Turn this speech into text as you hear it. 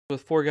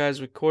with Four Guys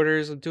with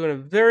Quarters. I'm doing a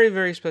very,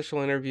 very special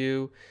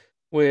interview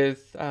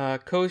with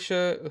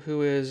Kosha,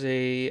 who is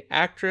a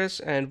actress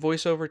and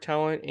voiceover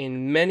talent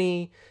in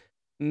many,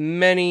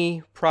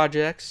 many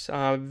projects.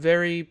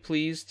 Very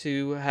pleased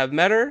to have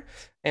met her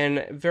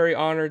and very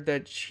honored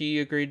that she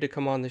agreed to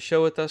come on the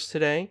show with us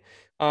today.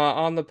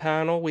 On the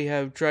panel, we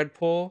have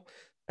Dreadpool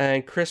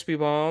and Crispy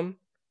Bomb,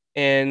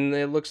 and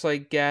it looks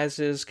like Gaz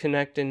is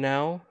connecting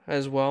now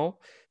as well.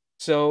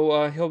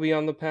 So he'll be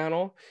on the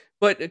panel.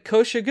 But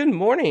Kosha, good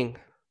morning.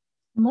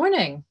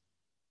 Morning.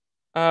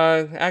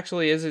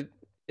 Actually,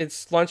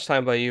 it's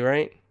lunchtime by you,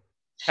 right?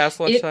 Past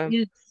It lunchtime?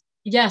 is,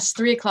 yes,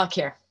 3 o'clock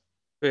here.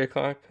 3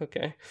 o'clock.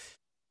 Okay.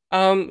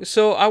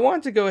 So I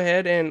want to go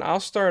ahead and I'll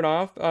start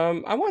off.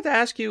 I want to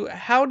ask you,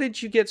 how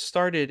did you get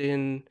started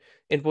in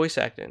voice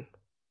acting?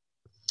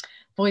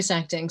 Voice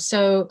acting.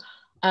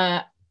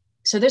 Uh,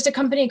 so there's a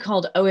company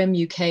called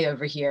OMUK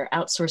over here,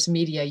 Outsource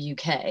Media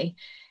UK,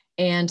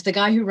 and the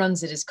guy who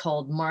runs it is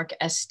called Mark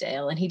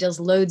Esdale, and he does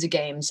loads of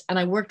games. And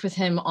I worked with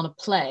him on a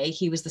play.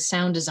 He was the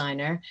sound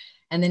designer,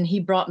 and then he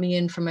brought me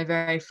in for my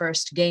very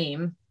first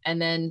game,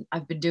 and then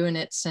I've been doing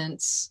it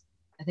since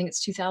I think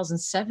it's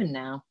 2007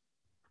 now.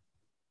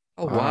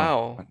 Oh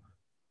Wow. wow.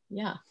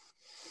 Yeah.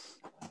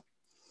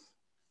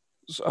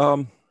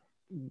 Um,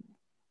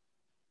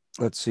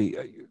 let's see.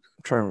 I'm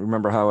trying to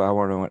remember how I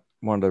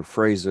wanted to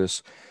phrase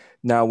this.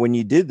 Now, when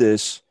you did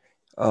this,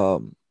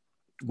 um,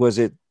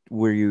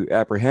 were you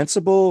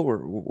apprehensible, or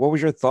what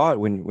was your thought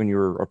when you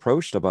were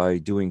approached by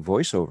doing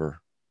voiceover?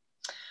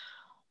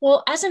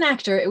 Well, as an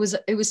actor, it was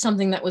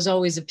something that was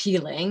always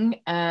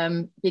appealing,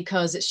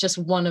 because it's just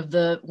one of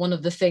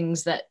the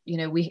things that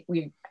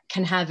we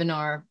can have in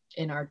our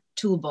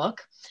toolbook.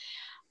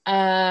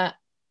 Uh,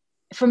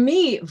 for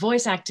me,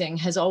 voice acting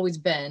has always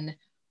been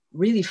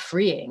really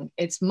freeing.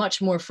 It's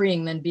much more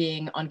freeing than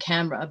being on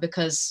camera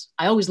because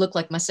I always look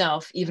like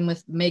myself, even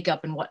with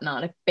makeup and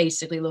whatnot. I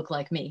basically look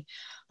like me.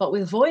 But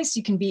with voice,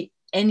 you can be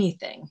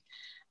anything.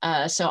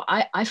 So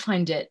I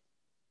find it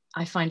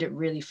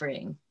really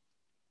freeing.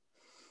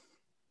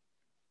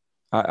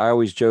 I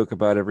always joke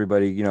about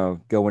everybody,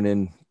 going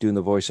in doing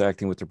the voice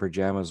acting with their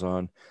pajamas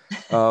on.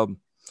 Um,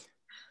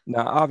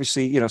 Now,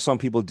 obviously, some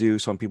people do,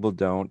 some people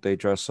don't. They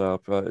dress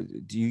up.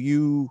 Do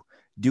you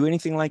do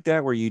anything like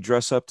that where you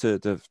dress up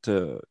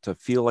to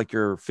feel like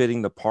you're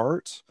fitting the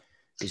part?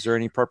 Is there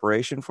any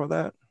preparation for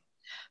that?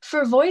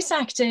 For voice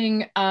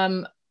acting,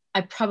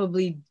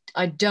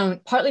 I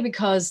don't, partly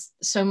because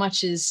so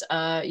much is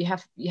you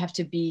have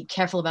to be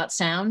careful about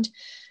sound.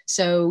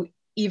 So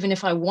even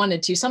if I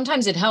wanted to,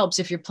 sometimes it helps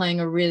if you're playing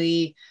a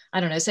really,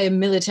 I don't know, say a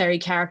military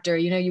character,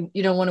 you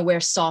don't want to wear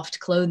soft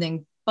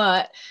clothing,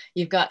 but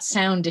you've got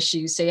sound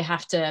issues, so you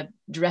have to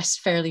dress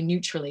fairly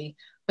neutrally.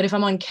 But if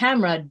I'm on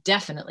camera,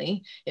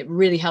 definitely, it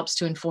really helps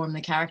to inform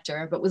the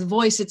character. But with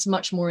voice, it's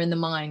much more in the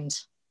mind.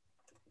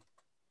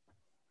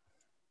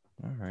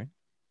 All right.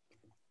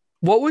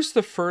 What was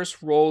the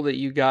first role that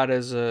you got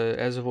as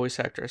a voice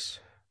actress?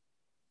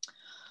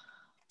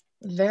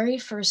 Very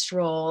first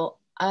role.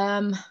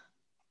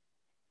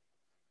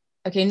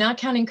 Okay, not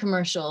counting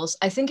commercials.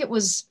 I think it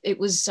was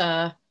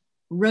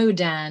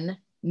Rodan,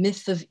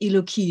 Myth of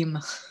Elohim,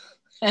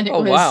 and it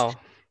Oh was wow.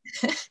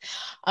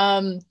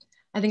 um,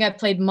 I think I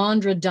played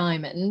Mondra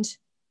Diamond,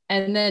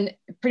 and then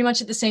pretty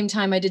much at the same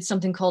time I did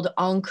something called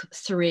Ankh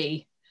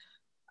 3,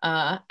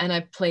 and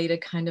I played a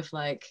kind of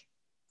like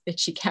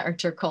bitchy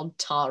character called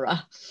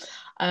Tara.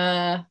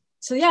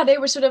 So yeah, they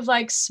were sort of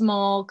like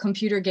small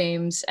computer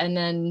games, and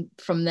then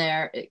from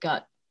there it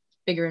got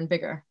bigger and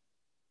bigger.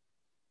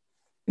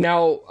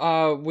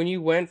 Now, when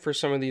you went for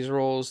some of these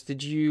roles,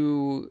 did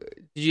you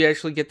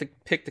actually get to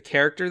pick the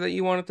character that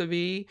you wanted to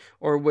be,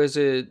 or was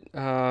it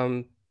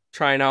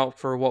trying out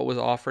for what was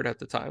offered at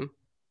the time?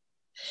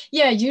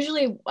 Yeah,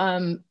 usually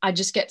I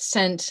just get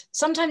sent.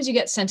 Sometimes you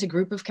get sent a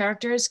group of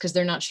characters because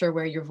they're not sure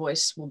where your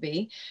voice will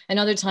be. And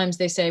other times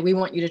they say, we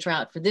want you to try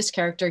out for this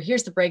character.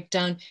 Here's the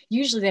breakdown.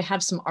 Usually they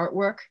have some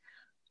artwork.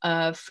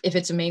 If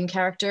it's a main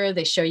character,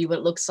 they show you what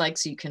it looks like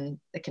so it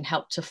can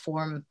help to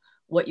form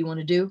what you want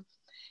to do.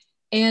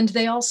 And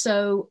they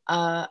also,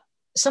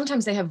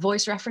 sometimes they have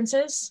voice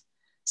references.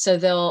 So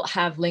they'll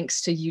have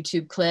links to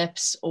YouTube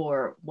clips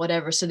or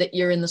whatever so that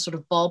you're in the sort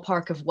of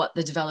ballpark of what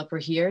the developer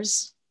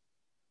hears.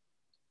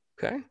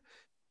 Okay.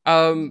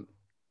 Um,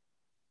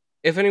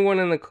 if anyone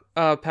in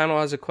the panel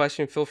has a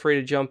question, feel free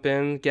to jump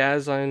in.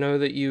 Gaz, I know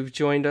that you've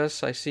joined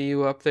us. I see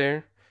you up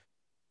there.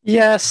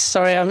 Yes,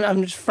 sorry,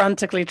 I'm just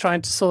frantically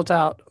trying to sort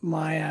out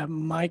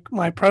my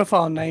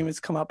profile name has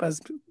come up as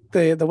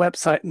the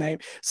website name.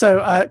 So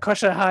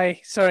Kosha,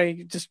 hi.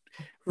 Sorry, just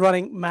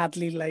running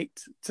madly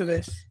late to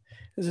this.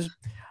 This is,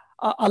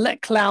 I'll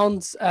let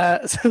clowns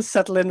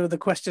settle in with the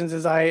questions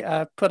as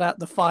I put out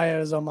the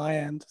fires on my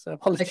end. So Okay.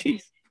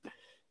 apologies.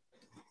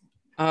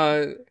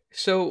 Uh,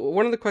 so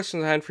one of the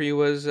questions I had for you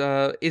was,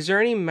 is there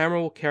any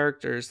memorable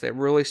characters that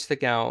really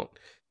stick out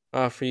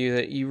for you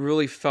that you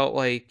really felt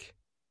like,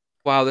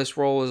 wow, this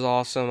role is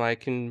awesome. I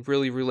can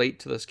really relate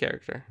to this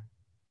character.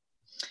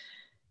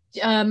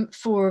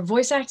 For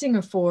voice acting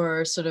or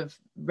for sort of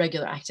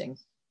regular acting?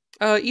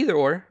 Either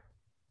or.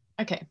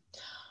 Okay.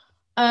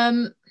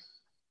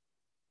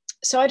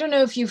 So I don't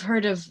know if you've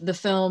heard of the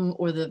film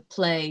or the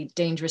play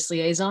Dangerous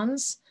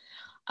Liaisons.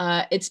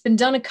 It's been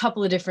done a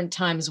couple of different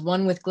times,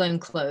 one with Glenn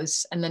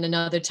Close and then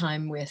another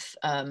time with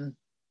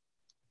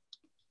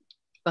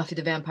Buffy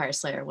the Vampire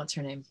Slayer. What's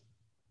her name?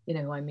 You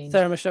know who I mean?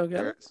 Sarah Michelle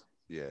Gellar.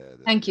 Yeah.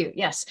 Thank you.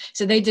 Yes.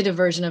 So they did a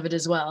version of it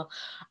as well.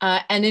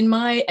 And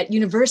at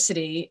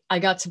university, I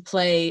got to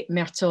play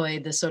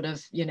Mertoy, the sort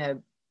of,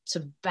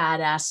 sort of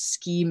badass,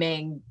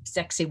 scheming,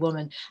 sexy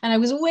woman. And I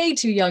was way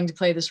too young to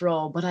play this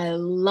role, but I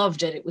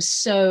loved it. It was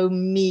so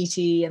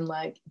meaty and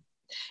like,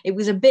 it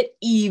was a bit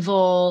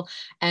evil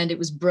and it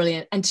was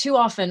brilliant. And too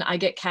often I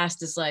get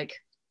cast as like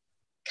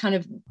kind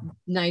of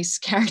nice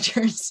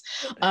characters.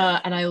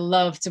 And I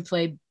love to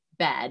play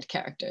bad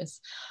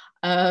characters.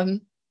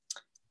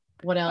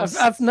 What else?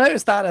 I've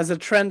noticed that as a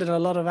trend in a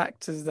lot of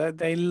actors that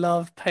they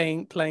love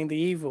playing the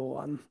evil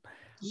one.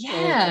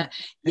 Yeah,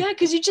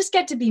 because you just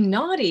get to be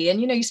naughty,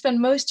 and you spend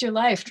most of your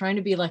life trying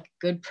to be like a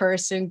good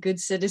person, good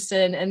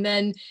citizen, and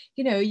then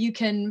you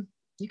can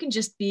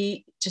just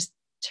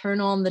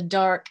turn on the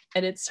dark,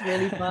 and it's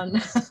really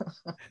fun.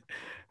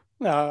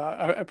 No,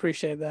 I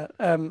appreciate that.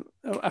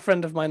 A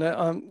friend of mine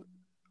on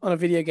a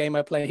video game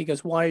I play, he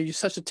goes, "Why are you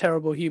such a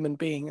terrible human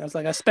being?" I was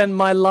like, "I spend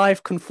my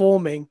life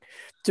conforming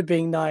to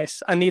being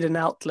nice. I need an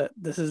outlet.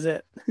 This is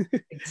it."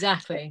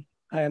 Exactly.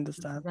 I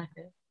understand.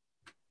 Exactly.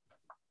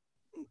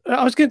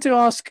 I was going to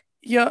ask,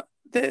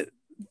 the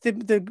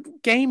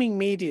gaming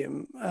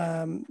medium.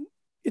 What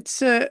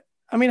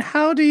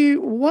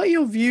are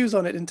your views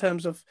on it in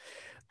terms of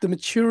the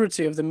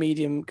maturity of the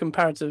medium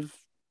comparative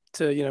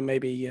to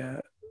maybe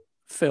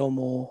film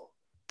or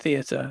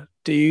theater?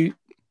 Do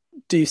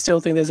you still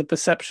think there's a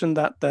perception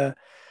that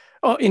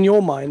in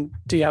your mind,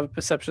 do you have a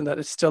perception that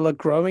it's still a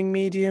growing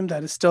medium,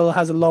 that it still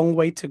has a long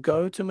way to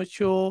go to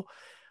mature,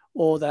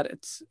 or that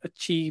it's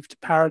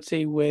achieved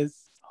parity with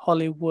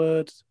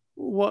Hollywood?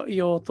 What are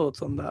your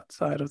thoughts on that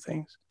side of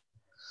things?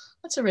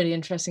 That's a really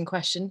interesting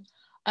question.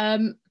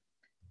 I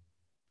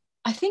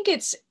think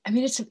it's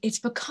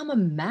become a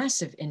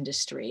massive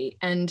industry,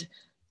 and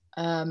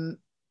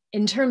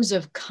in terms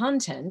of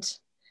content,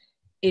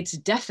 it's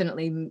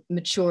definitely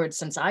matured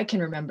since I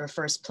can remember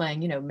first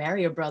playing,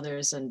 Mario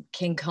Brothers and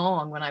King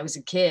Kong when I was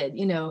a kid.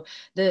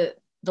 The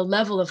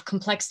level of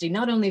complexity,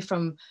 not only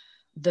from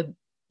the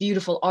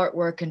beautiful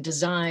artwork and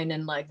design,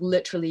 and like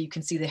literally you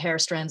can see the hair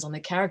strands on the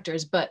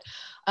characters, but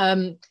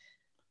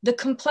the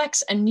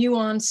complex and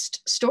nuanced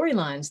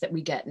storylines that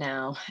we get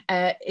now.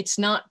 It's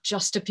not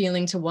just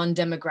appealing to one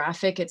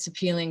demographic, it's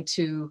appealing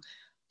to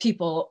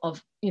people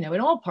of,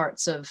 in all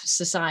parts of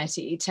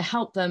society to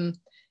help them.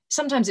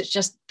 Sometimes it's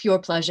just pure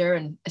pleasure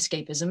and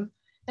escapism,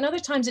 and other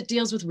times it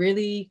deals with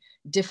really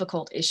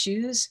difficult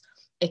issues.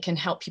 It can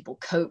help people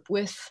cope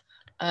with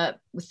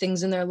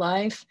things in their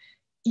life.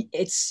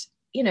 It's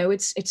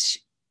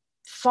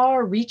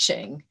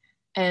far-reaching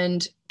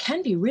and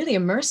can be really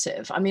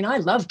immersive. I mean, I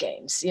love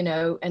games,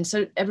 and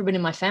so everybody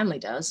in my family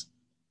does.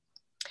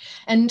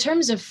 And in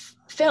terms of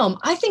film,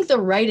 I think the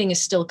writing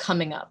is still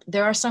coming up.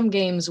 There are some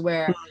games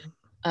where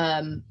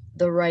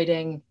the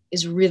writing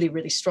is really,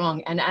 really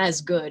strong and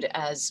as good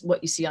as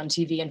what you see on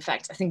TV. In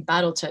fact, I think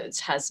Battletoads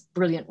has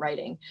brilliant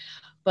writing.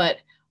 But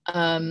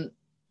I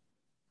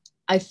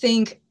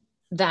think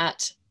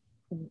that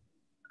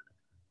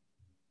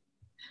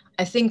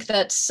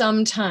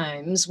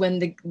sometimes with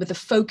the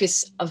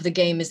focus of the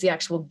game is the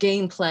actual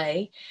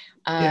gameplay,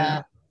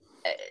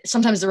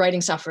 sometimes the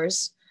writing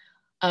suffers.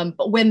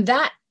 But when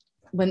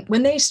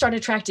they start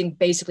attracting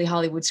basically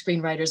Hollywood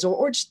screenwriters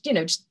or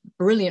just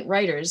brilliant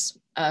writers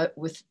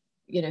with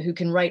who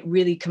can write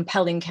really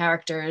compelling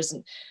characters,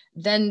 and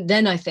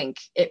then I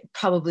think it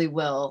probably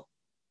will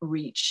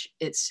reach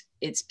its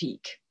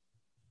peak.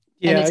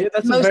 Yeah,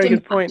 that's a very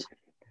good point.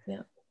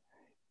 Yeah.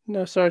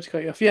 No, sorry to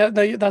cut you off. Yeah,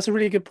 no, that's a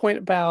really good point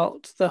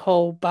about the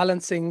whole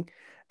balancing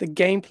the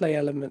gameplay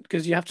element,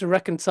 because you have to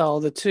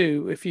reconcile the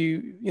two. If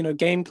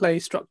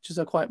gameplay structures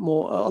are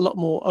a lot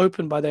more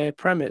open by their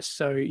premise.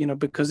 So,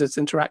 because it's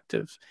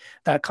interactive,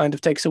 that kind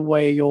of takes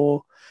away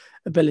your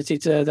ability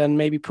to then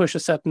maybe push a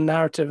certain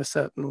narrative a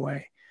certain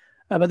way.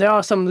 But there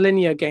are some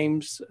linear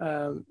games,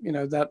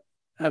 that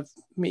have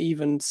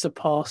even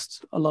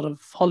surpassed a lot of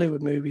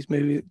Hollywood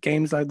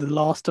games like The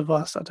Last of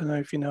Us. I don't know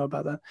if you know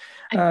about that.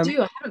 I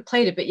do. I haven't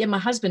played it, but yeah, my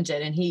husband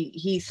did, and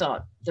he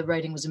thought the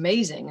writing was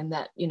amazing, and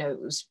that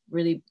it was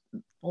really,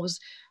 what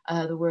was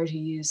the word he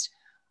used?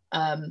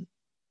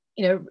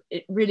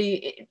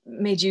 It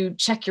made you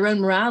check your own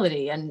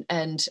morality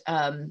and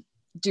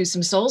do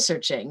some soul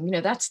searching.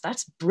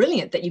 That's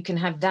brilliant that you can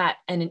have that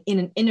and in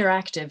an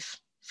interactive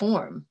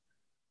form.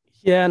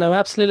 Yeah, no,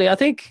 absolutely. I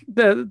think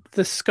the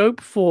scope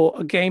for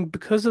a game,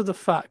 because of the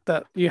fact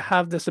that you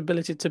have this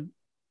ability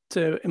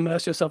to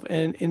immerse yourself in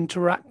an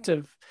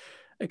interactive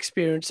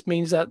experience,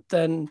 means that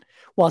then,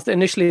 whilst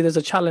initially there's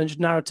a challenge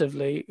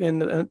narratively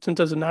in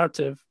terms of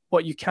narrative,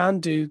 what you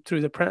can do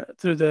through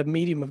the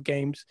medium of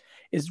games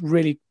is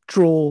really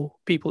draw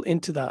people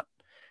into that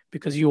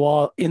because you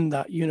are in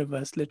that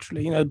universe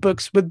literally. You know,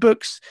 books,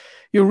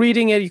 you're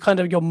reading it, you kind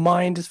of, your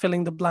mind is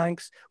filling the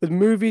blanks. With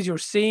movies, you're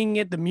seeing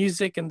it, the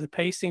music and the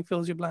pacing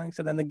fills your blanks,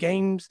 and then the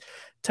games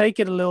take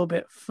it a little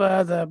bit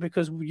further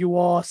because you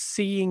are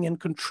seeing and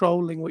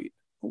controlling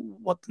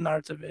what the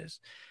narrative is.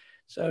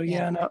 So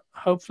yeah, no,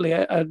 hopefully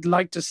I'd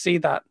like to see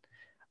that.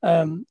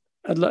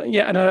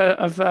 Yeah, and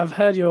I've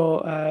heard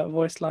your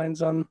voice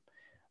lines on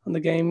the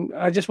game.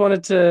 I just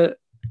wanted to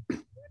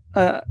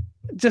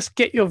just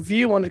get your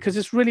view on it, because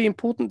it's really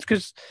important,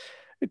 because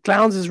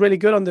Clowns is really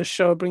good on this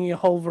show, bringing a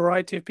whole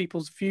variety of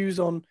people's views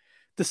on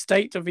the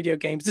state of video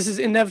games. This is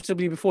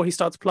inevitably before he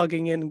starts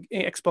plugging in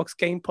Xbox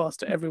Game Pass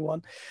to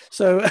everyone.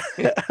 So,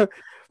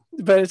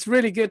 but it's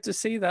really good to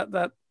see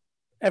that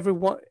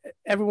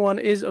everyone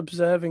is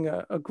observing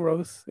a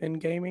growth in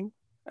gaming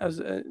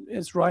as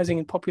it's rising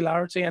in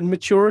popularity and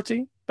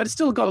maturity, but it's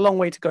still got a long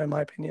way to go in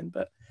my opinion.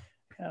 But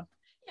yeah,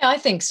 I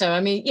think so.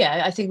 I mean,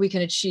 yeah, I think we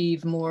can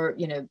achieve more,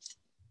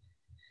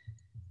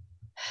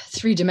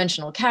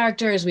 three-dimensional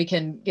characters. We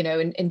can,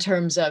 in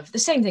terms of the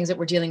same things that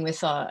we're dealing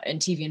with in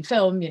TV and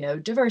film,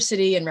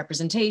 diversity and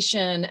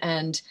representation,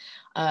 and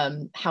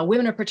how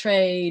women are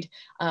portrayed,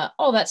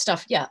 all that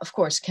stuff, yeah, of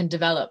course, can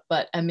develop.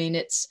 But I mean,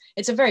 it's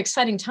a very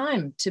exciting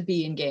time to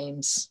be in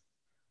games.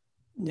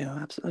 Yeah,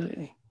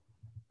 absolutely.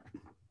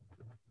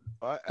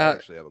 I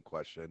actually have a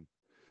question.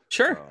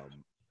 Sure.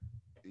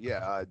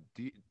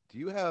 Do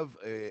you have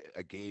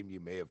a game you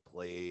may have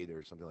played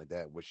or something like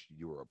that which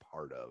you were a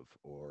part of,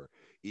 or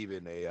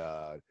even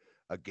a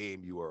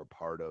game you were a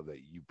part of that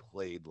you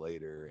played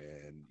later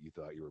and you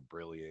thought you were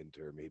brilliant,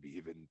 or maybe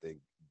even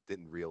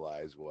didn't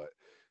realize what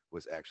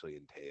was actually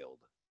entailed?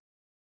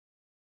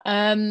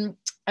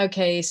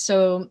 Okay,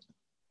 so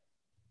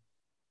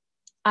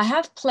I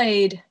have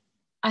played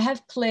I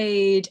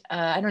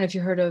don't know if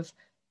you heard of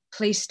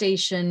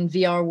PlayStation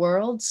VR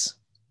Worlds.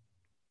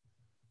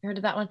 You heard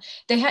of that one?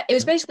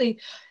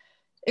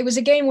 It was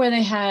a game where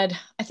they had,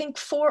 I think,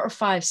 4 or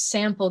 5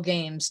 sample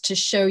games to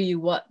show you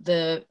what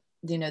the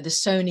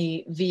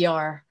Sony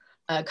VR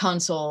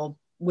console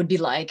would be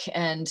like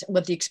and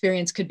what the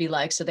experience could be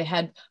like. So they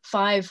had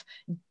 5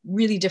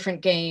 really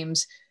different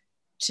games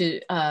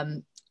to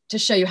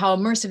show you how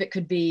immersive it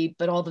could be,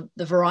 but all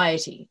the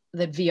variety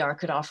that VR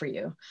could offer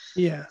you.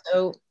 Yeah.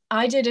 So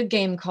I did a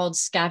game called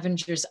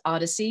Scavenger's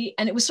Odyssey,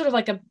 and it was sort of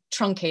like a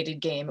truncated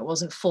game. It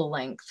wasn't full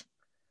length.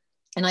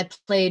 And I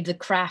played the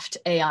Craft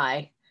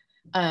AI.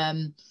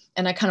 And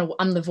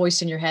I'm the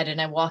voice in your head,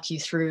 and I walk you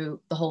through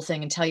the whole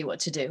thing and tell you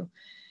what to do.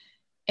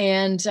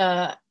 And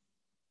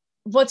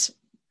what's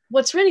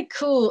really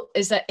cool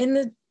is that in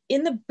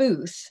the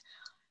booth,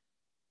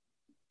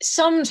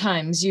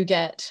 sometimes you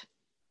get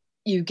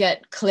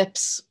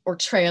clips or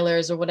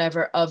trailers or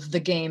whatever of the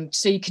game,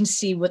 so you can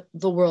see what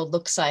the world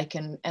looks like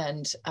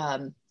and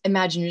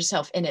imagine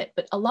yourself in it.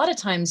 But a lot of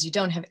times you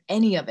don't have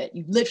any of it.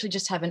 You literally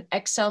just have an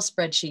Excel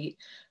spreadsheet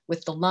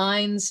with the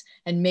lines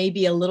and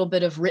maybe a little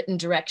bit of written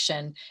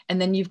direction.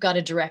 And then you've got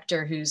a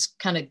director who's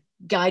kind of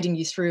guiding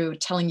you through,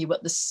 telling you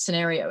what the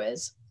scenario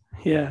is.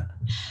 Yeah.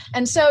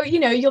 And so,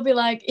 you'll be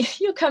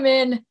like, you'll come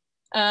in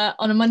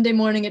on a Monday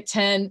morning at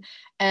 10,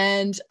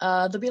 and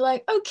they'll be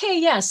like, okay,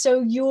 yeah,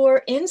 so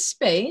you're in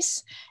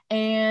space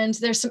and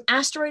there's some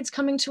asteroids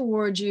coming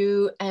toward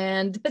you,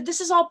 but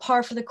this is all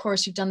par for the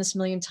course. You've done this a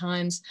million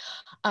times,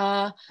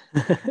 but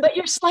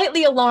you're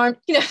slightly alarmed,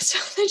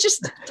 so they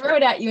just throw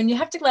it at you and you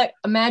have to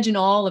imagine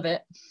all of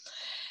it.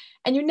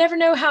 And you never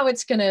know how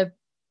it's going to,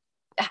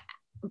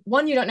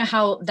 one, you don't know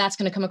how that's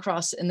going to come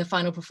across in the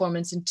final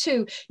performance. And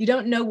 2, you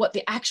don't know what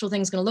the actual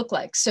thing's going to look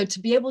like. So to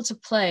be able to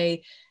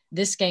play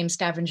this game,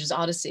 Scavenger's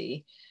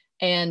Odyssey,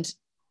 and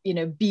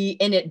be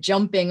in it,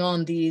 jumping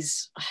on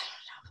these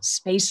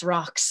space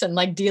rocks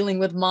and dealing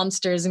with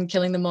monsters and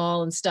killing them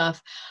all and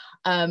stuff,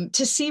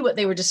 to see what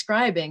they were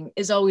describing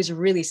is always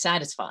really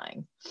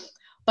satisfying.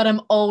 But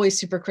I'm always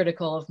super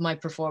critical of my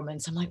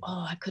performance. I'm like,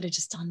 oh, I could have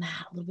just done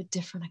that a little bit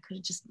different. I could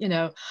have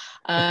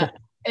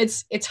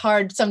just, it's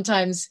hard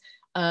sometimes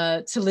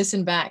to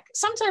listen back.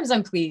 Sometimes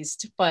I'm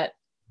pleased, but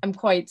I'm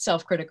quite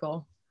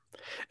self-critical.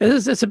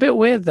 It's a bit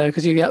weird though,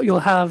 because you'll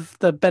have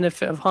the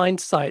benefit of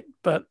hindsight,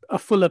 but a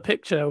fuller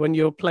picture when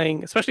you're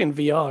playing, especially in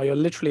VR. You're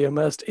literally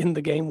immersed in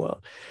the game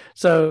world.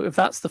 So if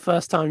that's the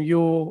first time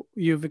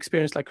you've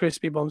experienced, like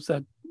Crispy Bomb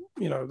said,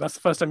 that's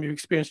the first time you've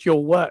experienced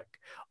your work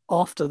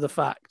after the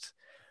fact,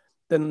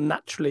 then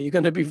naturally you're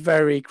going to be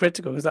very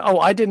critical. It's like, oh,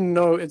 I didn't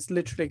know it's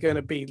literally going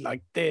to be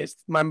like this.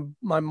 My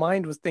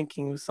mind was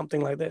thinking it was something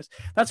like this.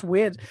 That's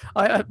weird.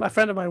 A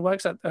friend of mine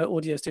works at an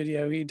audio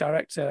studio. He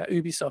directs at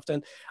Ubisoft,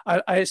 and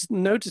I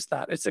noticed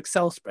that it's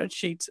Excel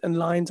spreadsheets and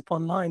lines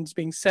upon lines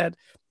being said,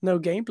 no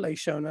gameplay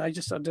shown. And I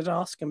did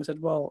ask him. I said,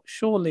 well,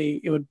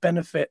 surely it would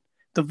benefit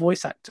the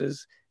voice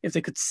actors if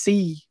they could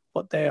see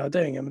what they are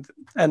doing,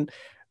 and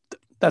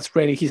that's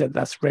really, he said,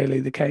 that's really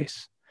the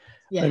case.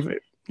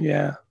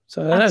 Yeah.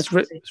 So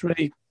it's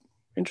really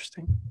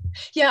interesting.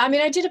 Yeah, I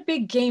mean, I did a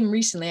big game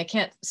recently. I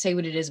can't say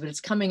what it is, but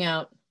it's coming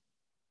out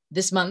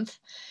this month.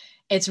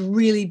 It's a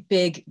really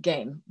big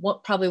game.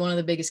 Probably one of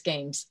the biggest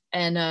games,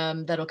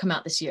 and that'll come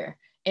out this year.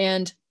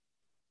 And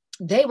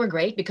they were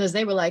great because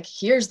they were like,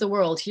 here's the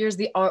world, here's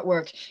the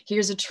artwork,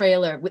 here's a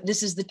trailer,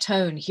 this is the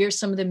tone, here's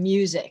some of the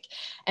music.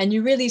 And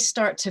you really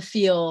start to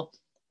feel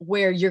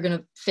where you're going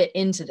to fit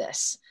into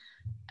this.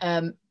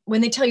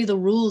 When they tell you the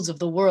rules of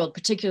the world,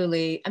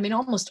 particularly, I mean,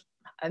 almost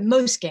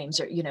most games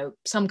are, you know,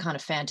 some kind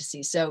of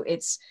fantasy. So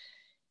it's,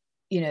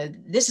 you know,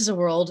 this is a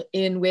world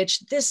in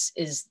which this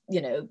is,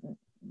 you know,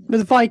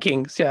 with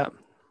Vikings, yeah.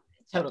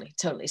 Totally.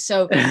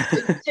 So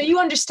you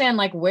understand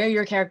like where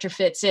your character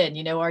fits in.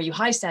 You know, are you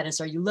high status?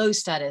 Are you low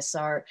status?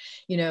 Are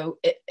you know,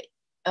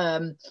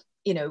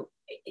 you know,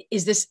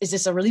 is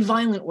this a really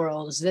violent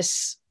world? Is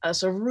this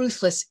sort of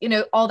ruthless? You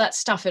know, all that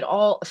stuff. It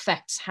all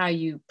affects how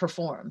you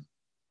perform.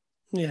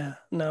 Yeah.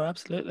 No,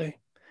 absolutely.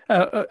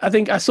 I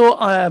think I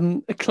saw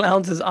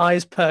Clowns'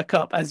 eyes perk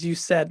up as you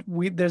said.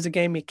 There's a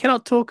game we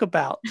cannot talk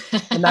about,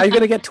 and now you're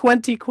going to get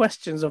 20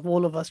 questions of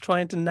all of us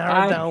trying to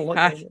narrow down what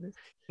game it is.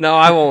 No,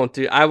 I won't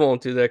do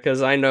that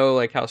because I know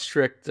like how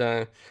strict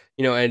you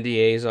know,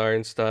 NDAs are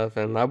and stuff,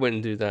 and I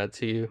wouldn't do that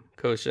to you,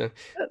 Kosha.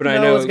 But I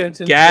know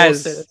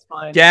Gaz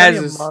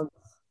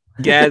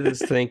is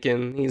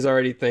thinking. He's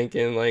already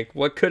thinking like,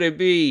 what could it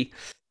be?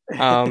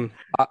 I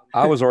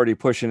was already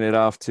pushing it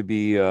off to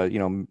be you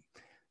know,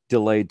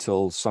 delayed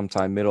till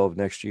sometime middle of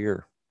next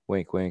year.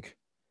 Wink, wink.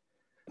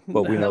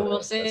 But we know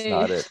that's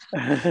not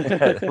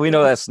it. We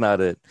know that's not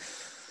it.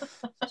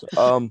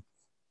 So,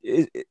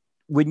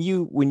 when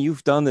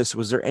you've done this,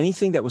 was there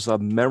anything that was a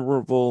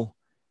memorable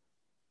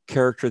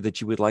character that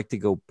you would like to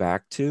go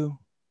back to?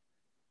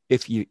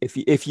 If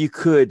you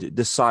could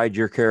decide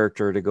your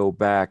character to go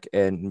back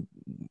and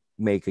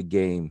make a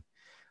game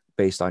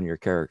based on your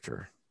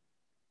character.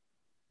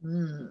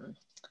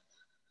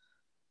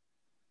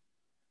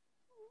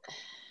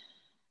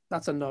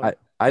 That's a no.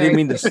 I didn't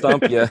mean to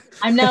stump you.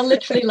 I'm now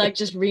literally like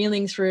just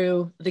reeling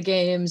through the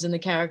games and the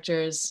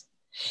characters.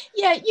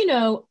 Yeah, you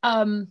know,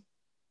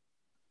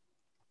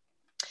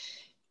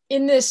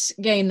 in this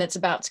game that's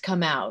about to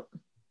come out,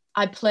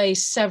 I play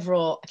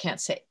several, I can't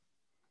say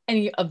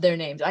any of their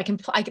names. I can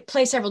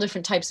play several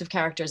different types of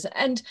characters,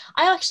 and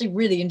I actually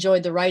really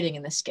enjoyed the writing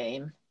in this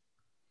game.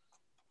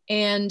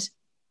 And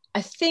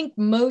I think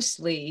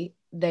mostly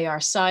they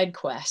are side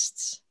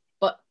quests,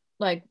 but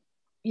like,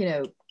 you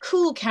know,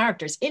 cool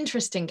characters,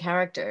 interesting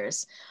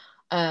characters.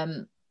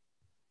 I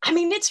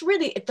mean, it's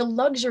really the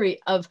luxury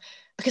of,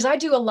 because I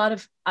do a lot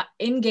of,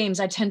 in games,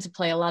 I tend to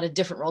play a lot of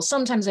different roles.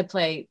 Sometimes I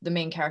play the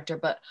main character,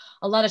 but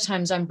a lot of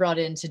times I'm brought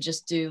in to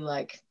just do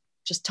like,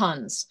 just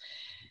tons.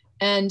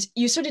 And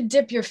you sort of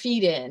dip your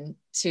feet in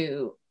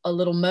to a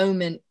little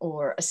moment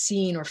or a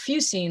scene or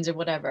few scenes or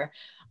whatever.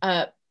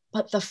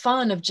 But the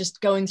fun of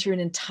just going through an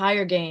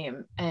entire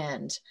game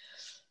and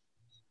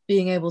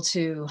being able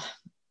to,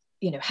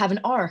 you know, have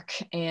an arc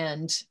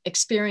and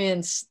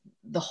experience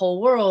the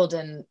whole world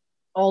and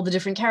all the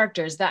different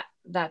characters,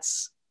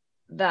 that's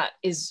the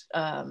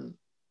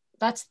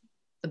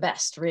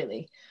best,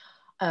 really.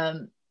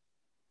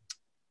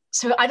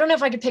 So I don't know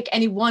if I could pick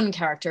any one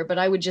character, but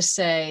I would just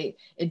say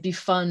it'd be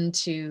fun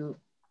to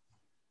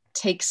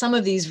take some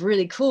of these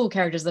really cool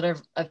characters that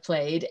I've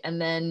played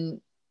and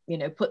then, you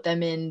know, put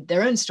them in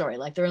their own story,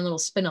 like their own little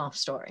spin-off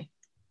story.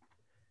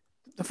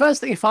 The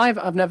first thing,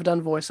 I've never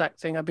done voice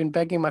acting. I've been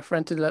begging my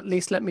friend to at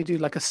least let me do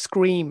like a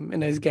scream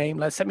in his game,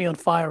 like set me on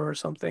fire or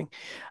something.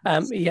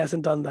 He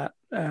hasn't done that,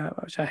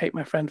 which I hate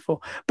my friend for.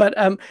 But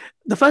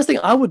the first thing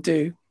I would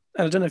do,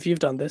 and I don't know if you've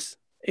done this,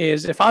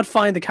 is if I'd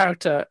find the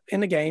character in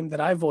the game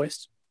that I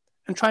voiced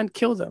and try and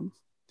kill them.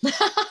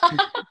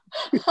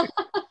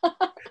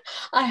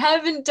 I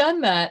haven't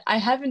done that.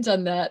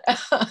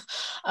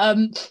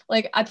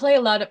 Like I play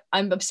a lot of,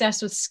 I'm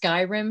obsessed with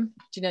Skyrim.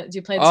 Do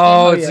you play this game?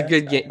 Oh, it's a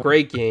good game.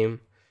 Great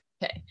game.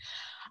 Okay.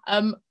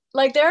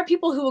 Like there are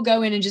people who will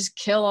go in and just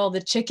kill all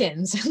the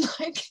chickens and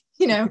like,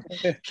 you know,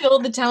 kill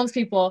the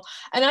townspeople.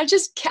 And I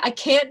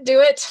can't do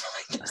it.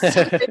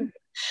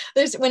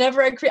 There's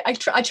whenever I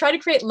try to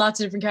create lots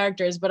of different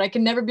characters, but I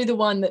can never be the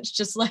one that's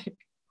just like,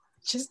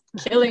 just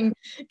killing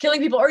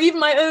people, or even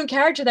my own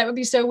character. That would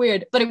be so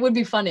weird, but it would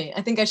be funny.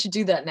 I think I should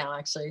do that now,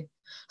 actually.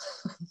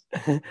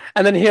 And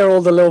then hear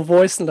all the little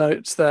voice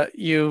notes that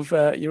you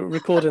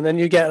record, and then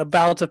you get a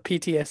bout of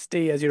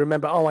PTSD as you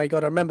remember, oh my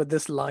god, I remember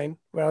this line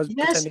where I was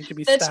pretending to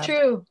be stabbed. That's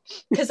true,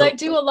 because I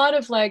do a lot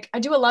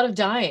of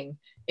dying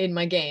in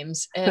my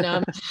games,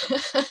 and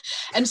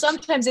and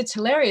sometimes it's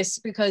hilarious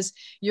because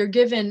you're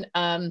given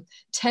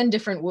 10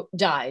 different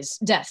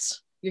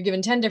deaths. You're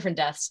given 10 different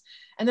deaths.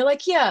 And they're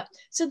like, yeah,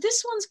 so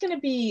this one's going to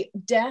be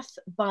death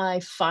by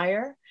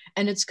fire,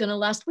 and it's going to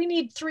last. We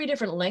need 3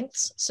 different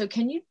lengths. So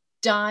can you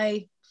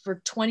die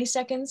for 20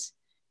 seconds?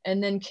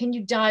 And then can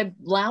you die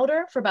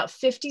louder for about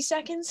 50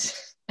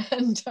 seconds?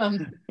 And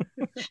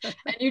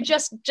you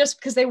just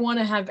because they want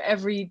to have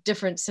every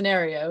different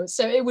scenario.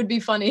 So it would be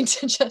funny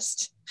to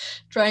just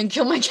try and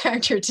kill my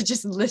character to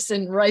just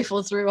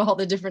rifle through all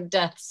the different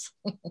deaths.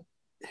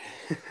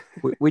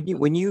 when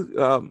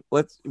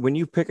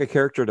you pick a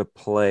character to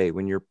play,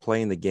 when you're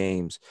playing the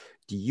games,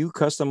 do you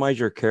customize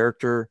your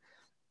character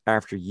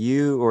after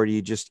you, or do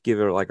you just give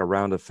it like a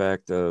round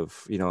effect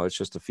of, it's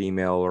just a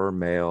female or a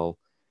male?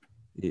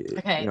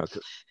 Okay.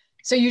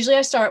 So usually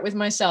I start with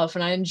myself,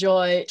 and I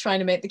enjoy trying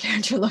to make the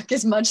character look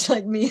as much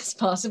like me as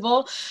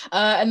possible.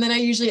 And then I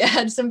usually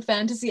add some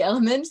fantasy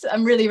elements.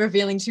 I'm really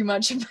revealing too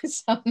much of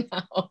myself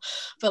now.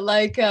 But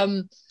like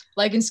in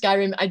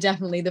Skyrim, I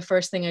definitely, the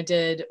first thing I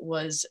did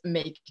was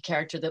make a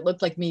character that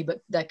looked like me, but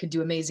that could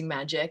do amazing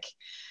magic.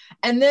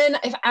 And then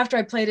after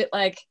I played it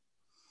like,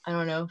 I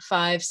don't know,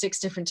 5, 6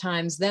 different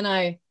times, then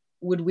I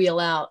would wheel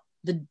out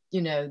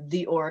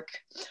the orc,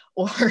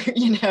 or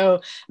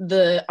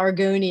the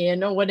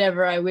Argonian, or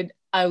whatever. I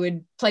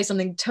would play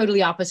something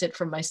totally opposite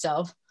from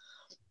myself.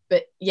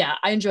 But yeah,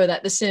 I enjoy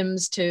that. The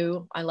Sims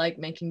too, I like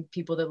making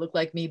people that look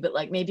like me, but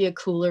like maybe a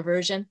cooler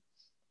version.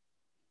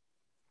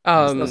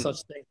 There's no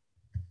such thing.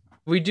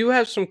 We do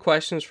have some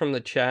questions from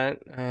the chat.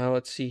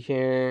 Let's see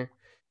here.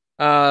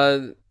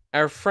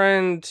 Our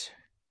friend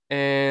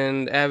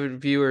and avid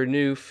viewer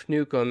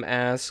Nukem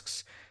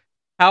asks,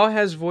 how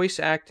has voice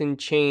acting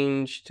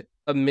changed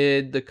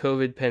amid the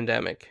COVID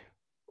pandemic?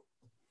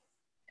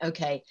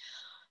 Okay.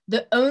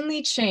 The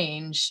only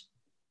change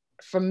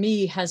for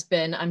me has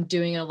been I'm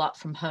doing a lot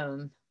from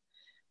home.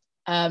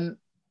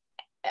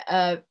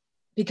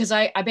 Because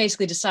I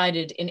basically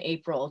decided in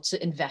April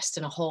to invest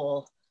in a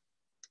whole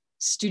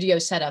studio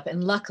setup,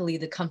 and luckily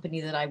the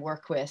company that I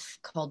work with,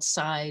 called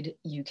Side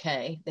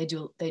UK, they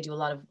do a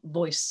lot of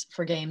voice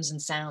for games and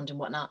sound and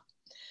whatnot.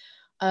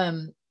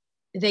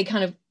 They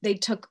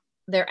took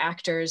their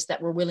actors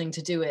that were willing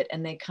to do it,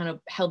 and they kind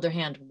of held their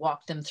hand,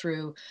 walked them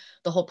through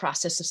the whole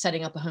process of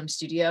setting up a home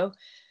studio.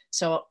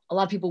 So a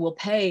lot of people will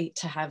pay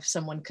to have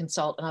someone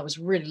consult, and I was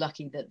really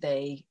lucky that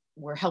they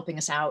were helping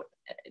us out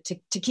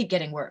to keep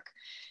getting work.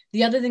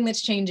 The other thing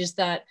that's changed is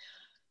that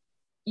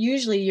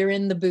usually you're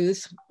in the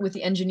booth with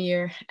the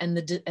engineer and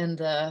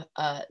the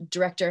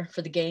director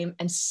for the game,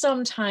 and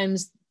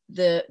sometimes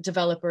the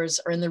developers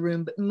are in the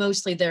room, but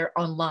mostly they're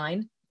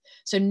online.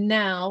 So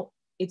now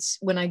it's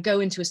when I go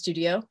into a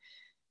studio,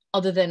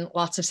 other than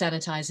lots of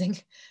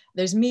sanitizing,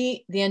 there's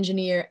me, the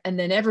engineer, and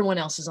then everyone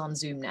else is on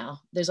Zoom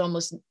now. There's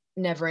almost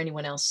never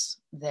anyone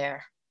else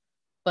there.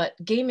 But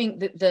gaming,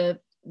 the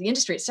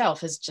industry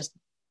itself has just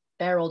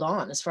barreled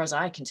on, as far as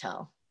I can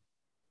tell.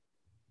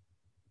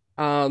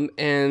 And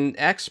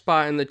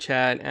Xbot in the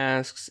chat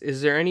asks,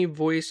 is there any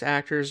voice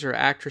actors or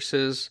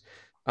actresses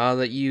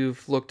that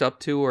you've looked up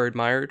to or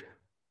admired?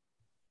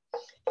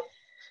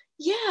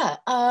 Yeah.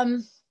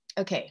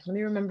 Okay, let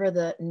me remember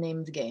the name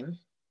of the game.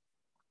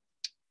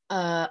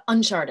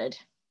 Uncharted.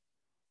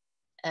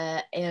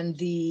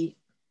 And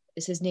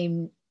is his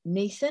name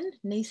Nathan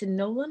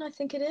Nolan, I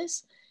think it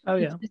is. Oh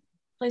yeah. He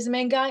plays the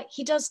main guy.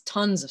 He does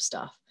tons of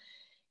stuff.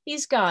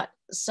 He's got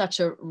such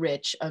a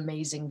rich,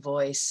 amazing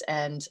voice,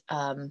 and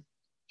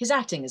his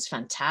acting is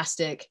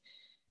fantastic.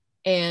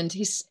 And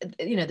he's,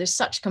 there's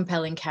such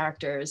compelling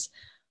characters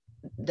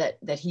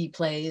that he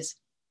plays.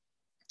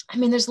 I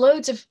mean, there's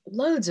loads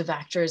of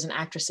actors and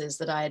actresses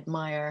that I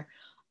admire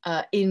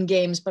in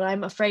games, but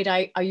I'm afraid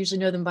I usually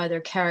know them by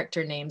their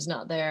character names,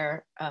 not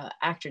their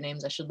actor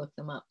names. I should look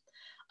them up.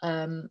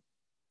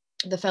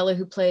 The fellow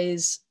who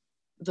plays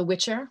The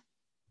Witcher,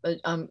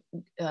 Geralt.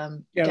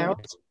 Yeah.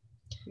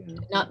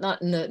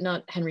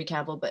 Not Henry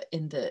Cavill, but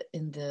in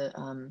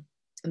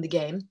the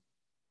game.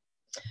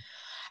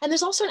 And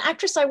there's also an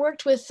actress I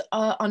worked with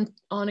on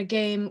a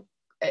game.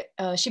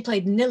 She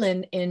played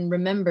Nilin in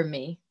Remember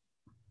Me.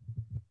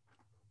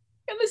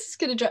 And this is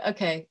gonna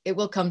okay, it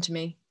will come to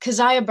me.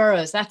 Keziah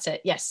Burrows, that's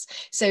it. Yes.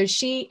 So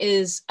she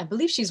is, I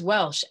believe she's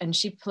Welsh, and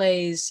she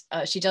plays.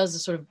 She does a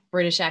sort of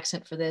British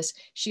accent for this.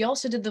 She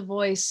also did the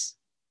voice.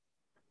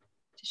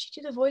 Did she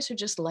do the voice or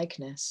just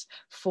likeness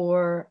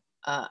for?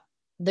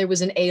 There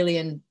was an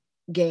Alien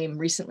game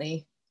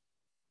recently,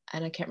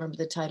 and I can't remember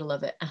the title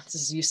of it. This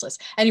is useless.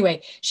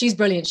 Anyway, she's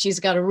brilliant. She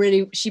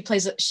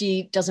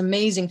does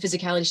amazing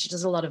physicality. She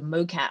does a lot of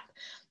mocap.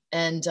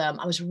 And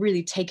I was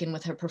really taken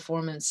with her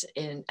performance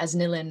as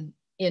Nilin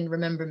in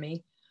Remember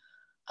Me.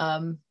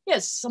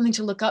 It's something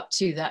to look up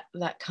to,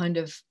 that kind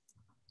of,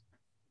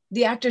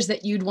 the actors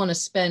that you'd want to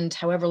spend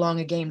however long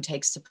a game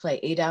takes to play,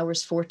 8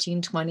 hours,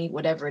 14, 20,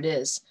 whatever it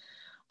is,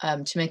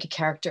 to make a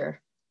character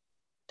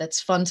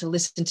that's fun to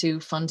listen to,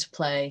 fun to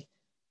play,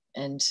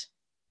 and,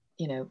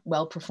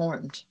 well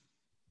performed.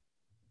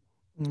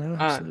 No,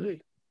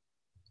 absolutely.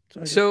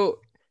 So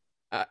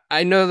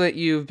I know that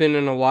you've been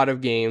in a lot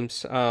of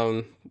games.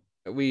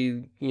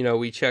 We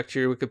checked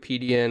your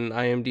Wikipedia and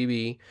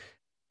IMDb.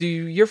 Do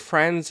your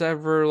friends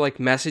ever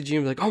message you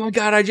and be like, "Oh my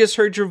God, I just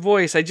heard your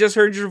voice. I just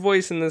heard your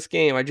voice in this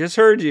game. I just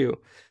heard you."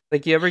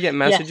 Like, you ever get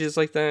messages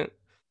like that?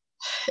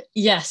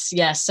 Yes.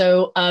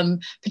 So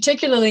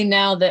particularly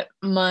now that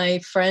my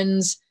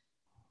friends'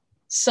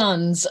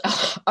 sons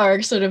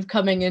are sort of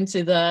coming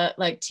into the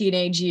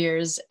teenage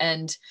years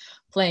and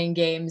playing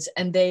games,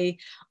 and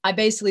I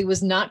basically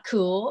was not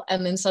cool,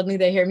 and then suddenly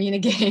they hear me in a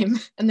game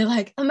and they're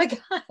like, "Oh my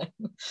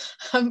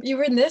God, you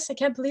were in this? I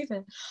can't believe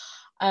it."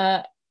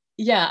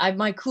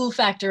 My cool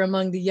factor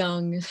among the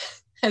young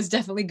has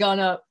definitely gone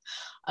up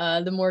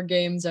the more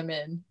games I'm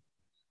in.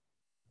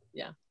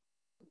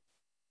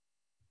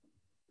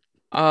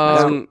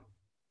 Oh,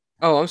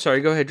 I'm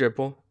sorry. Go ahead,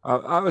 Dripple.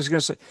 I was going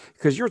to say,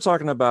 because you were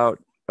talking about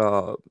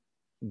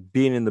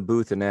being in the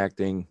booth and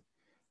acting.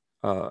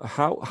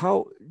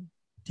 How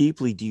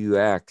deeply do you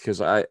act?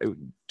 Because I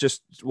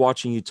just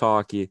watching you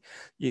talk, you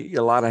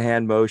a lot of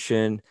hand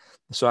motion.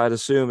 So I'd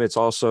assume it's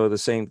also the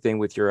same thing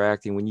with your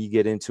acting when you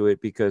get into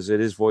it, because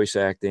it is voice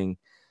acting.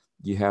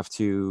 You have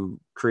to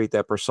create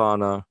that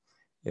persona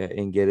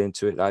and get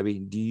into it. I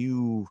mean, do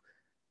you?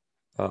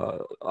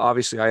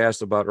 Obviously, I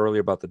asked about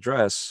earlier about the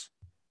dress.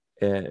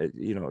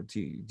 You know, do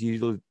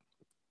you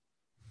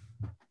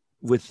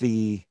with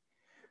the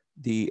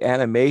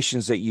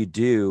animations that you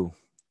do,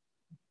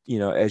 you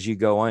know, as you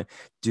go on,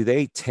 do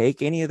they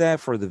take any of that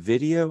for the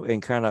video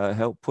and kind of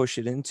help push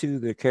it into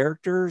the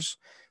characters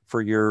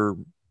for your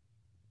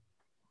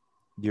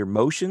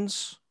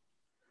motions?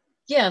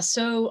 Yeah.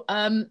 So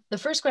the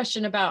first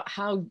question about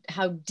how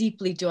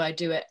deeply do I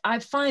do it? I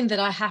find that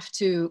I have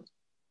to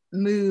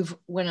move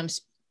when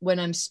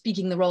I'm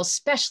speaking the role,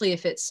 especially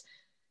if it's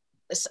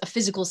a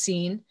physical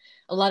scene.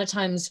 A lot of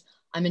times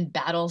I'm in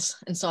battles,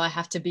 and so I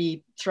have to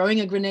be throwing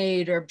a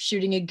grenade or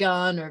shooting a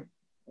gun or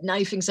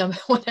knifing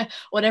someone,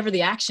 whatever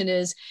the action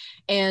is,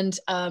 and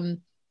I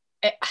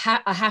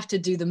have to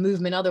do the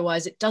movement,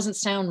 otherwise it doesn't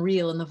sound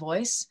real in the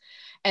voice.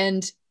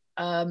 And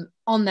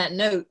on that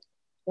note,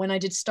 when I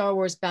did Star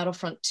Wars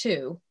Battlefront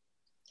 2,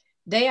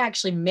 they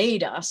actually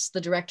made us,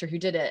 the director who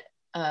did it,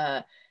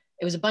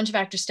 it was a bunch of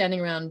actors standing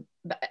around,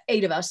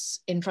 8 of us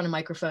in front of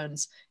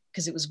microphones,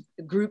 because it was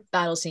group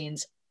battle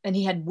scenes, and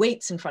he had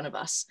weights in front of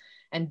us.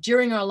 And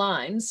during our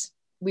lines,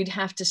 we'd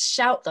have to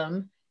shout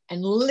them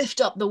and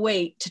lift up the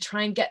weight to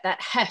try and get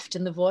that heft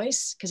in the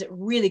voice, because it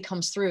really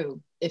comes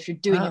through if you're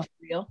doing it for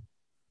real.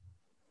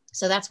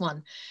 So that's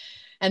one.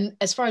 And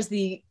as far as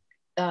the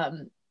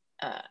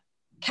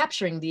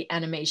capturing the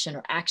animation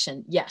or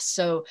action, yes.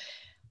 So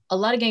a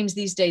lot of games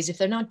these days, if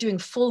they're not doing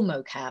full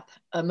mocap,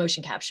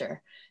 motion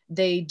capture,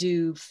 they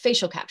do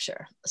facial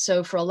capture.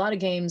 So for a lot of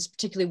games,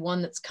 particularly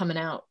one that's coming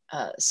out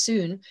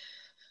soon,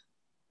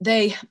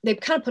 they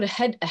kind of put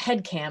a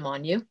head cam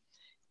on you,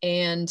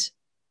 and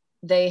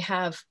they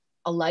have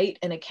a light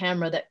and a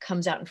camera that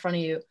comes out in front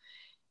of you,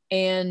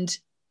 and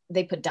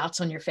they put dots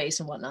on your face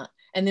and whatnot,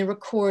 and they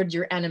record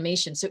your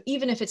animation. So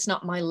even if it's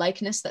not my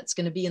likeness that's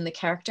going to be in the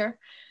character,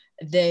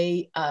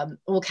 they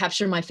will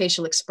capture my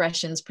facial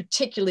expressions,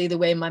 particularly the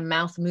way my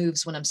mouth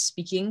moves when I'm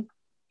speaking,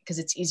 because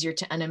it's easier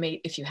to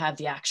animate if you have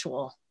the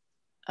actual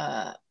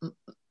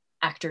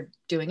actor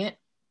doing it.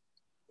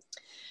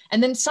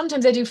 And then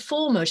sometimes they do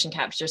full motion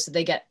capture, so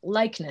they get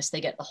likeness,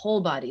 they get the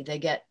whole body, they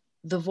get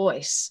the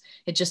voice.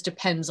 It just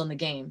depends on the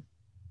game.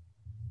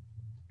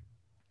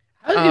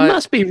 It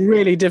must be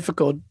really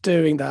difficult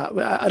doing that.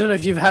 I don't know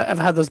if you've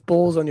ever had those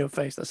balls on your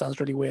face. That sounds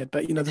really weird,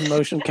 but you know, the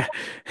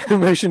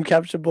motion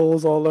capture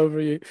balls all over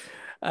you,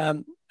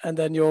 and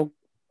then you're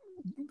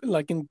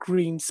like in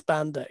green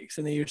spandex,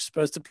 and then you're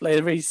supposed to play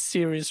a very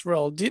serious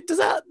role. Does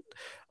that?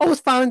 I always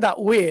found that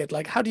weird.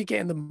 Like, how do you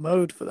get in the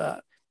mode for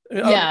that?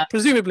 Yeah,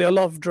 presumably a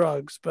lot of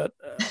drugs, but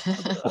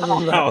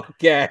oh,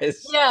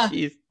 yes, yeah.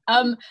 Jeez.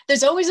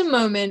 There's always a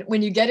moment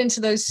when you get into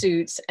those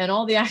suits and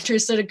all the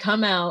actors sort of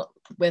come out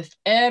with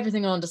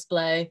everything on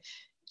display.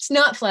 It's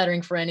not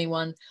flattering for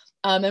anyone.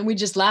 And we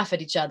just laugh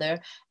at each other.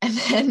 And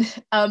then,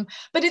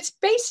 but it's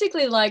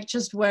basically like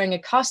just wearing a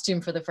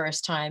costume for the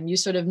first time. You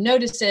sort of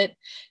notice it,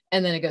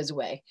 and then it goes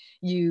away.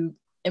 You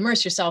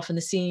immerse yourself in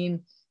the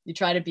scene. You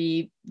try to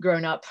be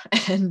grown up,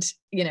 and,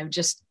 you know,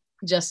 just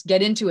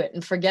get into it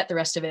and forget the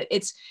rest of it.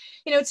 It's,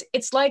 you know,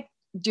 it's like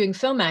doing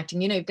film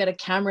acting. You know, you've got a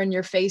camera in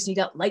your face, and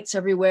you got lights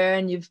everywhere,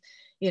 and you've,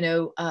 you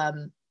know,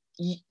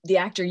 the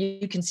actor,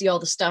 you can see all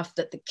the stuff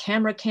that the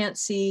camera can't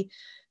see.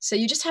 So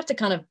you just have to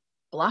kind of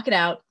block it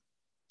out,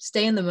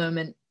 stay in the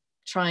moment,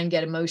 try and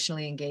get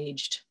emotionally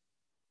engaged.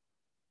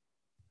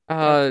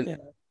 Noof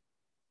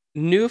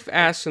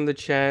asks in the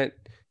chat,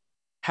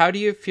 how do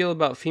you feel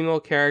about female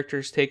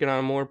characters taking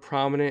on more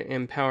prominent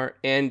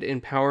and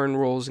empowering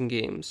roles in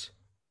games?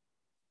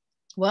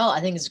 Well, I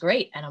think it's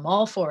great, and I'm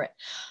all for it.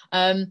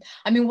 I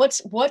mean,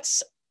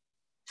 what's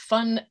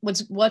fun,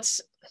 what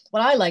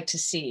I like to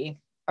see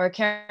are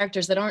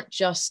characters that aren't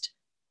just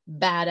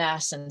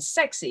badass and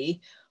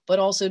sexy, but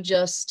also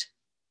just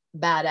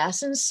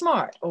badass and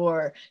smart,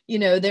 or, you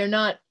know, they're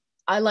not,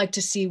 I like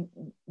to see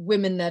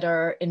women that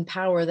are in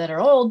power that are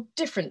all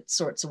different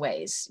sorts of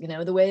ways, you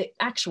know, the way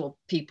actual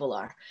people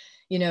are,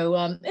 you know,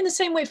 in the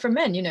same way for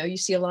men. You know, you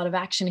see a lot of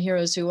action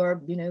heroes who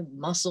are, you know,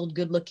 muscled,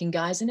 good looking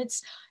guys. And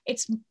it's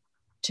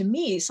to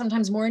me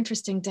sometimes more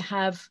interesting to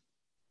have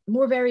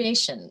more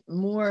variation,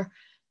 more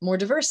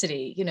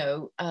diversity, you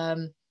know.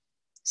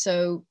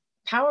 So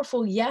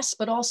powerful, yes,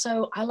 but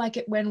also I like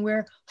it when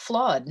we're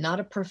flawed,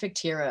 not a perfect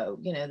hero,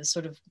 you know, the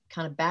sort of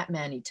kind of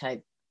Batman-y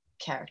type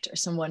character,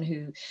 someone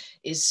who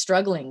is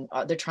struggling.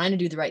 They're trying to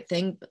do the right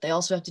thing, but they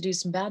also have to do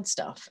some bad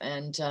stuff.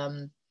 And,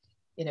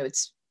 you know,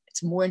 it's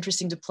more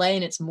interesting to play,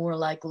 and it's more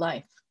like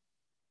life.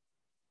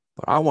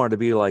 But I wanted to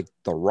be like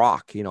The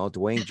Rock, you know,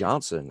 Dwayne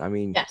Johnson. I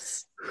mean,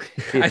 yes,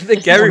 I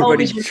think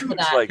everybody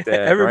dreams like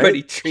that. Everybody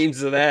right?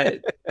 dreams of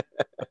that.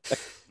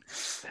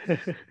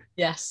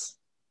 Yes.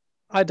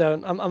 I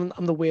don't.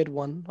 I'm the weird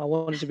one. I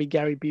wanted to be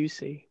Gary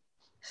Busey.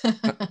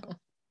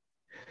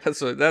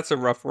 That's a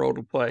rough role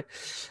to play.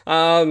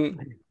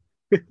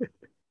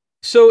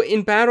 So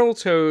in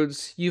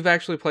Battletoads, you've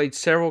actually played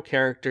several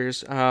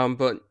characters,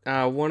 but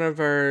one of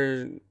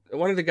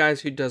the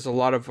guys who does a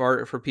lot of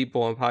art for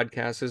people on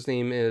podcasts, his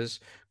name is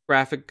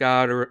Graphic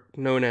God, or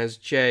known as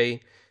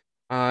Jay.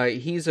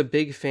 He's a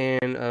big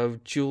fan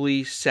of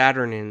Julie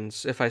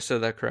Saturnins, if I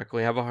said that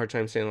correctly. I have a hard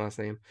time saying the last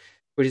name,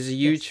 but he's a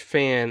huge Yes.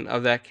 fan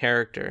of that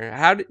character.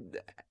 How did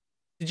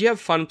you have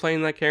fun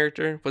playing that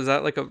character? Was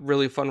that like a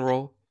really fun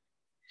role?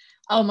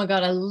 Oh my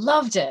God, I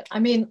loved it. I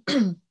mean,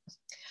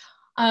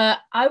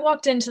 I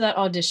walked into that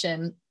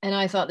audition and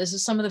I thought this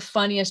is some of the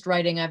funniest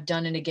writing I've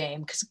done in a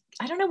game, because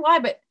I don't know why,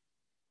 but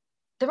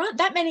there aren't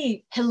that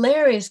many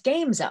hilarious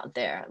games out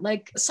there.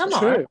 Like some are.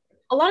 True.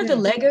 A lot of the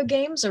Yeah. Lego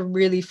games are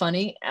really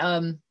funny,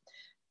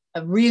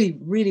 really,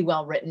 really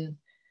well written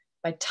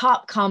by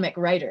top comic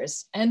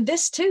writers. And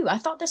this too, I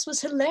thought this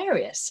was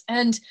hilarious.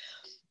 And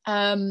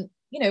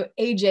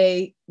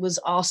AJ was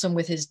awesome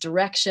with his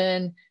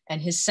direction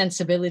and his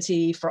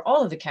sensibility for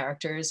all of the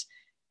characters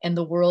and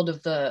the world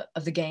of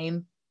the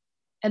game.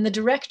 And the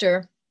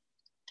director,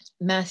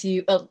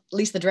 Matthew, at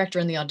least the director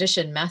in the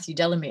audition, Matthew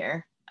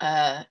Delamere,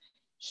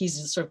 he's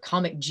a sort of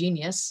comic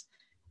genius,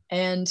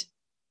 and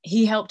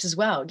he helped as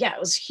well. Yeah, it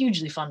was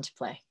hugely fun to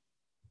play.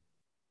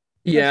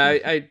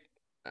 Yeah,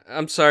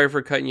 I'm sorry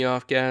for cutting you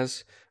off,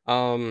 Gaz.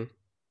 I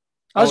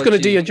was going to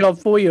do your job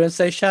for you and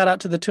say shout out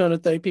to the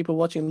 230 people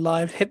watching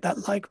live. Hit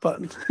that like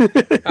button.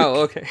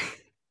 Oh, okay.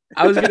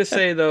 I was gonna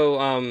say though,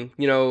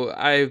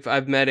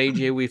 I've met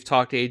AJ. We've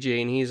talked to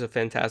AJ, and he's a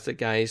fantastic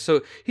guy.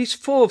 He's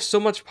full of so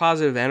much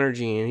positive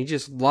energy, and he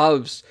just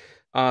loves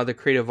the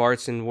creative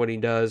arts and what he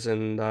does,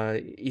 and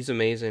he's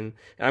amazing.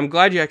 And I'm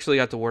glad you actually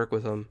got to work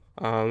with him.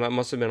 That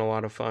must have been a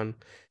lot of fun.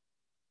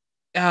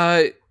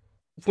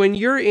 When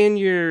you're in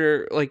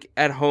your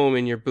at home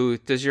in your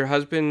booth, does your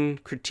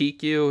husband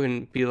critique you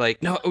and be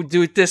like, "No,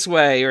 do it this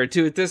way," or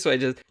 "Do it this way"?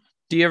 Do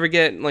you ever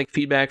get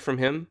feedback from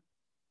him?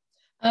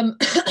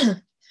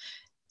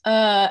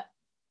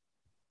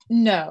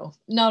 No,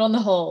 not on the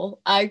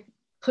whole. I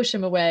push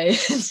him away.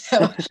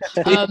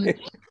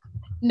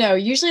 No,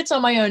 usually it's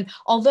on my own.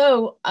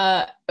 Although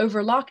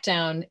over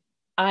lockdown,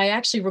 I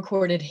actually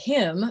recorded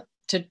him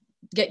to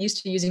get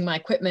used to using my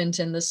equipment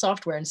and the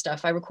software and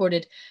stuff. I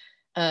recorded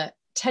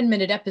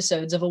 10-minute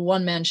episodes of a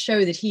one-man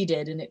show that he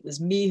did, and it was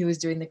me who was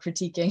doing the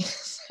critiquing.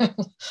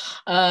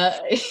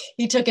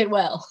 He took it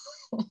well.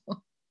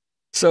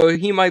 So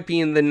he might be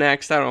in the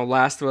next, I don't know,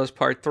 Last of Us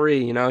Part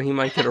 3, he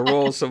might get a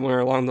role somewhere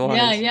along the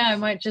lines. Yeah, I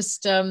might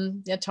just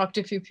talk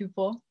to a few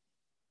people.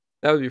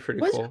 That would be pretty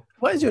cool.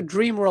 What is your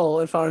dream role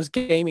as far as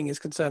gaming is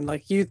concerned?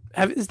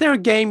 Is there a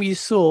game you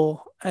saw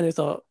and you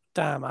thought,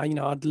 damn,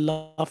 I'd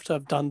love to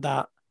have done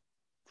that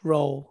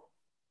role?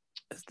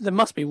 There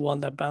must be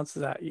one that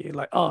bounces at you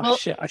like,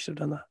 shit, I should have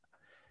done that.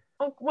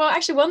 Oh, well,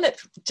 actually, one that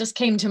just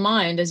came to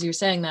mind as you were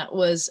saying that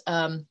was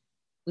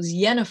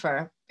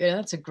Yennefer. Yeah,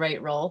 that's a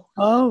great role.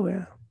 Oh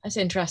yeah, that's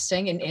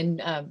interesting in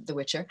The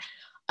Witcher.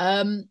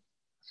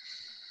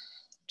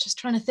 Just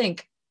trying to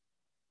think.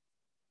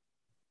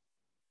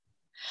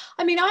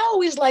 I mean,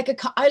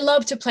 I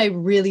love to play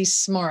really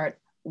smart,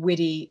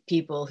 witty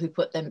people who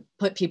put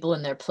people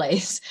in their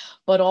place,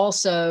 but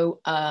also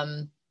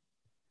I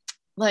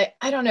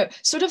don't know,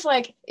 sort of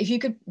like if you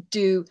could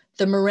do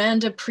the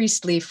Miranda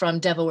Priestley from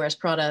Devil Wears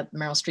Prada,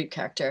 Meryl Streep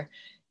character,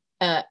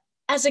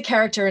 as a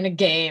character in a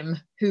game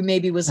who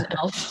maybe was an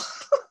elf.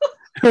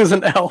 It was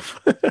an elf.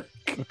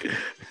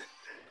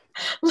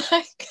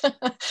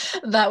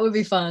 That would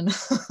be fun.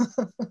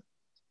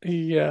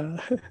 Yeah.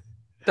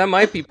 That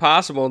might be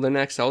possible. The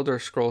next Elder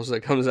Scrolls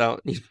that comes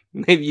out,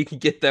 maybe you can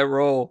get that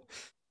role.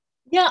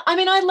 Yeah, I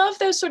mean, I love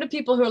those sort of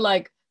people who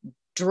are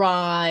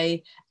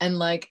dry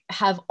and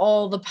have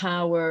all the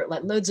power,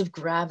 loads of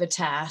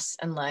gravitas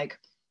and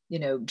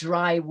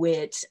dry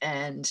wit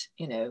and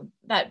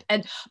that.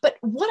 But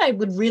what I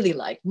would really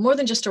like more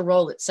than just a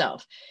role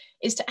itself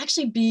is to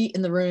actually be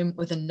in the room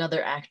with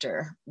another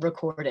actor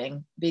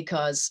recording,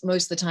 because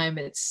most of the time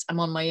I'm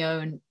on my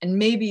own and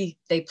maybe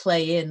they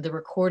play in the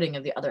recording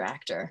of the other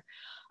actor.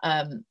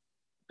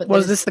 But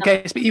was this the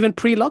case even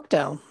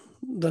pre-lockdown?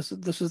 This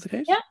was the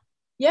case?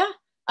 Yeah.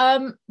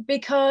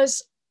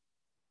 Because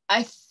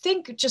I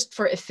think just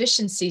for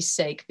efficiency's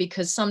sake,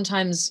 because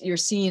sometimes your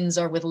scenes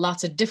are with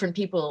lots of different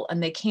people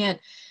and they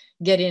can't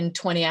get in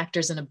 20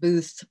 actors in a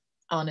booth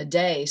on a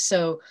day.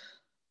 So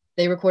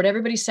they record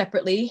everybody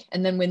separately.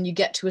 And then when you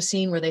get to a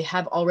scene where they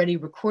have already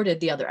recorded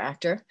the other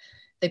actor,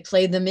 they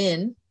play them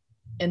in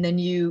and then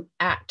you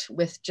act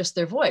with just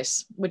their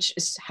voice, which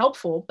is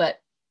helpful,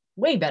 but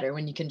way better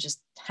when you can just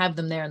have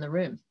them there in the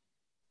room.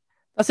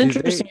 That's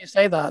interesting you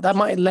say that. That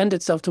might lend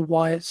itself to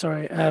why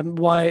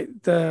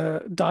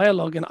the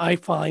dialogue and I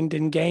find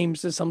in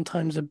games is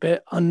sometimes a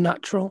bit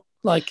unnatural.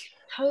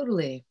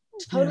 Totally,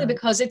 yeah.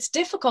 Because it's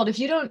difficult if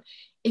you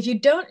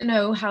don't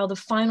know how the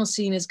final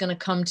scene is going to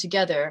come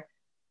together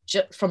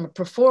from a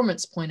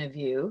performance point of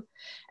view,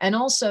 and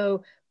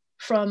also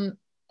from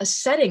a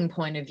setting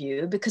point of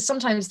view, because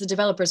sometimes the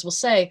developers will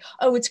say,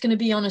 oh, it's going to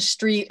be on a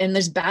street and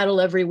there's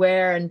battle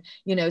everywhere. And,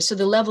 you know, so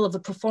the level of the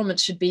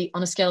performance should be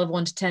on a scale of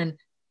 1 to 10,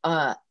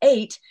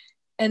 8.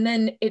 And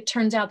then it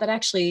turns out that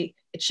actually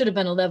it should have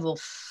been a level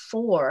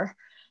 4.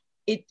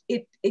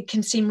 It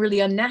can seem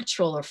really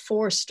unnatural or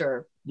forced,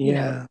 or, you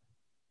know,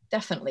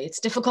 definitely. It's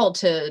difficult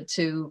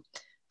to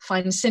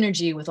find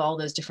synergy with all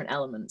those different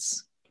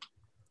elements.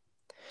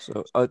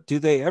 So do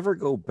they ever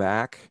go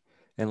back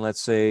and,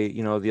 let's say,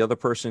 you know, the other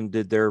person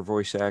did their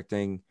voice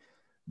acting,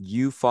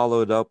 you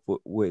followed up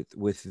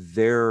with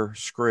their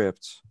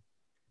script,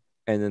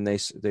 and then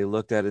they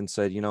looked at it and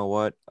said, you know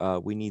what,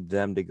 we need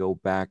them to go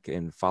back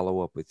and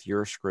follow up with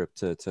your script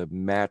to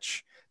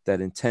match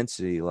that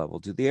intensity level.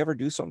 Do they ever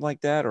do something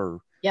like that, or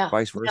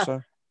vice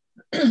versa?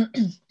 Yeah.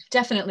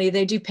 Definitely.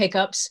 They do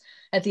pickups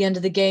at the end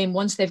of the game.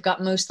 Once they've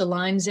got most of the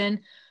lines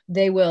in,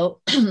 they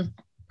will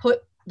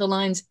put the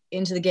lines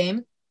into the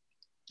game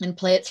and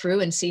play it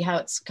through and see how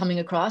it's coming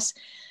across.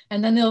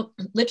 And then they'll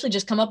literally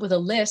just come up with a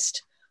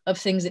list of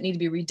things that need to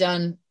be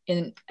redone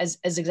in as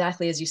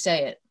exactly as you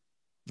say it.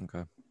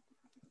 Okay.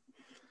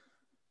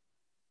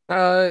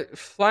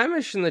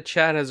 Flamish in the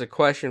chat has a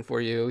question for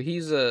you.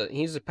 He's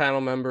a panel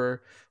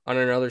member on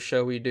another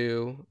show we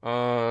do.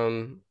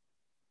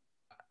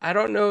 I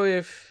don't know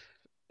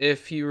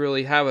if you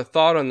really have a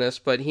thought on this,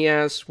 but he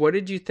asks, what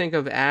did you think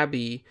of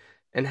Abby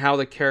and how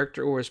the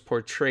character was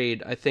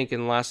portrayed, I think,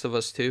 in Last of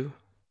Us 2?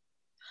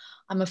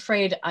 I'm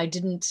afraid I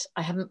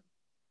haven't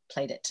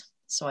played it,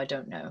 so I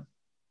don't know.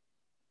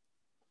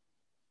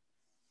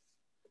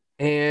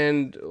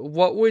 And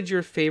what would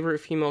your favorite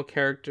female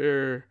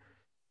character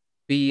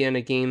be in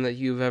a game that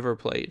you've ever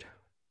played?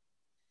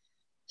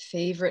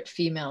 Favorite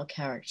female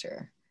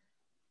character?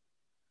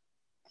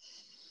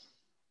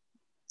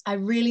 I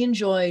really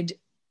enjoyed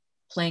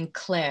playing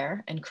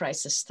Claire in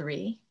Crisis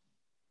 3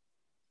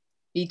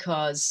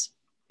 because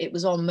it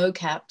was all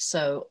mocap,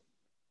 so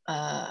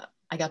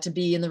I got to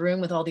be in the room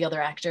with all the other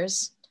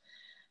actors,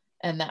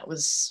 and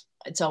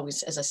it's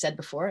always, as I said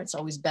before, it's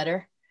always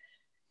better.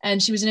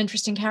 And she was an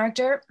interesting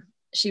character.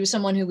 She was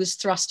someone who was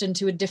thrust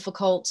into a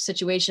difficult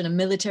situation, a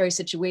military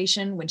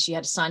situation, when she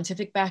had a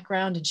scientific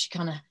background, and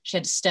she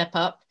had to step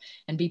up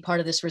and be part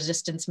of this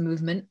resistance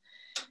movement,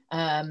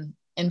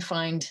 and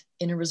find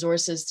inner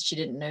resources that she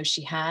didn't know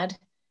she had,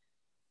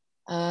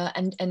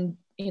 and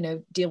you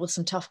know, deal with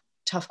some tough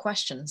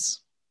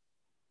questions.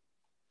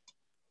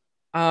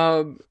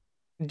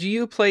 Do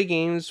you play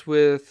games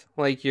with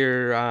like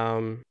your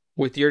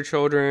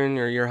children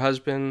or your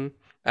husband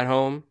at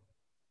home?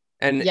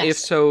 And yes. If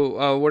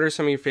so, what are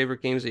some of your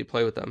favorite games that you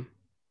play with them?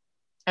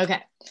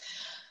 Okay.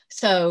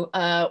 So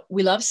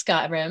we love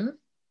Skyrim.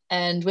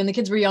 And when the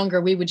kids were younger,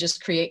 we would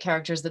just create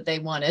characters that they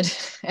wanted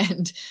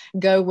and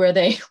go where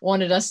they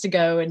wanted us to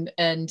go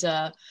and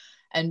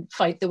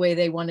fight the way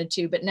they wanted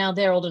to. But now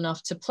they're old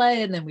enough to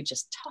play, and then we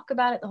just talk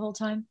about it the whole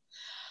time.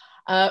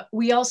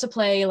 We also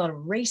play a lot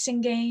of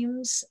racing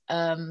games.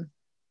 I'm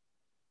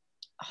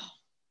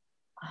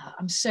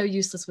so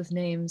useless with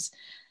names.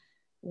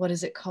 What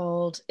is it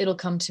called? It'll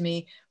come to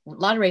me. A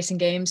lot of racing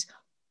games.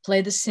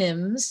 Play The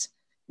Sims.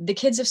 The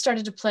kids have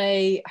started to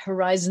play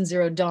Horizon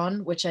Zero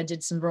Dawn, which I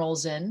did some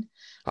roles in.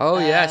 Oh,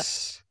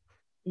 yes.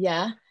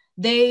 Yeah.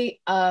 They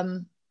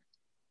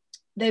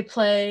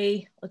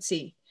play, let's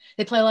see.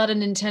 They play a lot of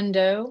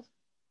Nintendo.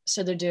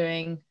 So they're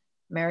doing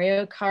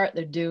Mario Kart.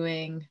 They're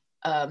doing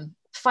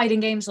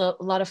fighting games, a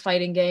lot of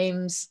fighting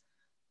games.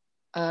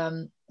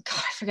 God,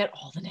 I forget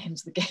all the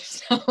names of the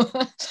games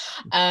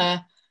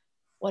now.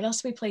 What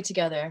else do we play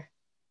together?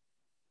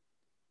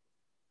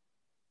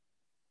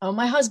 Oh,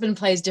 my husband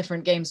plays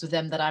different games with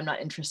them that I'm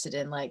not interested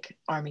in, like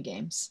army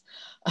games.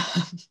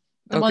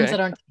 The ones that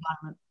aren't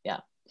violent, yeah.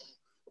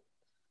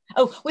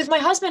 Oh, with my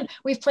husband,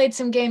 we've played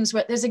some games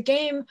where there's a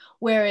game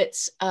where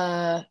it's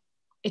not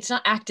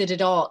acted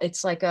at all.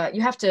 It's like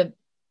you have to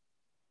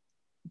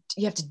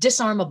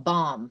disarm a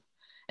bomb.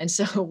 And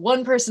so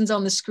one person's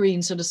on the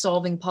screen sort of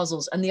solving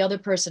puzzles, and the other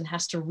person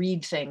has to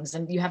read things,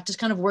 and you have to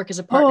kind of work as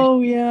a partner.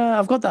 Oh, yeah.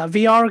 I've got that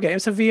VR game.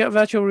 It's a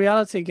virtual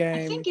reality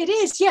game. I think it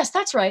is. Yes,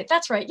 that's right.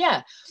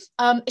 Yeah.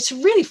 It's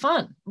really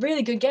fun.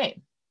 Really good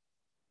game.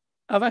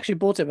 I've actually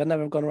bought it, but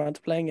never gone around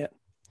to playing it.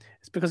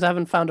 It's because I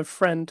haven't found a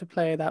friend to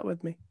play that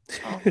with me.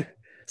 Oh.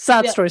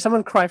 Sad story.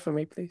 Someone cry for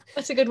me, please.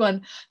 That's a good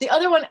one. The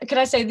other one, could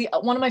I say,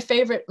 one of my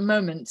favorite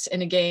moments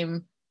in a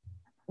game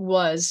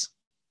was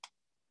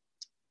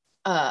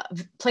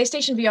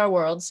PlayStation VR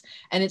Worlds,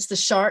 and it's the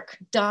shark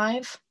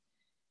dive.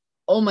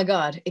 Oh my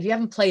God. If you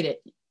haven't played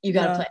it, you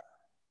got to play it.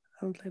 I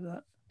haven't played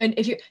that. And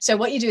so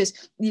what you do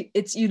is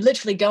you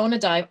literally go on a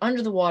dive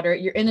under the water.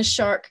 You're in a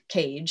shark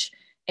cage,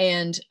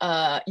 and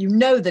you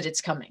know that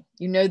it's coming.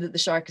 You know that the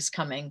shark is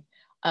coming,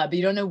 but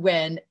you don't know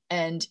when,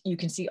 and you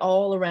can see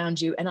all around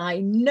you. And I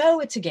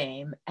know it's a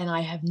game, and I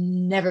have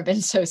never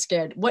been so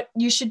scared. What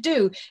you should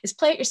do is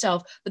play it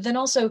yourself, but then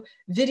also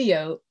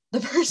video the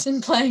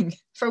person playing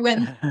for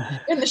when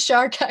the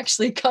shark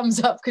actually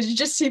comes up, because you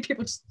just see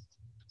people just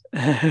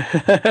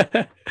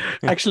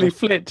Actually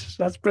flinch.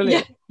 That's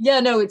brilliant. Yeah,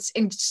 no, it's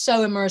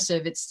so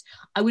immersive.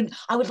 I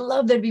would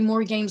love there to be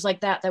more games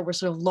like that were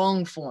sort of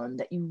long form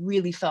that you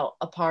really felt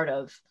a part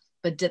of,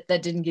 but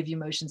that didn't give you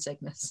motion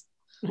sickness.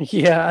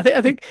 Yeah,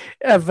 I think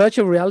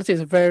virtual reality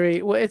is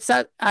very well. It's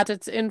at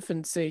its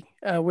infancy.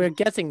 We're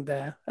getting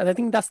there, and I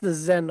think that's the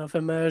zen of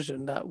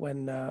immersion. That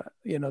when the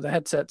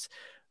headsets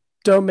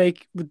don't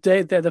make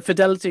the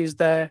fidelity is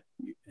there,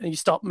 and you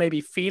stop maybe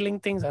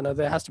feeling things. I know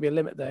there has to be a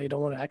limit there. You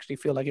don't want to actually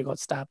feel like you got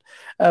stabbed,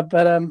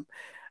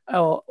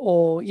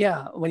 or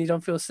yeah, when you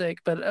don't feel sick.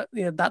 But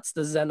that's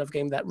the zen of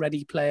game, that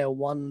Ready Player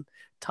One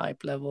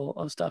type level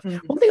of stuff.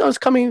 One thing I was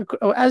coming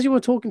as you were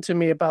talking to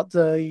me about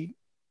the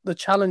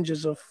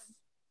challenges of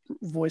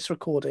voice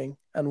recording,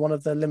 and one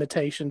of the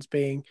limitations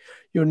being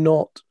you're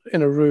not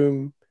in a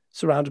room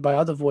surrounded by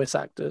other voice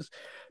actors.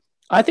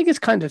 I think it's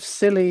kind of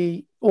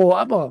silly,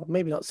 or well,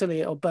 maybe not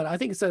silly, but I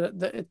think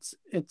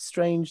it's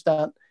strange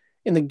that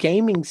in the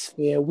gaming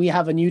sphere we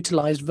haven't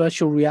utilized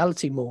virtual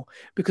reality more,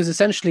 because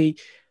essentially,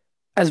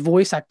 as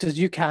voice actors,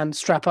 you can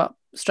strap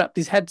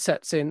these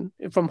headsets in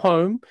from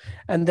home,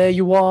 and there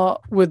you are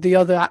with the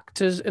other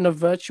actors in a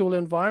virtual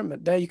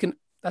environment. There you can.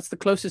 That's the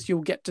closest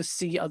you'll get to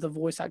see other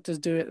voice actors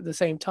do it at the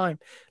same time.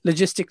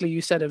 Logistically,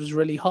 you said it was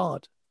really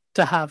hard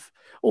to have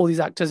all these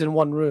actors in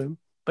one room,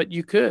 but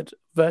you could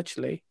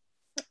virtually.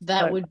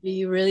 That would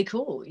be really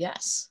cool.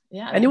 Yes.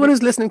 Yeah. Anyone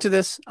who's listening to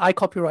this, I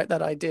copyright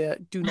that idea.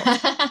 Do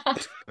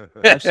not.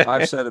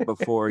 I've said it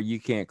before. You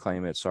can't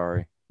claim it.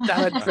 Sorry.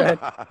 Damn it, Fred.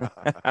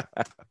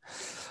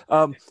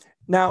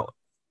 Now,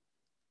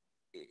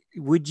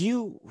 would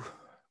you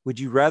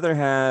rather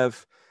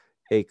have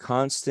a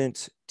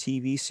constant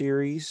TV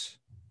series,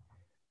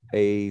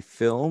 a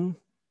film,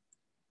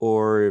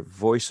 or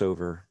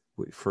voiceover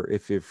for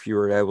if you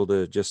were able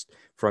to just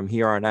from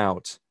here on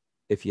out,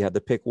 if you had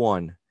to pick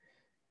one,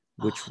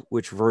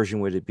 which version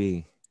would it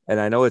be? And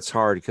I know it's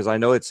hard because I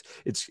know it's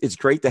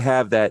great to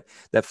have that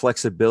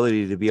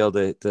flexibility to be able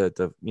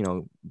to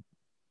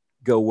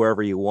go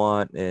wherever you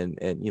want and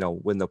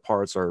when the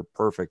parts are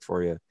perfect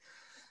for you.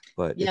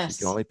 But if you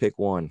can only pick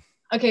one.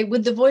 Okay,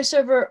 with the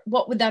voiceover,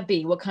 what would that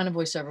be? What kind of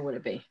voiceover would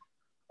it be?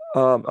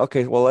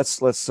 Okay, well let's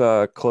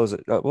close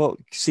it. Well,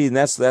 see, and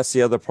that's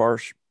the other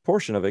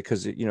portion of it,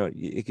 because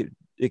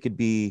it could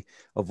be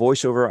a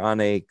voiceover on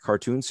a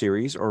cartoon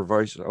series or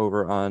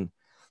voiceover on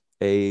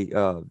a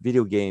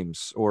video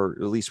games, or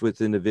at least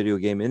within the video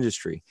game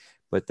industry.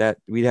 But that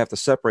we'd have to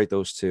separate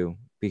those two,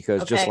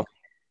 because just like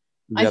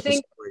I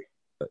think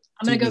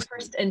I'm going to go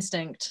first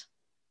instinct.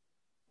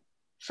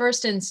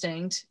 First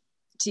instinct,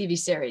 TV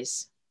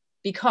series,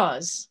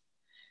 because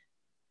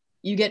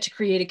you get to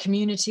create a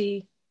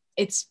community.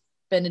 It's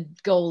been a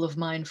goal of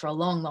mine for a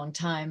long, long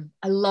time.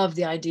 I love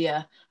the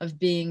idea of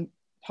being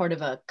part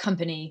of a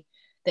company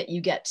that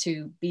you get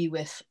to be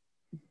with,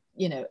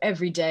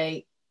 every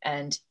day,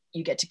 and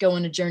you get to go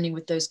on a journey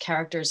with those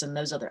characters and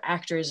those other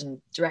actors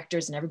and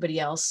directors and everybody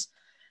else.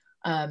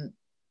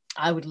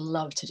 I would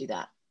love to do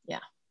that. Yeah.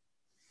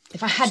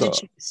 If I had to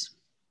choose.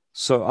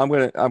 So I'm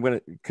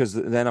gonna because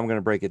then I'm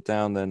gonna break it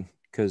down then,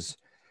 because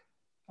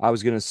I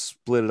was gonna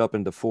split it up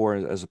into 4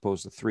 as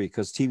opposed to 3,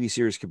 because TV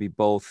series could be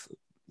both,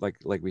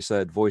 like we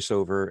said,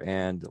 voiceover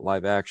and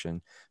live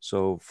action.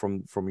 So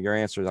from your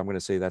answers, I'm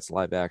gonna say that's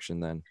live action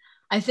then.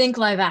 I think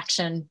live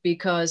action,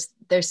 because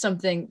there's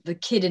something, the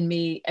kid in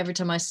me, every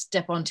time I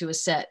step onto a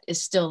set, is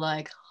still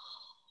like,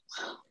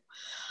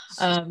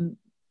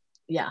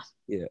 yeah.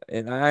 Yeah,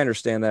 and I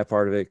understand that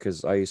part of it,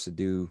 because I used to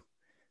do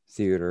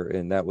theater,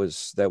 and that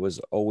was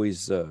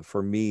always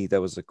for me,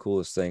 that was the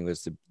coolest thing,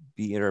 was to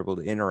be able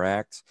to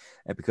interact.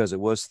 And because it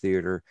was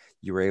theater,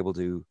 you were able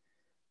to,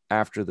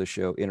 after the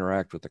show,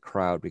 interact with the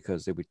crowd,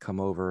 because they would come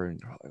over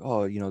and like,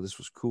 oh, this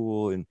was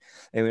cool, and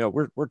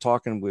we're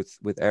talking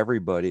with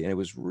everybody, and it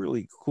was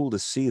really cool to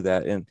see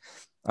that. And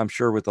I'm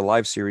sure with the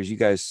live series, you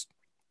guys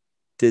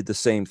did the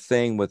same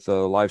thing with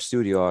the live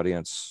studio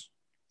audience.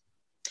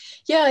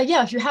 Yeah.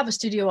 If you have a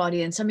studio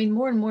audience, I mean,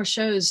 more and more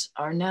shows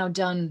are now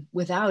done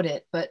without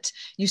it, but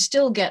you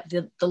still get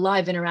the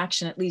live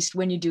interaction, at least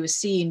when you do a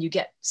scene. You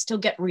still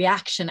get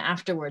reaction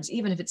afterwards,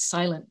 even if it's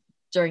silent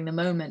during the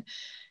moment.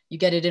 You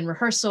get it in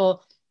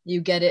rehearsal,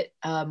 you get it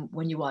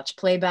when you watch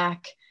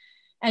playback,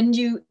 and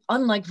you,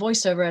 unlike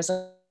voiceover, as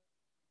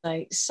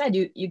I said,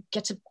 you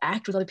get to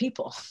act with other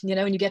people,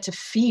 and you get to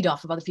feed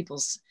off of other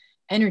people's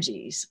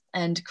energies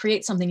and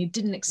create something you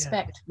didn't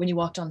expect when you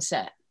walked on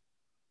set.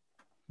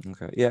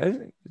 Okay. Yeah,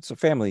 it's a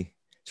family.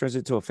 It turns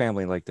into a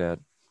family like that.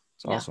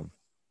 It's awesome.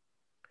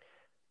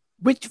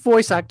 Which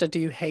voice actor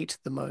do you hate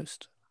the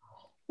most?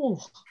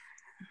 Oh,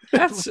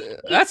 that's an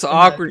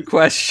awkward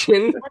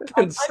question.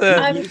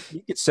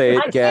 You could say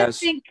it,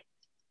 Gaz.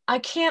 I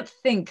can't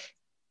think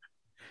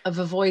of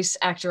a voice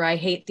actor I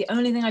hate. The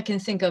only thing I can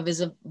think of is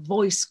a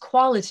voice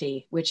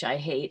quality which I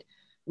hate,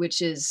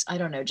 which is, I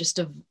don't know, just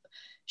a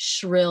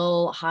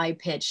shrill,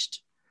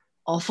 high-pitched,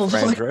 awful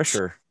Fran voice.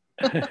 Drescher.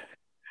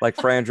 Like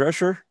Fran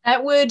Drescher?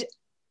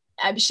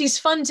 She's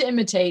fun to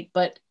imitate,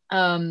 but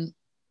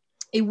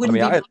it wouldn't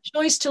be my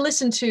choice to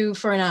listen to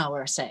for an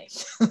hour, say.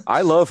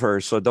 I love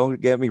her, so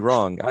don't get me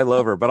wrong. I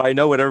love her, but I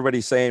know what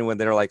everybody's saying when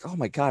they're like, "Oh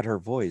my God, her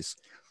voice."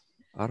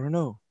 I don't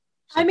know.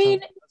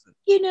 Sometimes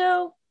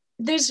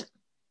there's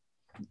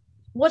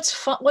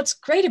what's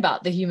great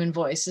about the human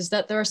voice is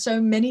that there are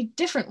so many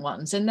different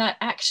ones, and that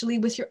actually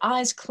with your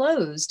eyes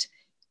closed,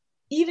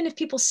 even if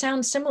people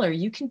sound similar,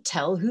 you can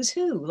tell who's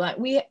who. Like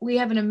we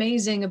have an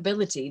amazing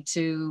ability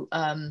to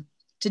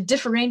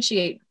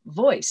differentiate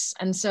voice.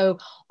 And so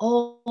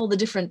all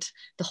the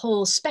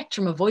whole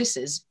spectrum of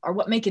voices are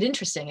what make it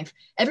interesting. If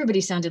everybody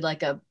sounded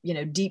like a,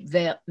 deep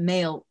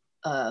male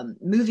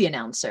movie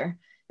announcer,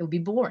 it would be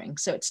boring.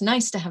 So it's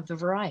nice to have the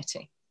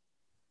variety.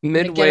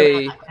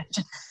 Midway.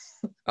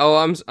 Oh,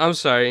 I'm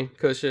sorry,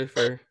 Kosha,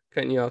 for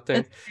cutting you out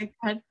there.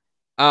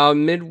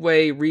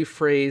 Midway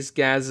rephrased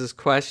Gaz's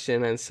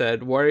question and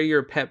said, "What are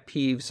your pet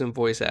peeves in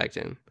voice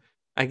acting?"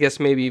 I guess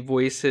maybe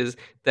voices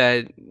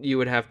that you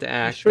would have to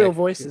act. Shrill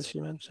voices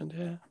she mentioned,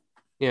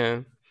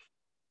 yeah.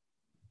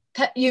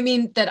 Yeah. You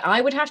mean that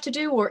I would have to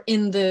do, or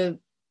in the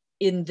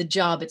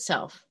job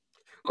itself?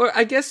 Or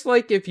I guess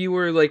like if you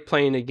were like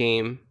playing a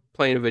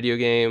video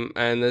game,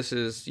 and this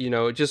is,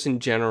 just in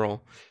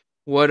general,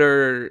 what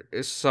are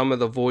some of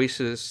the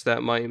voices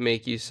that might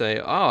make you say,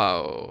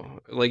 "Oh,"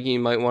 like you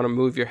might want to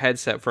move your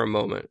headset for a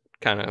moment,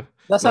 kind of.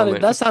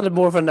 That sounded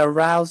more of an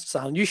aroused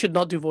sound. You should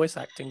not do voice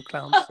acting,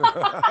 clowns.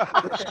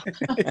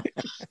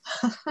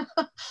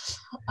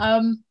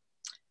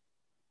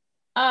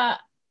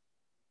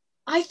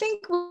 I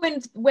think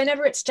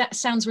whenever it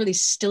sounds really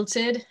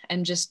stilted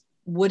and just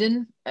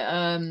wooden,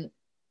 if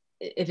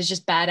it's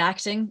just bad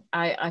acting,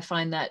 I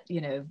find that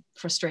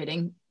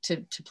frustrating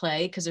to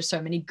play, because there's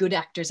so many good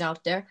actors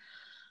out there.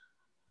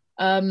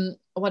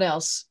 What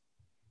else?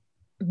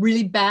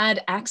 Really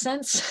bad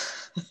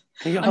accents.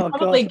 I'm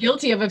probably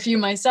guilty of a few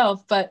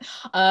myself, but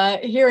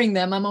hearing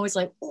them, I'm always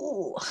like,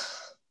 "Oh,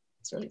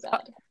 it's really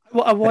bad."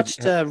 Well, I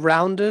watched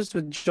Rounders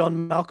with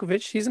John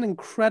Malkovich. He's an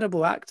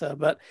incredible actor,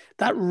 but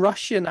that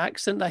Russian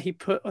accent that he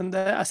put on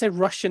there, I say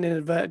Russian in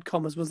inverted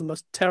commas, was the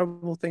most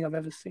terrible thing I've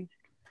ever seen.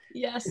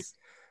 Yes.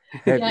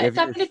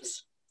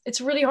 It's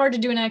really hard to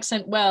do an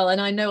accent well. And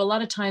I know a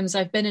lot of times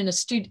I've been in a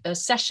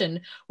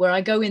session where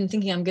I go in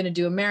thinking I'm going to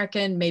do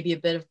American, maybe a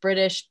bit of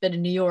British, bit of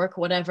New York,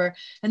 whatever.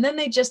 And then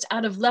they just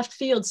out of left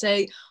field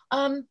say,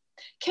 "Can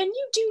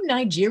you do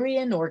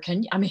Nigerian?" Or I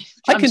can do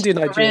Nigerian.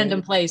 A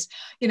random place,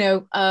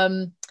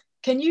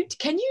 can you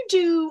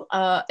do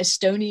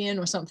Estonian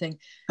or something?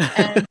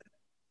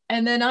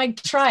 And then I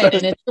try it,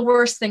 and it's the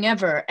worst thing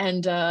ever.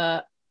 And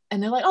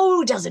they're like,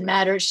 "Oh, it doesn't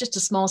matter. It's just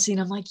a small scene."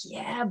 I'm like,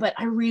 "Yeah, but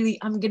I'm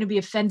going to be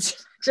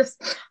offensive.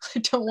 I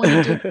don't want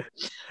to do it."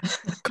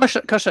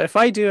 Kosha, if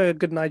I do a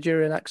good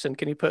Nigerian accent,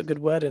 can you put a good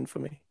word in for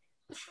me?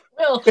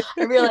 Well,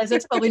 I realize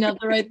that's probably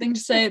not the right thing to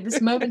say at this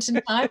moment in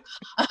time,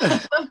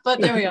 but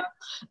there we are.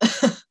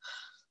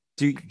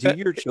 Do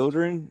your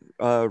children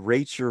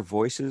rate your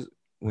voices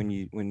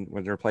when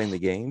they're playing the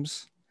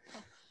games?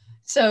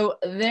 So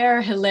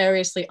they're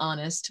hilariously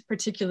honest,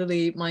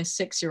 particularly my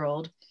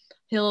 6-year-old.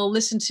 He'll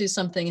listen to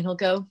something and he'll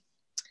go,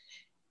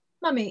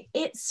 "Mummy,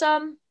 it's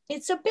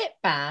a bit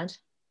bad,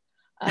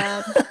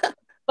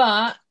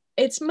 but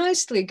it's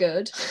mostly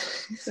good.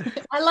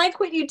 I like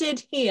what you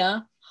did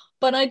here,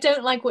 but I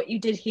don't like what you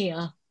did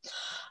here."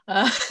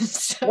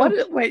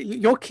 Wait,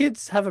 your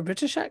kids have a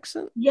British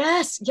accent?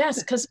 Yes,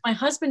 because my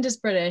husband is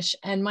British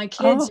and my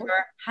kids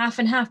are half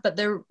and half, but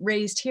they're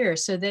raised here,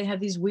 so they have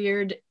these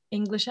weird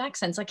English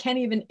accents. I can't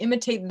even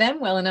imitate them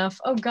well enough.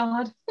 Oh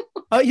God.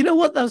 Oh, you know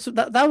what?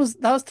 That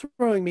was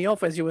throwing me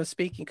off as you were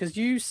speaking, because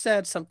you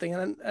said something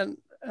and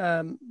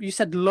you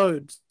said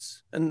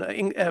loads, and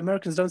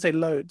Americans don't say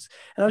loads,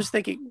 and I was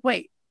thinking,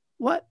 wait,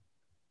 what?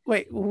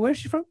 Wait, where's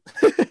she from?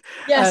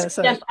 Yes,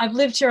 I've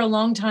lived here a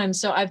long time,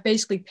 so I've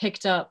basically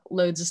picked up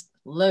loads of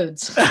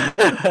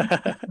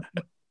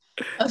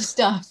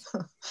stuff.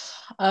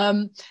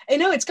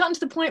 It's gotten to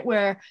the point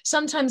where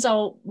sometimes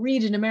I'll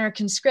read an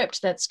American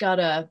script that's got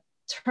a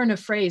turn of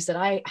phrase that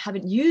I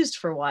haven't used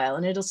for a while,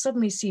 and it'll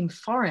suddenly seem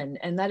foreign.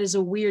 And that is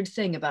a weird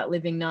thing about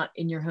living not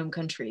in your home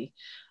country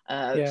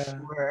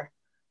for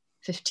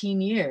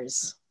 15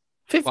 years.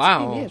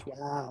 15 years.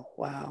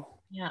 Wow.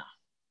 Yeah.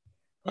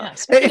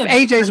 If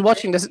AJ's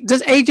watching this,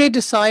 does AJ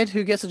decide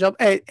who gets a job?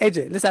 Hey,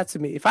 AJ, listen to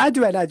me. If I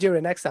do a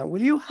Nigerian accent, will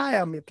you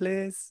hire me,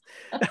 please?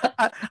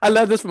 I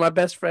learned this from my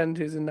best friend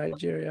who's in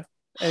Nigeria,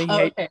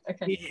 and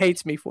he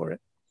hates me for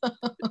it.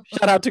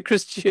 Shout out to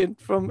Christian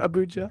from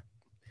Abuja.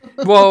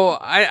 Well,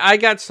 I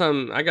got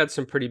some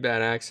pretty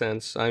bad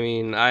accents. I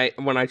mean,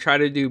 when I try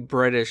to do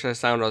British, I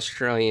sound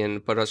Australian,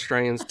 but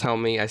Australians tell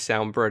me I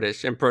sound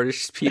British, and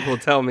British people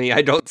tell me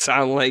I don't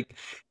sound like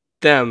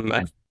them.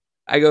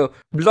 I go,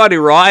 "Bloody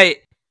right."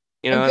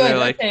 And they're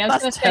like,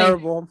 "That's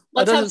terrible."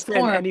 That doesn't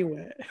fit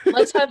anywhere.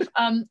 Let's have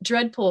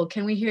Dreadpool.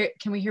 Can we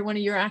hear one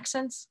of your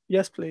accents?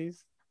 Yes,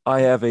 please.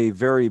 I have a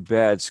very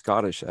bad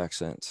Scottish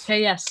accent.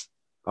 Okay, yes.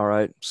 All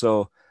right.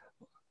 So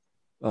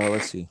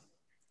let's see.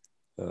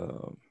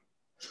 Do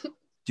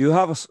you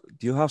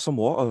have some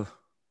water?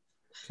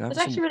 That's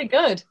actually really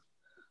good.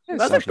 Yeah,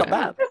 That's it's actually not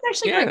bad. That's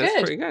actually Yeah, pretty that's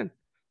good. pretty good.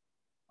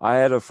 I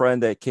had a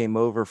friend that came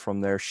over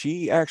from there.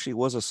 She actually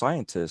was a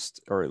scientist,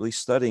 or at least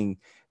studying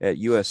at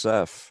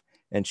USF,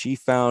 and she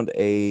found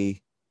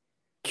a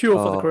Cure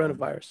for the uh,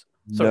 coronavirus.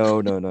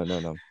 Sorry.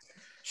 no.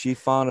 She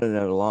found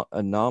an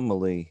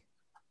anomaly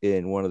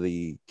in one of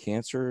the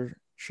cancer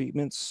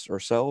treatments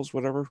or cells,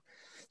 whatever.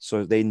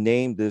 So they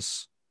named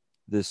this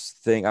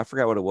thing. I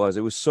forgot what it was.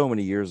 It was so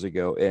many years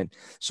ago, and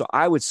so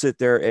I would sit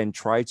there and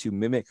try to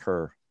mimic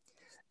her,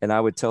 and I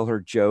would tell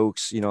her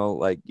jokes,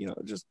 like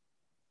just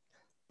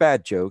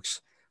bad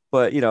jokes,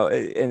 but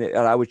and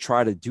I would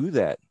try to do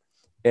that,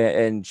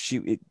 and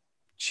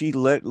she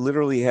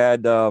literally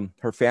had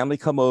her family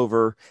come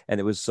over, and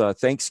it was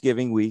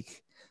Thanksgiving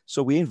week,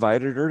 so we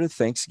invited her to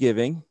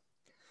Thanksgiving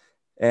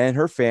and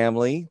her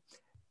family,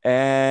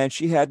 and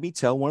she had me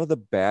tell one of the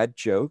bad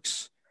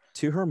jokes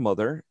to her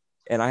mother,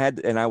 and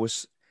I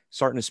was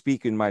starting to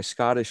speak in my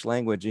Scottish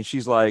language, and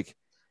she's like,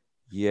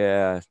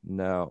 yeah,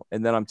 no.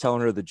 And then I'm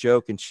telling her the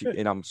joke, and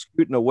I'm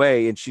scooting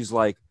away, and she's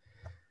like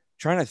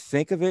trying to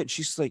think of it.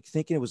 She's like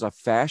thinking it was a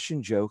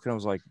fashion joke, and I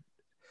was like,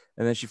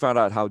 and then she found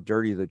out how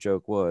dirty the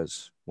joke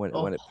was when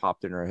it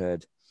popped in her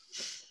head.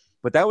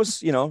 But that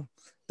was,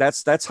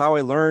 that's how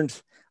I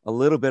learned a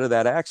little bit of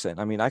that accent.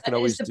 I mean, I can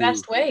always do the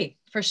best way,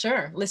 for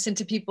sure. Listen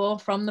to people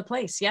from the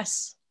place.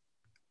 Yes.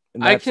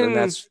 And I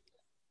can.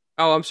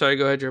 Oh, I'm sorry.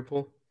 Go ahead,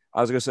 Jerpool.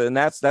 I was gonna say, and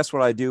that's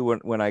what I do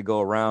when I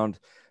go around,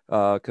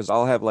 because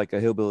I'll have like a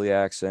hillbilly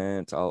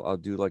accent. I'll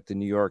do like the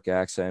New York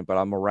accent, but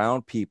I'm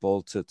around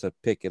people to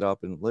pick it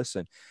up and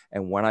listen.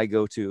 And when I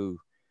go to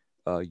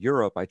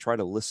Europe, I try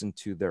to listen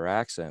to their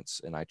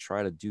accents, and I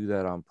try to do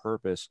that on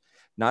purpose,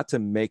 not to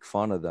make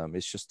fun of them.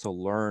 It's just to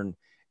learn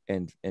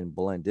and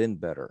blend in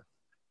better.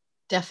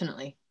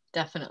 Definitely.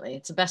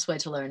 It's the best way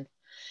to learn.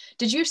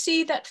 Did you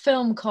see that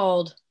film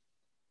called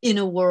In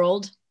a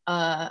World,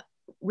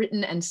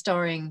 written by and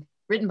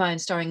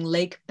starring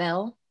Lake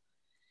Bell?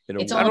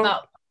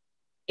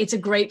 It's a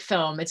great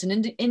film. It's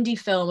an indie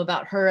film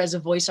about her as a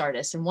voice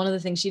artist. And one of the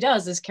things she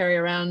does is carry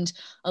around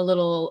a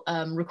little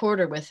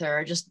recorder with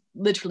her, just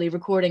literally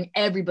recording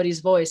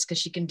everybody's voice, because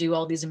she can do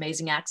all these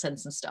amazing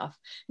accents and stuff.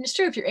 And it's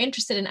true, if you're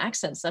interested in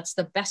accents, that's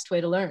the best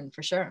way to learn,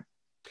 for sure.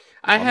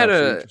 I'm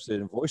interested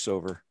in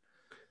voiceover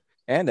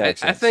and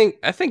accents.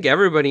 I think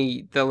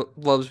everybody that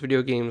loves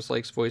video games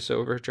likes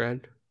voiceover,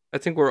 Dread. I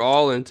think we're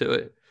all into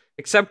it,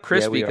 except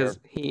Crispy, because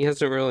he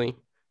hasn't really.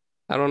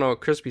 I don't know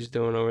what Crispy's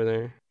doing over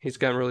there. He's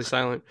gotten really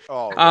silent.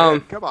 Oh,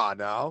 man, come on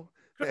now.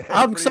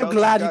 I'm so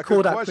glad you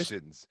called out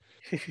questions.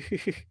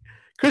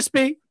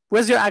 Crispy,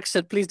 where's your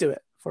accent? Please do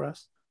it for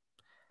us.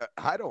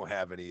 I don't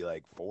have any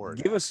like foreign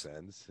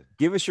accents.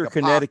 Give us your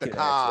Connecticut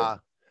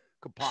accent.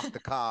 Park the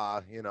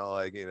car,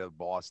 like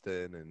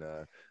Boston, and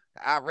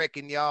I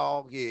reckon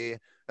y'all, yeah.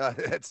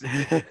 That's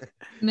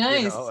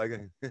nice.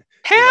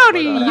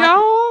 Howdy,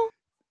 y'all.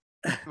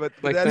 But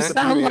Like that's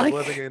that? the beauty of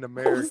living in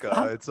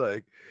America.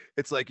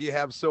 It's like you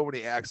have so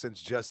many accents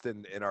just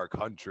in our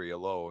country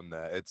alone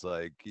that it's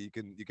like you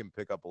can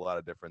pick up a lot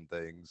of different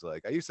things.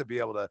 Like I used to be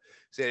able to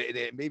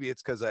say, maybe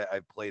it's because I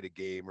played a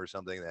game or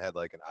something that had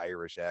like an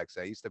Irish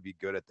accent. I used to be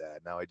good at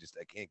that. Now I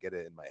can't get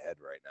it in my head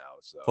right now.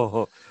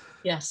 So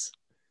yes.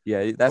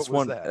 Yeah, that's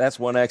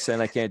one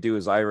accent I can't do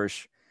is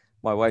Irish.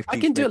 My wife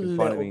keeps making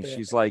fun of me.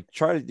 She's like,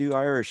 try to do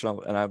Irish,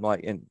 and I'm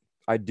like, and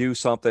I do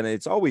something.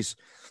 It's always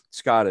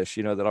Scottish,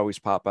 that always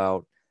pop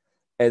out,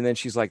 and then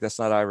she's like, "That's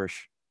not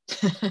Irish."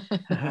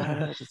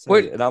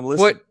 And I'm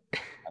listening.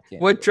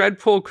 What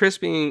Dreadpool,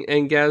 Crispy,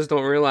 and Gaz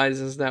don't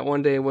realize is that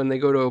one day when they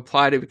go to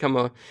apply to become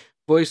a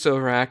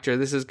voiceover actor,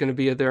 this is going to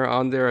be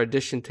on their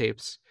audition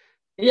tapes.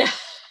 Yeah.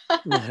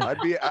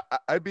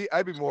 I'd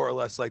be more or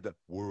less like the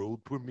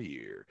world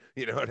premiere.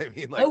 You know what I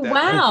mean? Like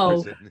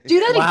wow. Do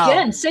that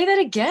again. Say that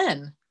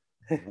again.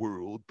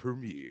 World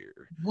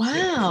premiere.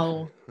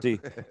 Wow. See,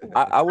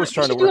 I was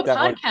trying to work that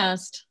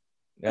podcast.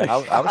 Yeah,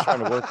 I was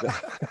trying to work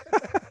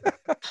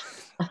that.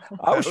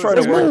 I was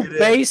trying to work more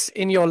bass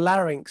in your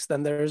larynx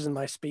than there is in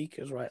my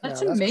speakers right now.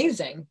 That's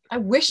amazing. Cool. I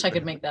wish I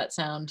could make that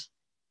sound.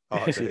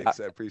 Oh, thanks.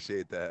 I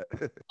appreciate that.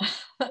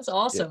 That's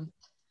awesome.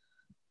 Yeah.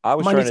 I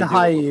was trying to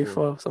hire you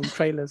for some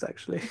trailers,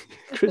 actually.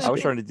 I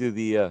was trying to do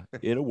the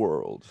In a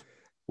World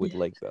with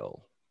Lake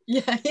Bell.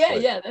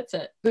 Yeah, that's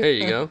it. There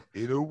you go.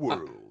 In a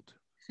world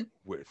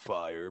where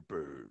fire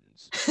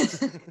burns.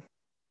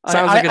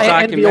 Sounds like a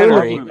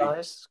documentary.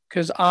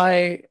 Because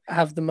I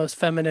have the most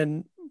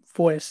feminine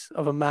voice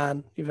of a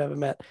man you've ever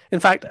met. In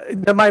fact,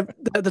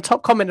 the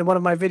top comment in one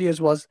of my videos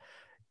was,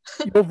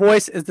 "Your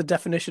voice is the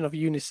definition of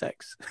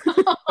unisex."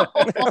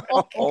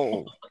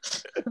 Oh.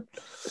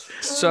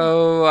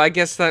 So I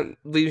guess that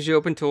leaves you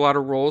open to a lot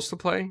of roles to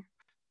play.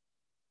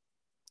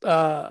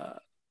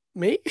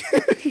 Me?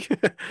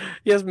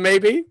 Yes,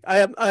 maybe.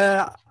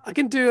 I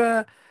can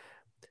do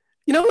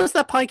what's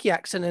that pikey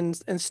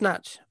accent in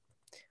Snatch?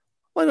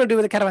 What am I gonna do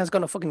with a caravan's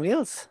gone off fucking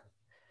wheels?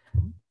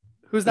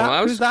 Who's that?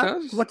 Well, Who's that?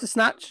 What's a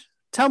Snatch?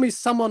 Tell me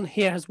someone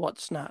here has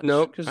watched Snatch.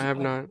 Nope, I have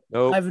not.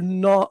 Nope.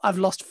 I've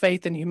lost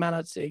faith in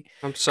humanity.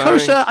 I'm sorry.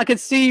 Kosha, I can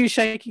see you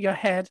shaking your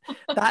head.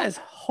 That is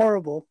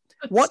horrible.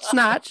 watch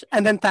Snatch,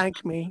 and then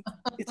thank me.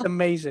 It's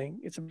amazing.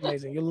 It's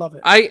amazing. You'll love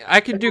it. I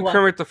could do What?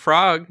 Kermit the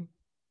Frog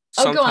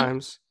Oh, go on.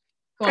 sometimes.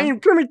 Go I on. am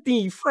Kermit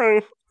the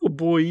Frog. Oh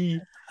boy.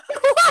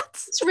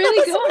 What? It's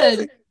really good.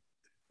 amazing.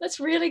 That's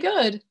really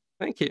good.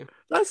 Thank you.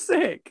 That's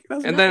sick.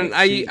 That's And very then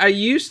See- I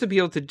used to be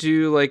able to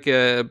do like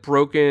a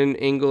broken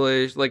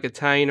English, like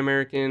Italian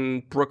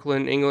American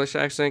Brooklyn English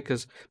accent,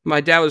 because my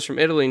dad was from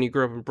Italy and he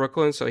grew up in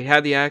Brooklyn, so he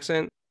had the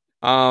accent.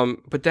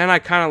 But then I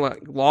kind of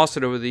like lost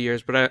it over the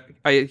years. But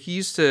I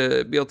used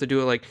to be able to do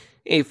it like,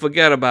 hey,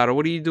 forget about it.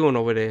 What are you doing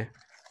over there?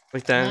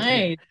 Like that.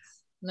 Nice.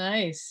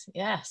 Nice.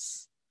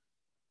 Yes.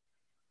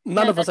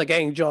 None Yeah, of us are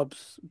getting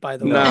jobs, by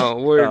the way. No,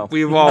 No.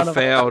 we've all None of us.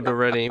 failed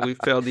already. We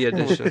failed the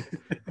audition.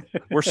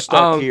 We're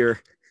stuck Um,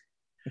 here.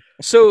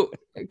 So,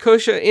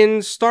 Kosha,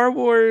 in Star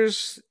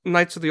Wars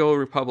Knights of the Old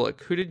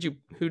Republic, who did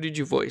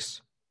you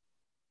voice?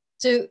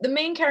 So the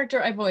main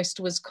character I voiced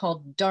was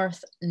called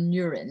Darth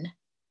Nurin.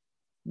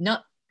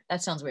 Not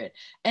that sounds weird.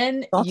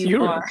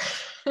 N-U-R.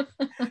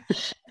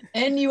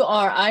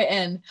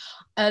 N-U-R-I-N.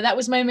 That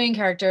was my main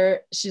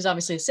character. She's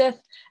obviously a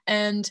Sith,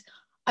 and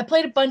I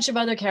played a bunch of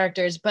other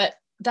characters, but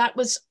that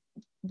was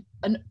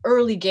an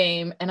early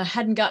game, and I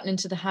hadn't gotten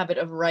into the habit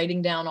of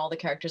writing down all the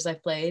characters I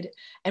played.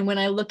 And when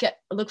I look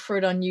for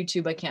it on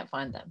YouTube, I can't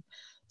find them,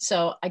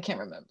 so I can't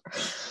remember.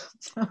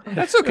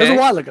 That's It was okay. a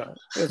while ago.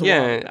 It was a while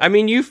Yeah, ago. I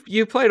mean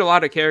you played a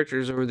lot of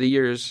characters over the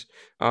years,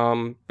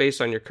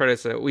 based on your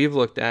credits that we've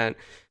looked at,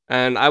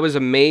 and I was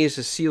amazed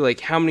to see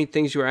like how many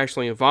things you were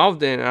actually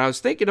involved in. And I was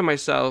thinking to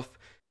myself,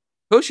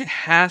 Kosha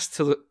has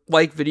to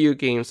like video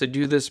games to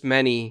do this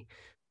many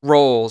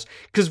roles,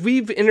 because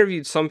we've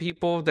interviewed some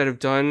people that have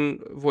done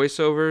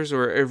voiceovers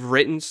or have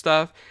written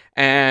stuff,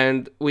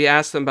 and we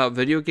asked them about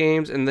video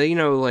games, and they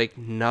know like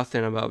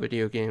nothing about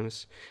video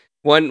games.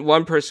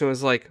 One person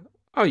was like,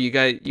 "Oh, you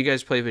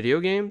guys play video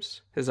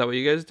games? Is that what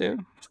you guys do?"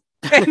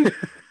 And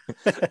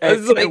I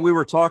was And like, we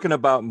were talking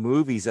about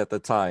movies at the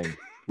time.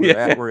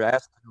 Yeah. We're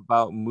asking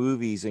about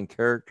movies and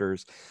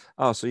characters.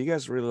 Oh, so you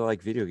guys really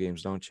like video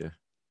games, don't you?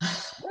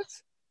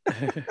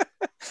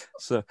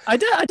 So I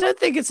don't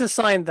think it's a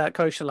sign that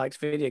Kosha likes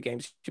video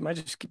games. You might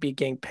just be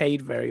getting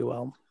paid very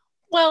well.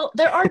 Well,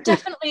 there are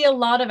definitely a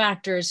lot of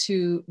actors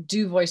who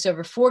do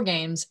voiceover for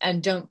games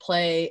and don't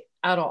play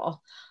at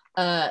all.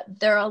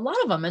 There are a lot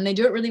of them, and they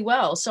do it really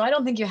well. So I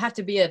don't think you have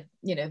to be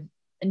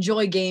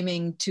enjoy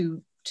gaming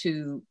to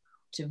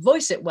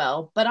voice it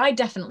well. But I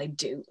definitely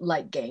do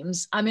like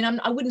games. I mean,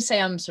 I wouldn't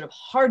say I'm sort of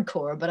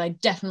hardcore, but I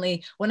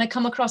definitely, when I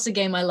come across a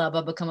game I love,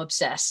 I become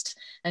obsessed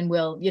and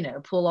will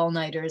pull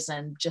all-nighters,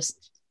 and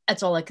just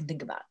that's all I can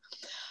think about.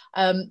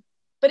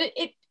 But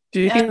it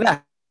Do you think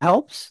that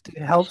helps?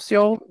 It helps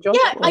your job?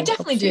 yeah, I or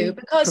definitely helps you do,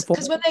 because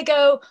perform?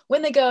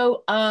 when they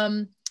go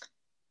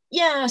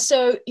yeah,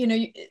 so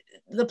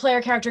the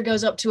player character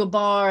goes up to a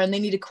bar and they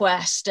need a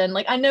quest, and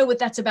like I know what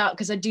that's about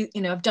because I do,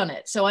 I've done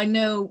it, so I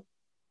know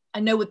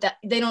what that,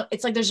 they don't,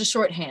 it's like there's a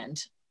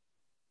shorthand.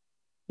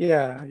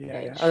 Yeah.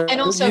 And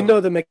also, you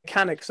know the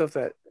mechanics of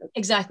it.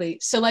 exactly.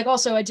 So like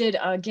also I did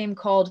a game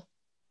called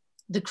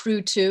The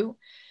Crew 2,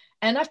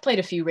 and I've played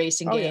a few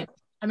racing games. Yeah.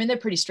 I mean, they're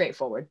pretty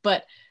straightforward,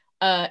 but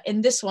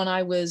in this one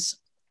I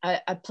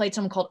played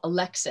someone called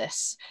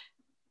Alexis,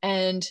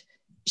 and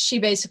she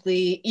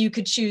basically, you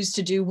could choose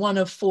to do one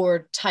of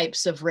 4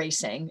 types of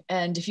racing,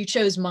 and if you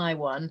chose my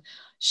one,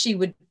 she'd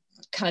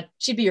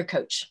be your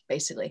coach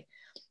basically.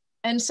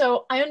 And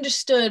so I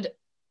understood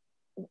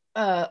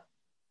the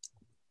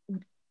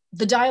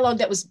dialogue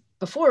that was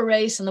before a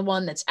race and the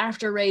one that's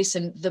after a race,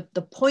 and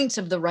the point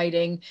of the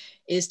writing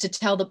is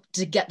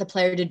to get the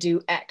player to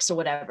do X or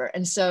whatever.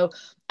 And so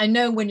I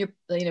know when you're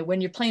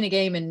playing a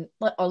game, and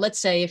or let's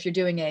say if you're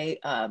doing a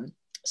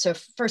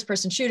first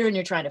person shooter and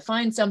you're trying to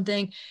find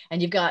something,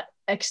 and you've got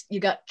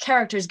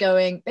characters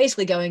going,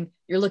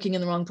 you're looking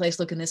in the wrong place,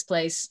 look in this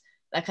place,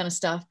 that kind of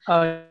stuff.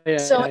 Oh yeah.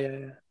 So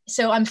yeah.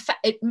 so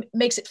it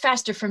makes it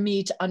faster for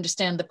me to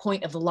understand the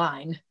point of the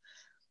line.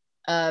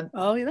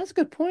 Oh yeah, that's a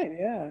good point.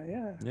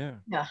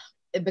 Yeah.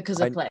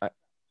 Because I play.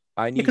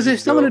 I need Because you if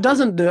to someone go-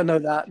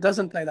 who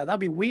doesn't play that'd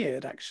be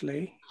weird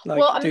actually. Like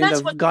Well, I mean, doing that's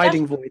the what-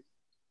 guiding voice.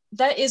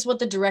 That is what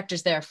the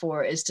director's there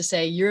for, is to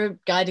say you're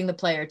guiding the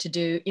player to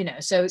do,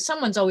 so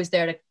someone's always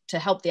there to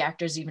help the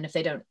actors, even if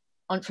they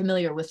aren't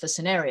familiar with the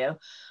scenario.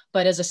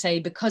 But as I say,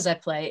 because I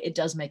play, it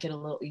does make it a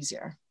little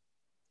easier.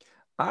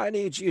 I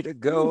need you to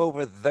go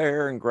over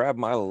there and grab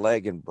my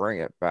leg and bring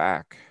it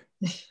back.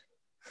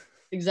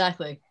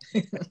 Exactly.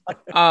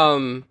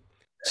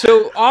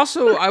 So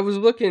also I was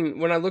looking,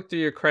 when I looked through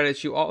your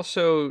credits, you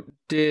also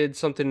did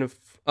something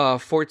to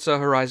Forza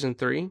Horizon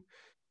 3.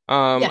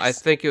 Yes. I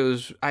think it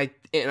was,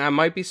 and I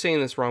might be saying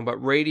this wrong,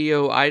 but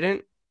Radio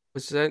Ident,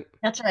 was that?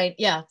 That's right.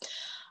 Yeah.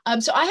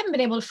 So I haven't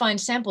been able to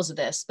find samples of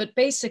this, but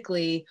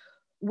basically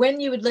when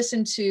you would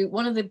listen to,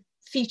 one of the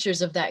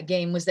features of that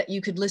game was that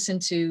you could listen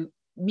to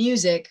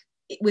music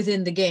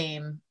within the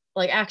game,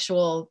 like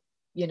actual,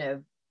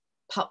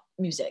 pop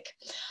music,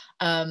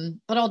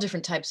 but all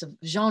different types of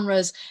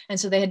genres. And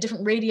so they had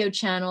different radio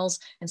channels.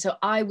 And so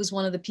I was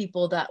one of the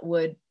people that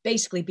would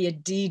basically be a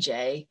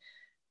DJ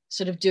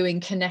sort of doing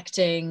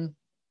connecting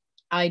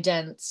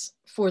idents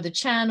for the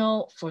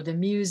channel, for the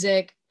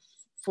music,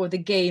 for the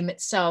game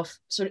itself,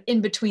 sort of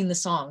in between the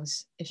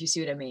songs, if you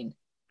see what I mean.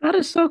 That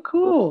is so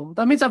cool.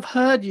 That means I've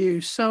heard you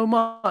so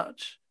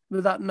much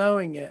without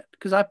knowing it,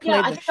 because I Yeah, played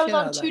I the think I was shit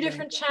out on of that two game.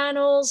 different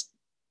channels,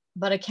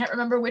 but I can't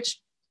remember which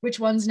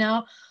ones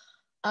now.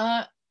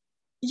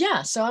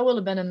 Yeah, so I will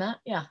have been in that.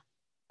 Yeah.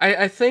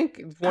 I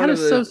think That is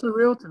so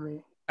surreal to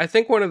me. I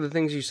think one of the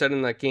things you said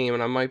in that game,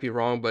 and I might be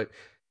wrong, but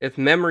if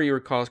memory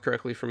recalls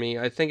correctly for me,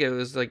 I think it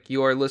was like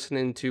you are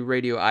listening to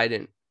Radio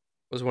Ident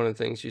was one of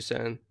the things you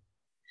said.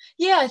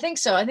 Yeah, I think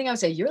so. I think I would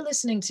say you're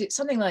listening to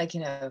something like,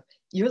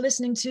 you're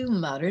listening to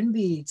Modern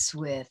Beats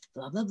with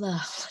blah, blah, blah,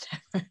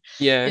 whatever.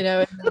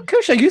 Yeah. Look,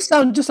 Kosha, you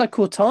sound just like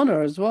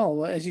Cortana as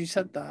well, as you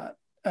said that.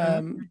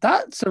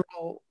 That's a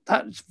role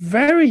that's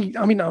very,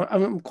 I mean,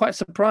 I'm quite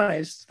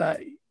surprised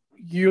that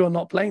you are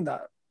not playing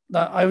that.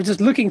 That I was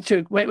just looking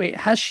to, wait,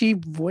 has she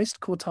voiced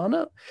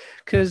Cortana?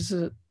 Because,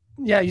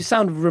 yeah, you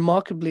sound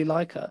remarkably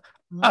like her.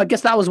 I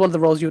guess that was one of the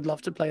roles you'd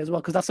love to play as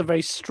well, because that's a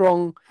very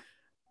strong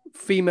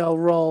female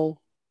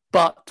role,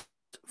 but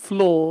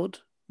flawed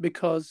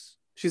because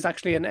she's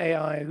actually an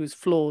AI who's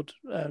flawed,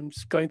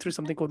 she's going through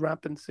something called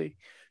rampancy,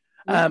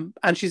 and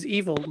she's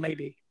evil.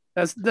 Maybe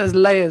there's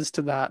layers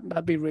to that.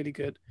 That'd be really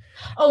good.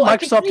 Oh,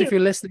 Microsoft, if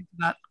you're listening to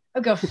that,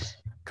 go.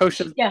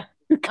 Kosha's, yeah,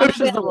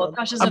 Kosha's the one.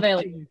 Kosha's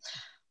available.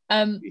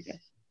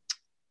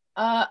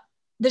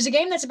 There's a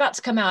game that's about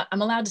to come out.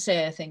 I'm allowed to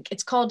say, I think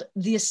it's called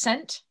The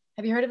Ascent.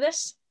 Have you heard of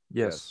this?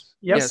 Yes.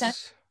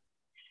 Yes.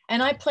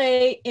 And I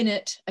play in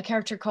it a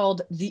character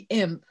called the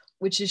Imp,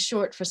 which is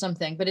short for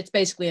something, but it's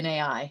basically an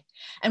AI.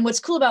 And what's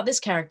cool about this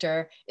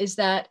character is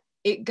that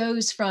it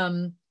goes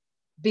from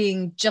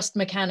being just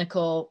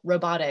mechanical,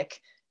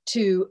 robotic,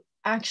 to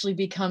actually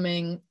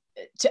becoming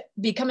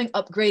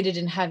upgraded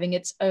and having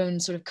its own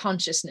sort of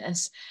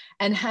consciousness,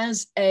 and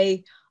has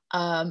a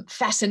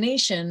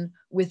fascination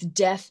with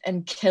death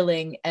and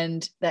killing,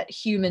 and that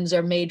humans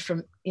are made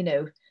from,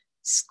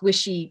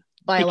 squishy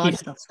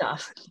biological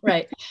stuff.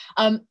 Right.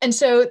 And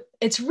so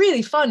it's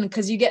really fun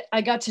because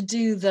I got to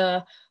do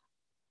the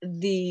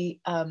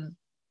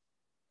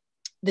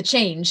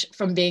change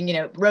from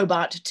being,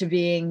 robot to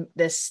being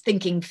this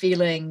thinking,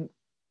 feeling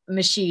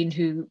machine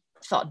who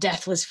thought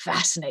death was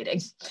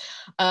fascinating. So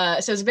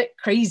it was a bit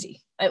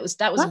crazy. That's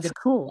a good,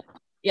 cool.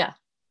 Yeah.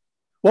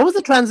 What was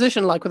the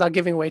transition like, without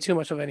giving away too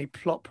much of any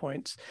plot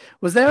points?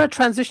 Was there a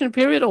transition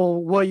period,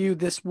 or were you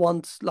this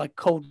once like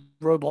cold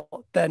robot,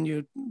 then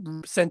you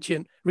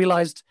sentient,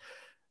 realized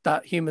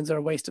that humans are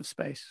a waste of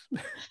space?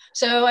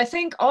 So I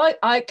think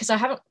because I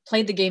haven't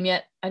played the game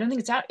yet. I don't think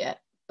it's out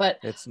yet, but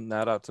it's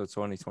not out till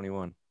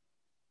 2021.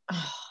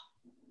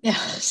 Yeah,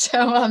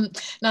 so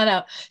not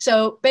out.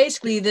 So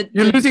basically,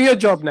 you're losing your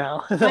job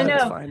now. I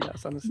know. Fine,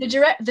 that's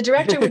the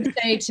director would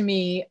say to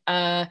me,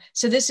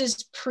 so this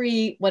is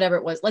pre whatever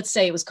it was. Let's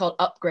say it was called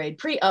upgrade,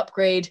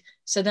 pre-upgrade.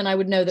 So then I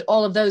would know that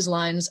all of those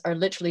lines are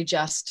literally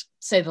just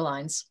say the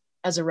lines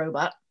as a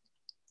robot,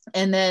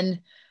 and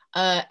then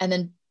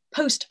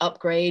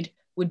post-upgrade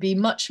would be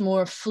much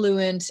more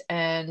fluent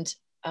and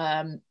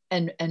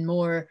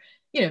more,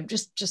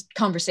 just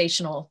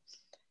conversational.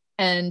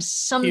 And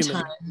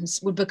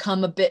sometimes would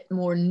become a bit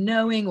more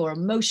knowing or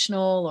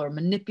emotional or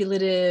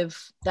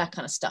manipulative, that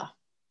kind of stuff.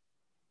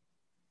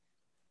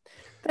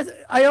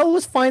 I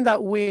always find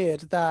that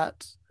weird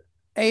that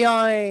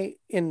AI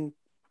in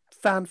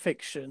fan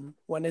fiction,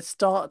 when it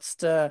starts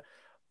to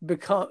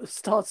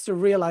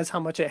realize how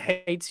much it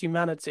hates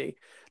humanity,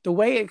 the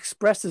way it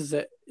expresses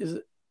it is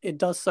it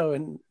does so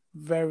in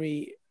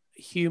very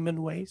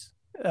human ways.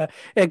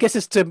 I guess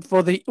it's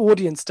for the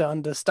audience to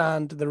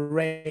understand the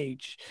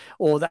rage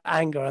or the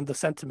anger and the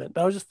sentiment.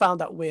 But I just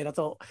found that weird. I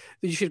thought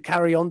that you should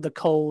carry on the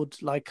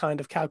cold, like kind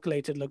of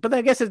calculated look. But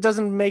I guess it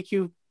doesn't make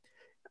you.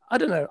 I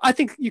don't know. I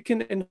think you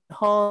can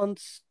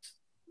enhance,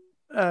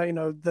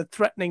 the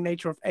threatening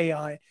nature of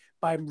AI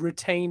by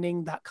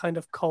retaining that kind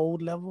of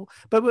cold level.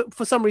 But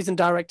for some reason,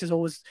 directors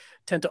always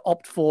tend to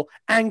opt for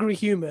angry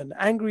human,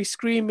 angry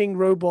screaming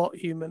robot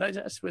human.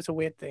 It's a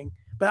weird thing.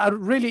 But I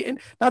really,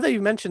 now that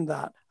you mentioned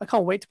that, I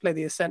can't wait to play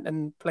the Ascent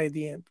and play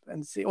the Imp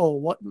and see,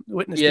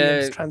 witness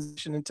the Imp's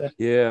transition into.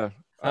 Yeah,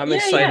 I'm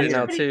excited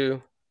now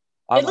too.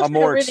 I'm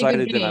more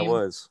excited than I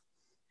was.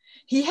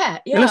 Yeah.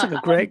 It looks like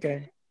a great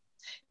game.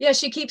 Yeah,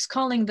 she keeps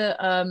calling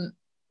the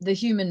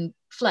human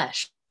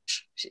flesh.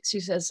 She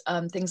says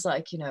things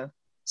like,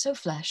 so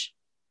flesh,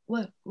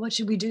 what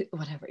should we do?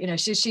 Whatever,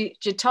 she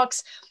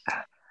talks,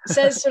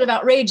 says sort of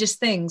outrageous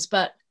things,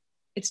 but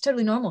it's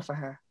totally normal for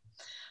her.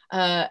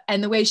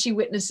 And the way she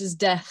witnesses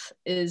death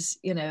is,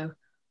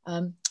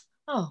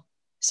 oh,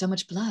 so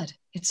much blood.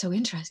 It's so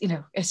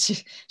interesting.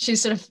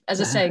 She's sort of,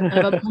 as I say, kind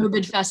of a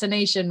morbid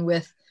fascination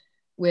with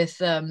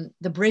the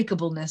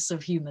breakableness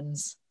of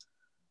humans.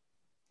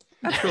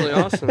 That's really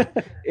awesome.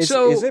 Is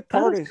it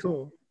part of?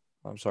 Cool.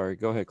 I'm sorry.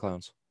 Go ahead,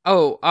 clowns.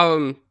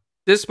 Oh,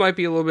 this might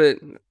be a little bit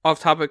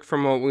off topic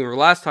from what we were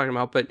last talking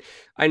about, but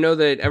I know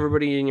that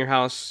everybody in your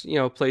house,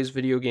 plays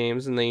video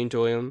games and they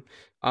enjoy them.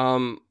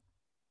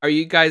 Are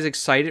you guys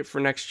excited for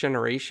next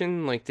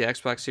generation, like the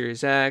Xbox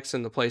Series X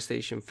and the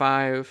PlayStation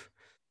 5?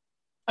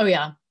 Oh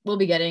yeah, we'll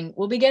be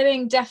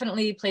getting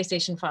definitely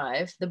PlayStation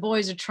 5. The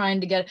boys are trying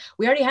to get,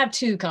 we already have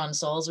two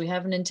consoles. We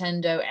have a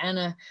Nintendo and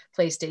a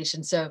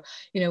PlayStation. So,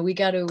 we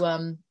got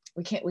to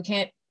we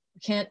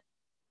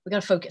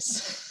got to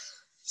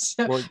focus.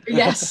 So, Well,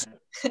 yes.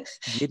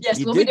 Yes,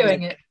 you we'll be did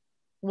doing it.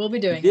 We'll be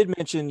you doing did it.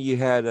 mention you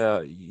had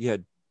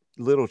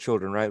little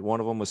children, right?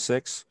 One of them was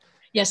 6.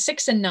 Yeah,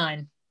 6 and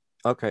 9.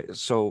 Okay,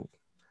 so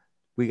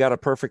we got a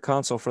perfect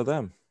console for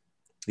them.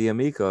 The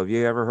Amico. Have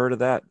you ever heard of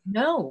that?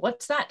 No,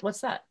 what's that? What's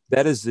that?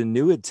 That is the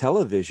new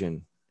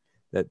television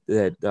that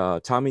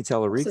Tommy What's in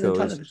Tallarico is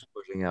television?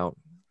 pushing out,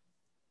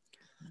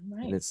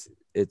 Right. and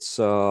it's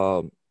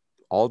all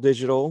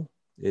digital.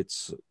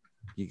 It's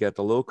you got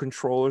the little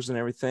controllers and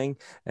everything,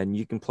 and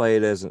you can play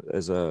it as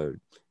a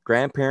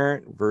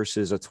grandparent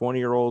versus a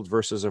 20-year-old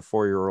versus a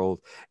 4-year-old,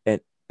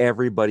 and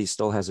everybody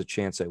still has a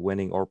chance at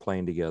winning or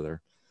playing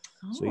together.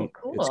 So Oh,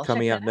 cool. it's I'll check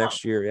coming out that out.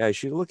 next year. Yeah, you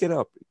should look it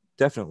up.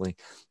 Definitely.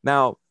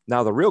 Now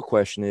the real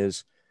question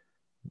is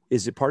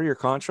it part of your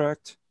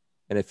contract?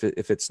 And if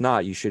it's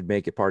not, you should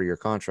make it part of your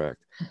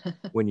contract.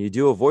 When you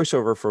do a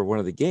voiceover for one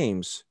of the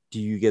games,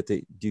 do you get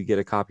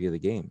a copy of the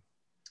game?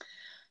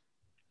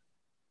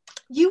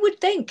 You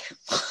would think.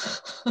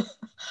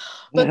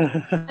 But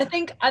I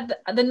think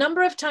the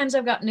number of times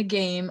I've gotten a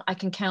game, I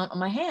can count on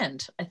my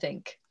hand, I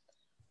think.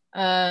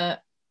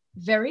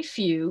 Very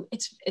few.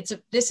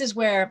 This is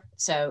where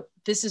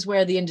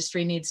the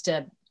industry needs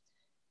to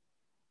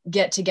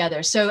get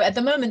together. So at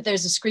the moment,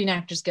 there's a Screen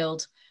Actors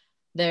Guild.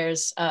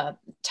 There's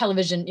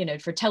television,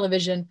 for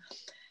television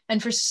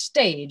and for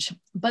stage,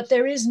 but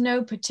there is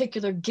no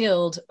particular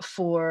guild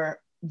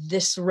for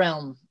this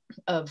realm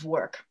of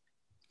work.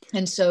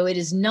 And so it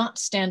is not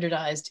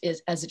standardized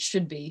as it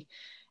should be.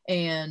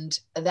 And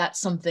that's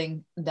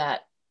something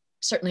that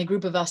certainly a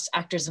group of us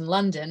actors in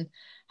London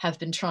have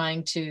been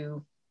trying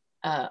to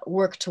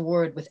work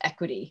toward with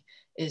equity,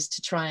 is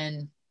to try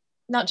and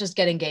not just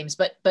getting games,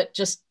 but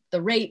just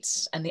the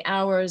rates and the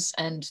hours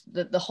and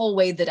the whole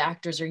way that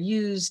actors are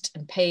used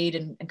and paid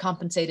and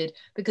compensated.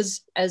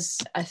 Because as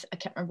I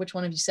can't remember which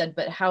one of you said,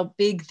 but how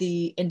big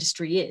the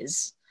industry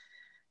is,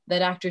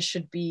 that actors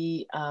should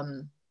be,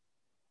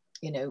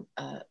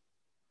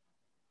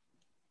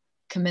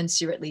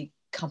 commensurately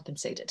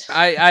compensated.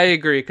 I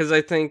agree, because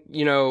I think,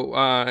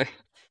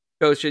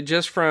 Coach,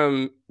 just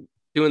from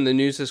doing the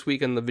news this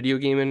week in the video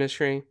game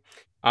industry,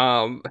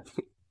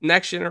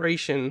 next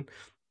generation,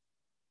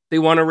 they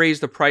want to raise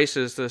the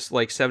prices to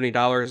like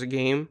 $70 a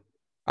game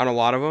on a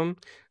lot of them,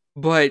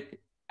 but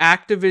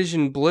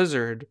Activision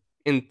Blizzard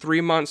in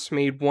 3 months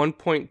made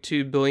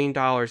 $1.2 billion in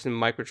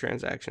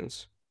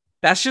microtransactions.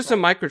 That's just a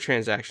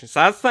microtransaction.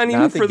 So that's not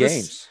even for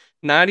games.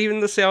 not even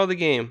the sale of the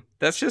game.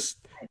 That's just,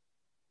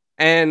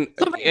 and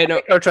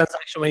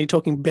microtransaction when you're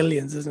talking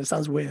billions, isn't it?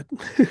 Sounds weird.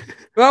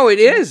 well, it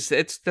is.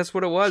 That's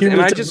what it was.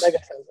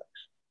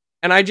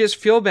 And I just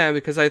feel bad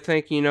because I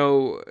think,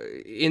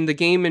 in the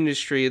game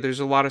industry, there's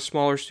a lot of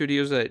smaller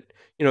studios that,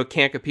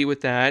 can't compete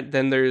with that.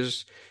 Then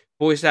there's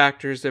voice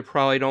actors that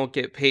probably don't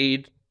get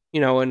paid,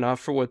 enough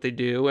for what they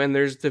do. And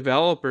there's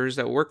developers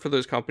that work for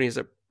those companies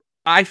that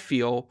I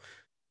feel,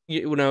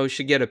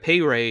 should get a pay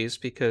raise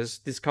because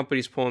this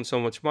company's pulling so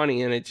much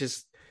money. And it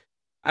just,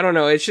 I don't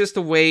know. It's just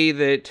the way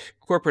that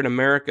corporate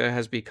America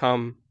has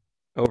become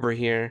over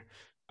here.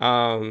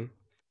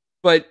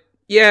 But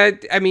yeah,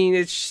 I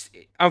mean,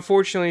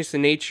 unfortunately, it's the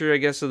nature, I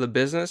guess, of the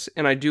business,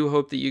 and I do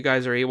hope that you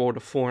guys are able to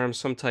form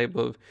some type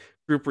of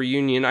group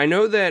reunion. I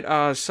know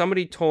that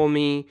somebody told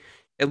me,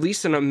 at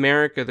least in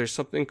America, there's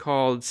something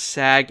called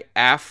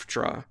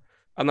SAG-AFTRA.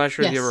 I'm not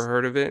sure if you ever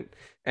heard of it,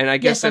 and I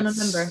guess I'm a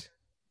member.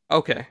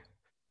 Okay,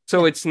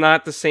 so it's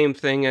not the same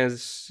thing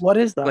as what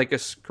is that? Like a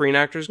Screen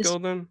Actors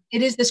Guild, then?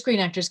 It is the Screen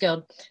Actors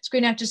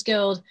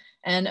Guild,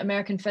 and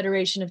American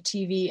Federation of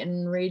TV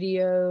and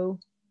Radio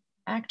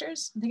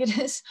Actors, I think it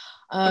is.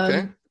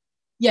 Okay.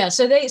 Yeah,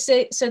 so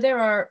there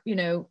are,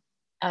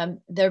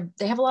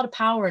 they have a lot of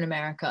power in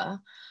America,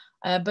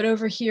 but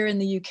over here in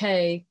the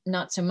UK,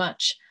 not so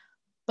much.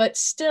 But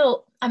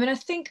still, I mean, I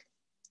think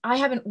I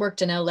haven't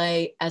worked in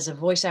LA as a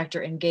voice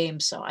actor in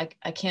games, so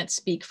I can't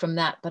speak from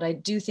that. But I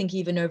do think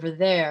even over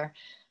there,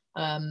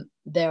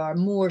 there are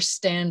more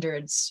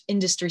standards,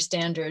 industry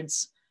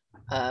standards,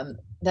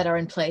 that are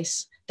in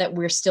place that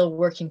we're still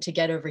working to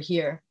get over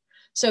here.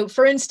 So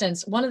for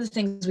instance, one of the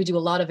things we do a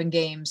lot of in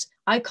games,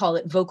 I call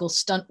it vocal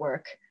stunt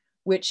work,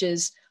 which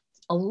is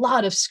a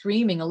lot of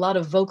screaming, a lot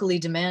of vocally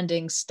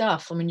demanding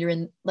stuff. I mean, you're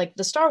in like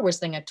the Star Wars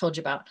thing I told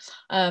you about.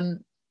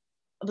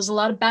 There's a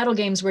lot of battle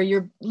games where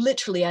you're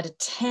literally at a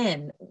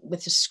 10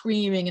 with the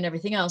screaming and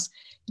everything else.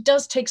 It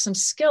does take some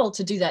skill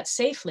to do that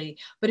safely.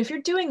 But if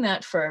you're doing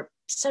that for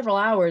several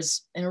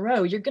hours in a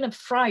row, you're going to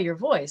fry your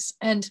voice.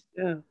 And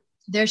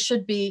there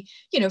should be,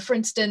 for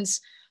instance,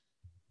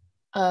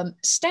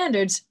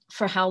 standards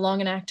for how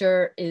long an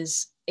actor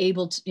is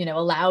able to,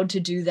 allowed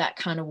to do that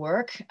kind of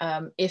work,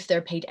 if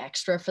they're paid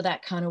extra for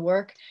that kind of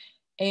work.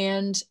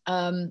 And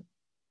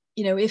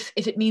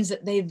if it means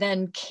that they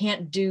then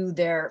can't do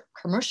their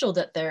commercial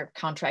that they're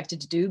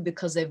contracted to do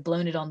because they've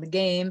blown it on the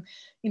game,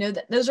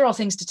 those are all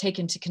things to take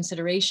into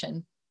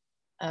consideration.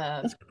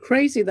 That's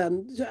crazy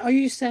then. Are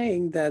you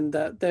saying then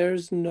that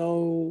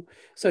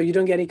so you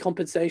don't get any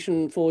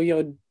compensation for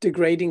your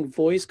degrading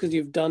voice because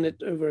you've done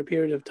it over a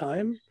period of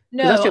time?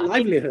 No, that's your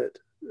livelihood.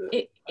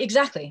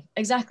 Exactly.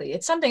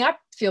 It's something I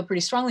feel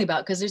pretty strongly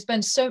about, because there's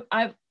been so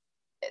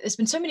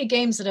many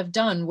games that I've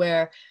done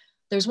where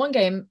there's one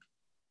game,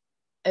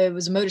 it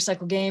was a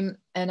motorcycle game,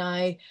 and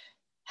I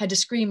had to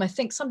scream, I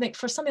think something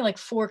like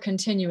 4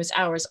 continuous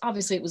hours.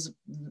 Obviously it was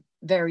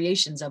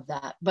variations of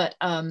that, but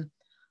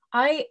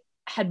I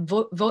had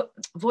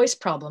voice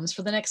problems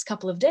for the next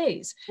couple of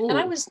days. Ooh. And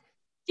I was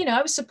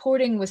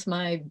supporting with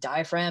my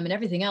diaphragm and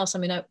everything else. I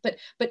mean, but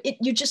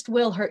you just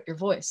will hurt your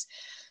voice.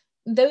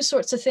 Those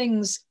sorts of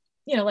things,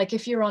 like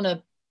if you're on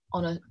a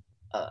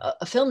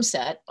film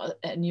set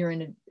and you're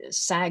in a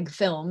SAG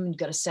film, you've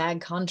got a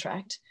SAG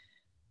contract,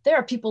 there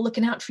are people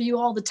looking out for you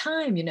all the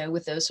time,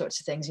 with those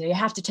sorts of things. You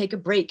have to take a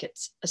break at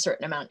a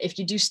certain amount. If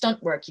you do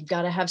stunt work, you've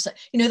got to have some,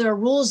 there are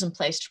rules in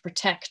place to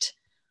protect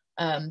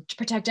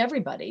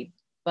everybody.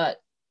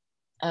 But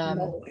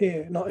not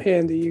here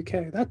in the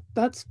UK.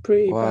 That's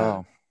pretty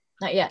bad.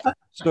 Not yet.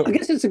 So, I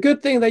guess it's a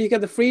good thing that you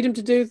get the freedom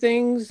to do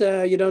things.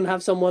 You don't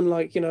have someone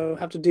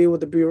have to deal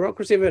with the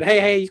bureaucracy of it.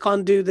 Hey, you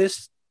can't do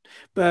this.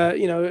 But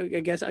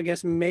I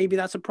guess maybe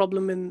that's a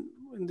problem in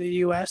the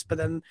US. But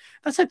then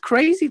that's a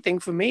crazy thing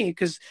for me,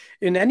 because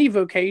in any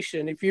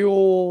vocation, if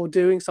you're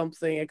doing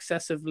something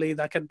excessively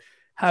that could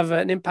have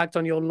an impact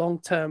on your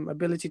long-term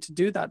ability to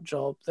do that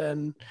job,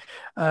 then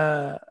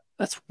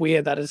that's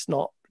weird that it's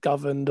not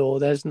governed or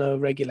there's no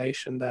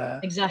regulation there.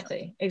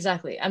 Exactly.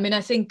 I mean, I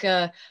think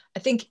at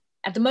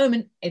the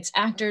moment it's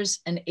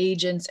actors and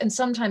agents and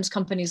sometimes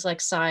companies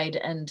like Side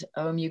and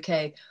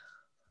OMUK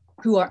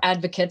who are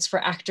advocates for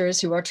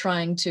actors who are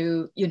trying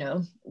to,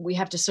 we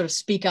have to sort of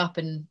speak up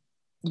and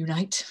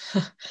unite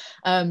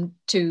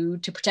to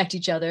protect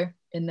each other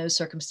in those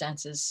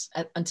circumstances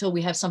until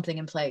we have something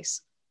in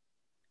place.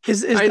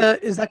 Is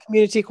that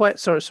community quite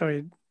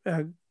sorry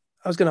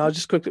I'll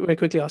just very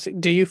quickly ask you,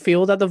 do you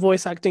feel that the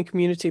voice acting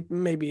community,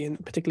 maybe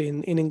particularly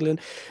in England,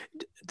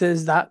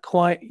 is that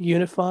quite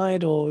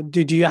unified, or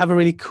do you have a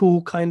really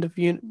cool kind of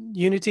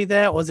unity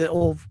there, or is it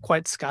all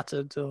quite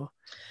scattered? Or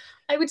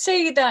I would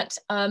say that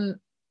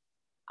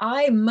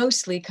I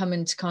mostly come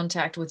into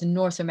contact with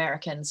North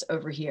Americans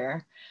over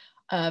here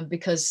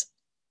because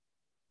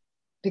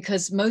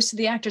most of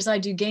the actors I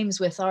do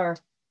games with are,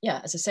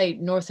 as I say,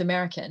 North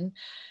American.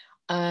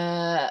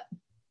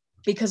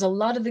 Because a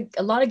lot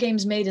of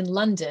games made in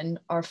London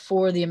are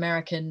for the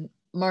American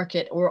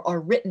market or are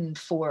written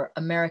for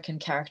American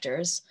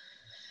characters.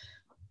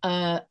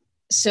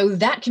 So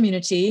that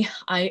community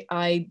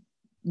I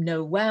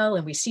know well,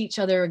 and we see each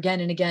other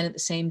again and again at the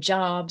same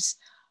jobs.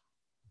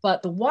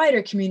 But the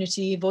wider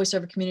community,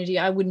 voiceover community,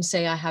 I wouldn't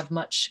say I have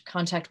much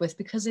contact with,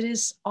 because it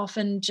is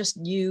often just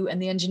you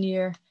and the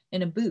engineer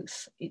in a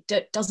booth.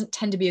 It doesn't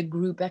tend to be a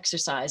group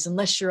exercise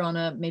unless you're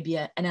on maybe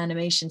an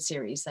animation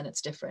series, then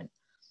it's different.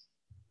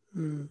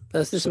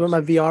 This is where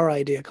my VR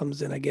idea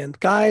comes in again.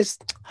 Guys,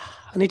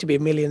 I need to be a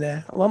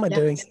millionaire. What am I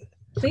doing?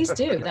 Please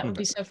do. That would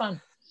be so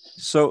fun.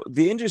 So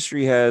the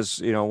industry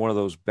has, one of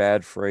those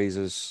bad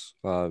phrases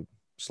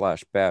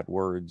 / bad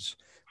words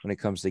when it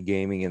comes to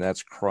gaming, and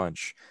that's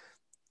crunch.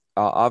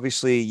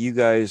 Obviously, you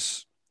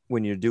guys,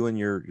 when you're doing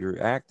your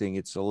acting,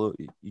 it's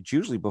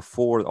usually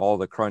before all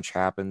the crunch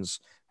happens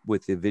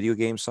with the video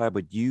game side,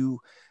 but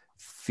you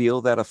feel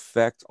that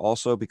effect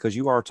also, because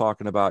you are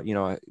talking about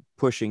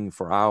pushing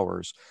for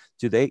hours.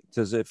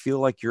 Does it feel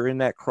like you're in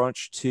that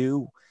crunch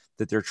too,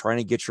 that they're trying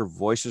to get your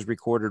voices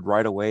recorded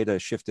right away to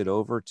shift it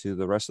over to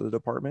the rest of the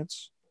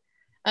departments?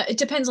 It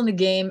depends on the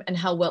game and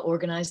how well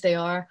organized they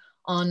are.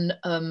 On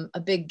a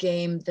big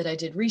game that I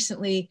did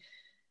recently,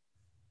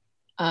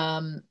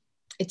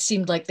 it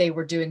seemed like they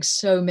were doing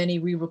so many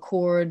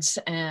re-records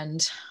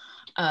and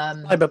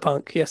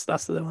Cyberpunk, yes,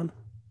 that's the one.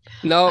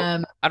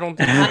 No, I don't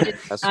think I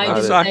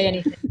didn't say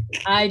anything.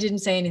 I didn't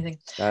say anything.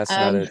 That's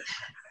not it.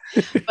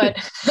 But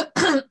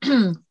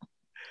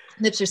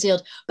lips are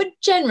sealed. But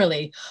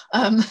generally,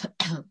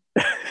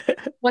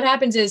 what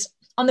happens is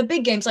on the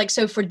big games, like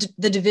so for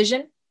The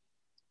Division,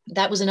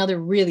 that was another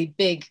really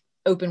big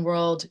open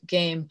world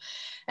game.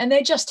 And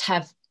they just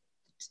have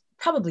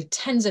probably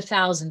tens of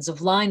thousands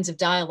of lines of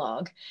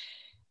dialogue,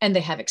 and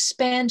they have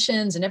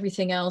expansions and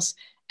everything else.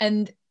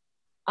 And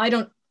I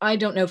don't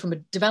know from a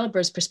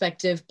developer's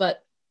perspective,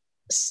 but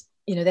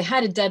they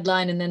had a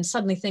deadline, and then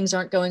suddenly things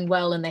aren't going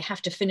well and they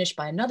have to finish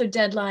by another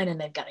deadline, and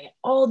they've got to get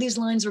all these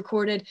lines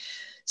recorded.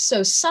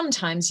 So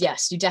sometimes,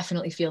 yes, you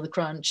definitely feel the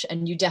crunch,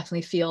 and you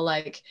definitely feel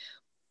like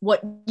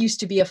what used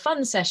to be a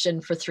fun session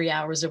for 3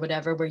 hours or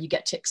whatever, where you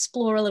get to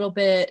explore a little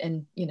bit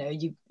and,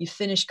 you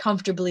finish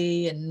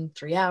comfortably in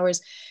 3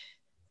 hours.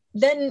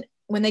 Then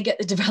when they get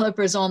the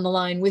developers on the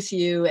line with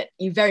you,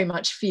 you very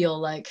much feel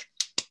like,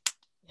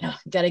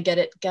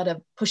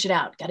 gotta push it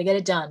out, gotta get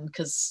it done,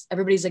 because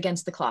everybody's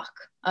against the clock.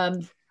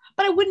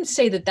 But I wouldn't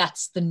say that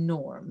that's the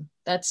norm.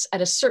 That's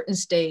at a certain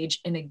stage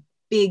in a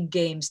big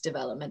games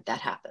development that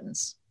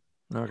happens.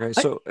 Okay,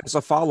 so as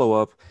a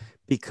follow-up,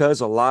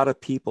 because a lot of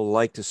people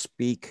like to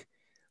speak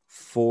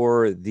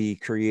for the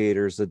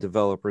creators, the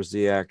developers,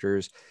 the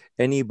actors,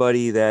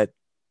 anybody that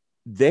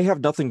they have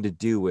nothing to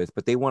do with,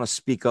 but they want to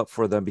speak up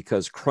for them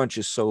because crunch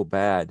is so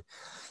bad.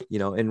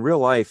 In real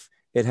life,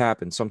 it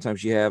happens.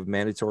 Sometimes you have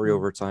mandatory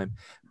overtime,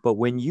 but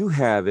when you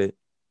have it,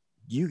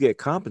 you get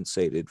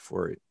compensated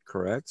for it,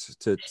 correct?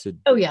 To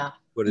Oh yeah.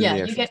 put in Yeah, the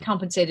you extra get time.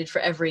 compensated for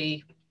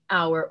every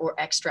hour or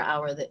extra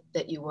hour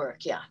that you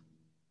work. Yeah.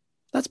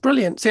 That's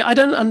brilliant. See, I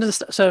don't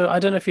understand. So I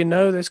don't know if you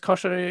know this,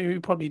 Kosha. You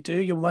probably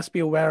do. You must be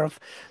aware of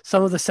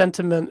some of the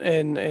sentiment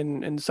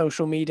in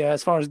social media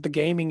as far as the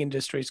gaming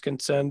industry is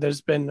concerned. There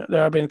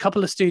have been a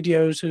couple of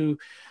studios who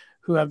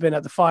have been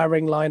at the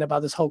firing line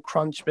about this whole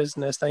crunch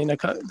business. They,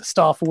 the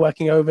staff are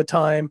working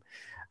overtime,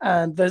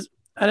 and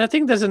I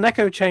think there's an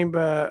echo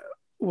chamber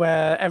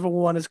where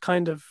everyone is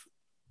kind of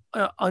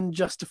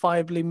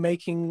unjustifiably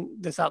making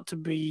this out to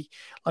be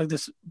like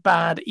this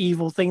bad,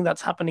 evil thing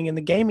that's happening in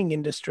the gaming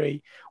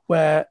industry,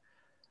 but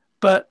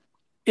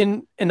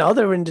in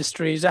other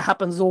industries it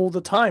happens all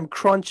the time.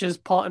 Crunch is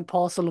part and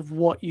parcel of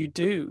what you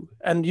do,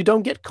 and you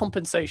don't get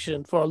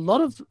compensation for a lot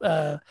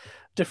of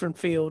different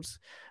fields.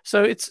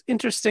 So it's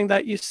interesting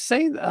that you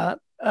say that.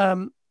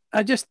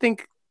 I just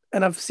think,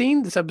 and I've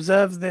seen this,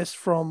 observed this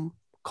from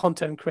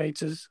content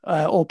creators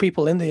or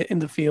people in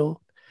the field,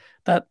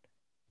 that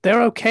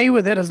they're okay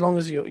with it as long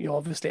as you're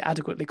obviously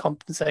adequately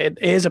compensated.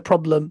 It is a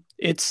problem.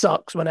 It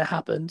sucks when it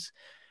happens,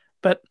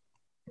 but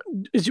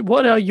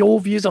what are your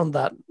views on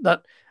that?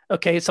 That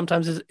okay?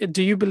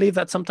 Do you believe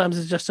that sometimes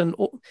it's just an?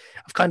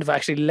 I've kind of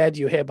actually led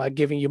you here by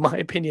giving you my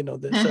opinion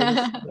on this, so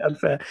this is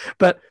unfair.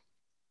 But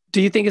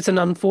do you think it's an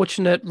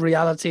unfortunate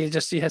reality?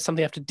 Just you have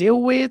something you have to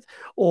deal with,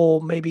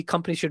 or maybe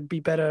companies should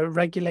be better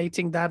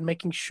regulating that,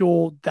 making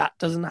sure that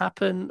doesn't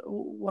happen?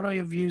 What are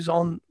your views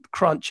on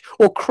crunch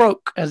or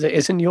croak, as it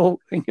is in your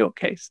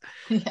case?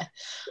 Yeah.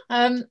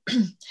 I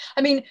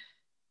mean,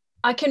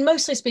 I can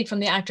mostly speak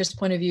from the actor's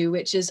point of view,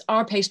 which is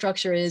our pay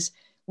structure is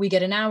we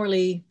get an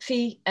hourly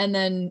fee and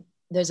then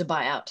there's a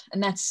buyout.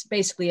 And that's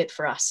basically it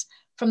for us.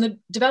 From the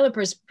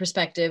developer's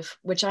perspective,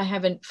 which I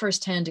haven't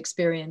firsthand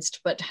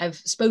experienced, but have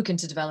spoken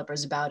to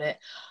developers about it,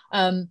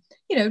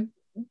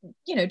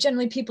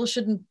 generally people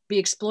shouldn't be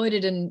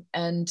exploited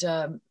and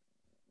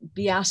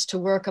be asked to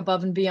work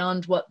above and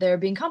beyond what they're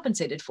being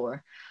compensated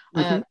for.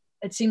 Mm-hmm.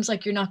 It seems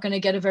like you're not going to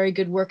get a very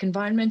good work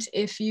environment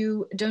if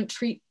you don't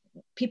treat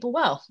people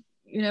well.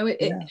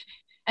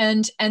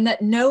 And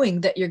that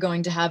knowing that you're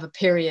going to have a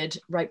period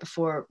right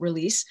before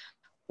release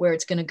where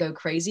it's going to go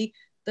crazy,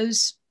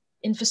 those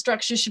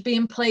infrastructures should be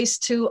in place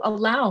to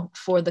allow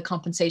for the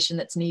compensation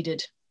that's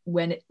needed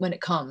when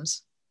it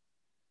comes.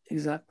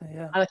 Exactly.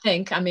 Yeah. I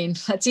think. I mean,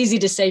 that's easy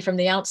to say from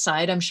the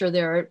outside. I'm sure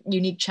there are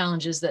unique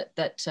challenges that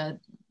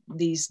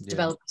these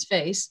developers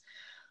face,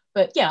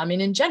 but yeah, I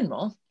mean, in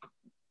general,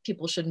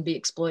 people shouldn't be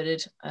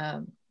exploited.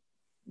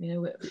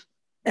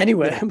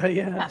 Anywhere, but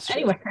yeah,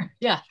 anywhere.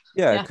 Yeah,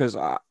 because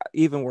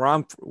even where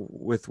I'm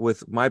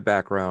with my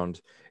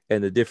background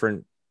and the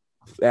different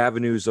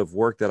avenues of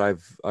work that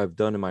I've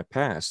done in my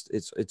past,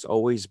 it's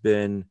always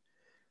been,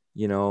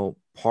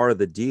 part of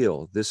the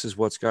deal. This is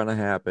what's going to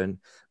happen.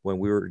 When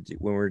we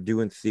were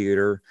doing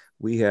theater,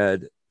 we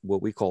had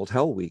what we called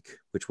Hell Week,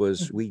 which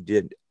was we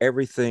did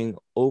everything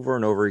over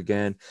and over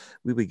again.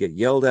 We would get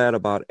yelled at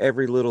about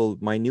every little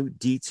minute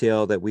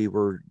detail that we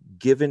were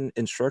given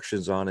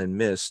instructions on and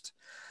missed,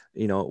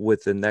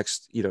 with the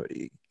next,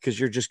 because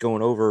you're just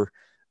going over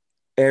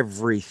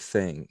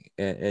everything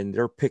and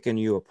they're picking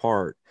you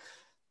apart.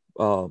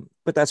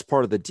 But that's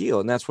part of the deal.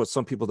 And that's what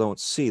some people don't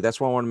see. That's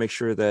why I want to make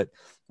sure that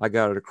I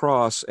got it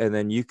across, and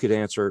then you could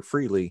answer it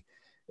freely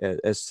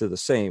as to the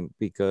same,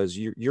 because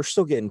you're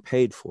still getting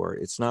paid for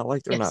it. It's not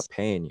like they're not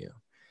paying you.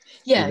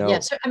 Yeah.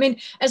 So, I mean,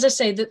 as I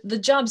say, the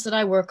jobs that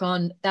I work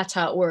on, that's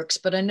how it works.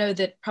 But I know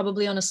that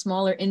probably on a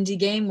smaller indie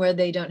game where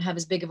they don't have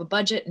as big of a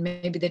budget and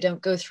maybe they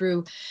don't go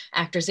through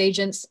actors'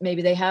 agents,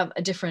 maybe they have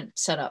a different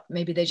setup.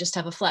 Maybe they just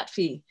have a flat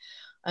fee.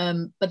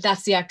 But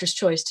that's the actor's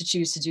choice to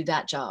choose to do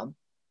that job.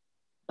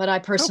 But I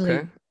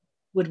personally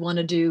would want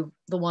to do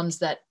the ones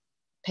that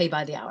pay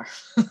by the hour.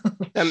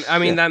 I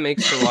mean, that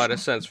makes a lot of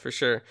sense for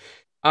sure.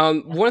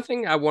 One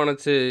thing I wanted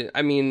to,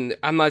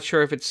 I'm not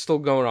sure if it's still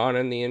going on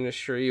in the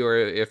industry or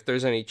if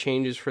there's any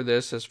changes for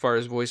this as far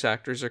as voice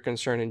actors are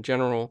concerned in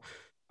general.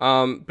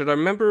 But I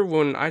remember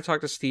when I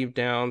talked to Steve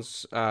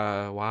Downs,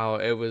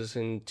 it was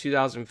in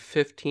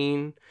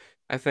 2015,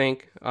 I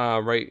think,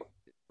 right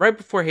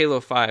before Halo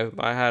 5,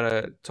 I had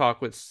a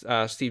talk with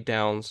Steve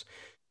Downs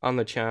on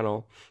the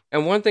channel.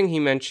 And one thing he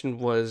mentioned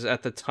was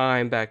at the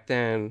time back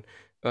then,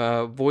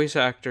 voice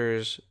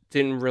actors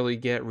didn't really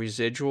get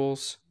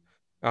residuals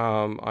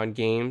on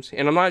games.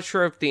 And I'm not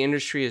sure if the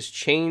industry has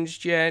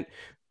changed yet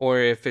or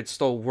if it's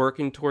still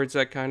working towards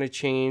that kind of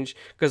change.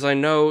 Because I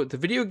know the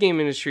video game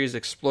industry has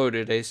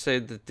exploded. They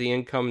said that the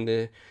income in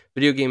the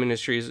video game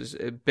industry is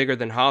bigger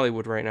than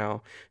Hollywood right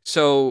now.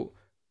 So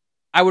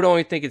I would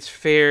only think it's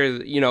fair,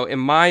 in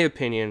my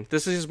opinion,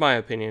 this is my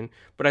opinion,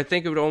 but I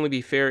think it would only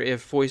be fair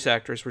if voice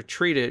actors were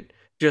treated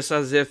just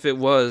as if it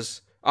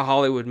was a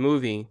Hollywood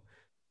movie.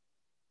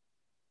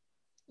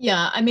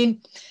 Yeah, I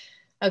mean,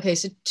 okay,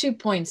 so 2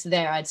 points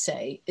there, I'd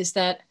say, is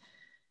that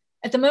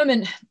at the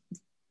moment,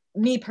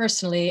 me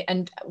personally,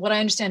 and what I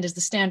understand is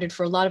the standard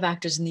for a lot of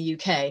actors in the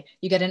UK,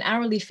 you get an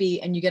hourly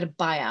fee and you get a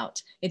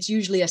buyout. It's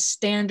usually a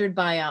standard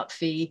buyout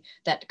fee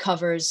that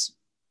covers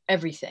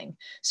everything.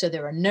 So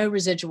there are no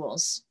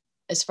residuals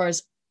as far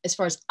as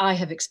I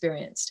have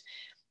experienced.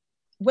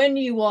 When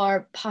you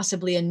are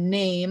possibly a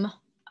name,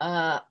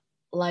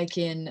 like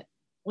in,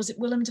 was it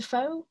Willem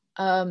Dafoe?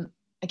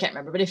 I can't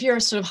remember, but if you're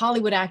a sort of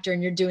Hollywood actor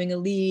and you're doing a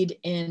lead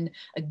in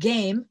a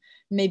game,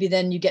 maybe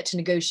then you get to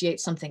negotiate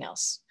something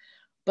else.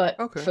 But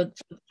Okay.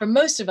 for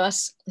most of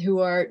us who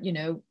are,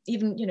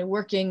 even,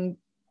 working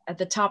at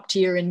the top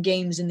tier in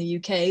games in the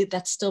UK,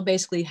 that's still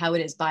basically how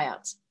it is,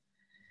 buyouts.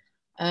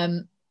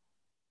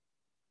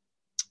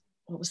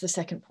 What was the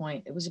second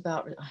point? It was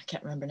about, I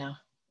can't remember now.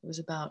 It was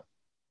about,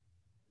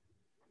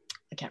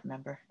 I can't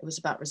remember. It was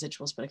about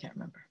residuals, but I can't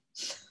remember.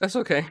 That's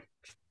okay.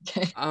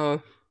 Okay.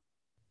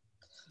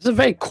 It's a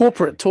very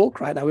corporate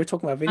talk right now. We're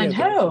talking about video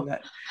games.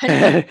 I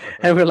know.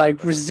 And we're like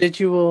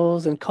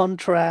residuals and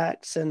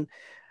contracts, and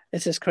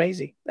it's just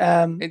crazy.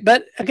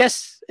 But I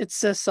guess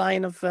it's a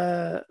sign of,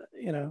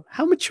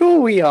 how mature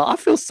we are. I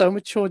feel so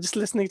mature just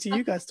listening to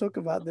you guys talk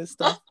about this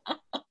stuff.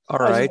 All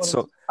right.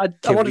 So I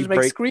wanted to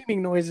make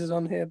screaming noises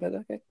on here, but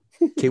okay.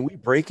 Can we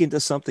break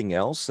into something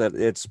else that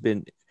it's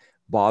been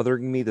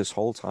bothering me this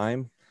whole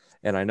time?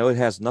 And I know it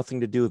has nothing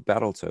to do with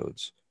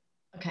Battletoads.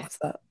 Okay. What's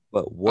that?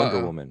 But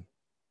Wonder Woman.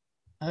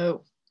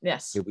 Oh,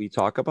 yes. Did we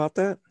talk about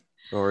that?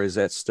 Or is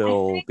that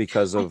still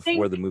because of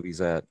where the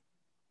movie's at?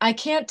 I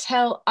can't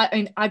tell. I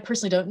mean, I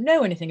personally don't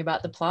know anything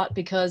about the plot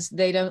because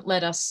they don't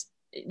let us,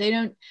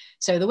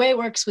 so the way it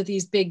works with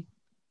these big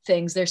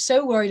things, they're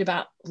so worried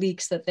about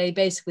leaks that they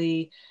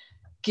basically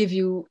give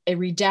you a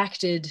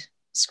redacted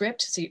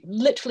script. So you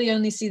literally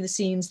only see the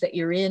scenes that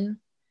you're in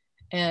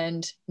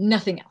and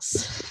nothing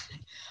else.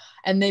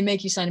 And they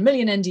make you sign a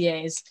million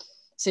NDAs,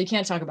 so you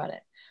can't talk about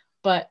it.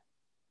 But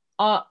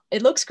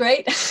it looks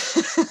great.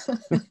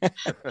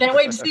 Can't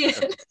wait to see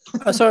it.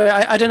 Sorry,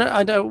 I don't know.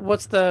 I know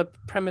what's the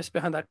premise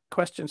behind that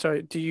question.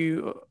 Sorry, do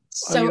you?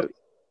 So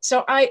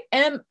I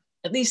am,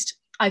 at least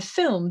I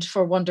filmed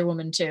for Wonder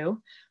Woman 2.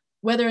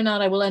 Whether or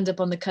not I will end up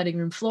on the cutting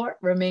room floor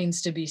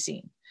remains to be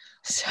seen.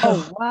 So,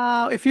 oh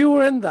wow! If you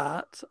were in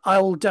that,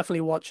 I will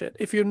definitely watch it.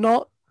 If you're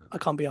not, I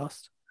can't be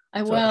asked.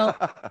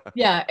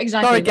 Yeah,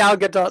 exactly. Sorry, Gal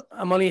Gadot.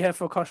 I'm only here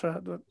for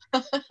Kosha.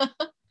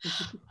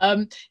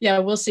 Yeah,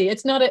 we'll see.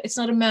 It's not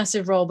a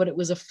massive role, but it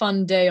was a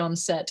fun day on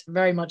set.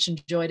 Very much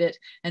enjoyed it,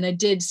 and I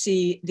did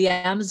see the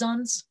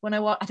Amazons when I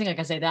walked. I think I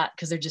can say that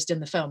because they're just in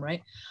the film,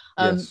 right?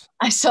 Yes.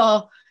 I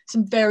saw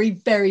some very,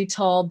 very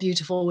tall,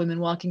 beautiful women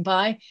walking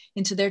by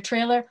into their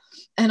trailer,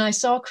 and I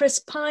saw Chris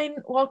Pine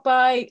walk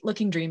by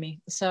looking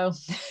dreamy. So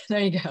there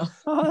you go.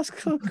 Oh, that's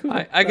cool.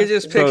 I could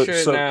just picture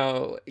it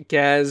now,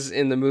 Gaz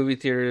in the movie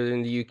theater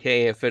in the UK.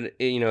 If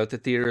if the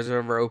theaters are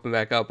ever open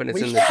back up and it's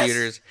in the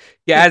theaters,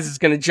 Gaz is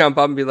gonna jump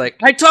up and be like,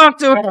 "I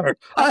talked to her.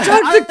 I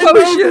talked to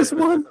Kosha. This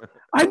one.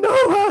 I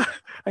know her."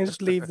 I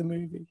just leave the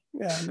movie.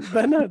 Yeah,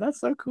 but no,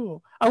 that's so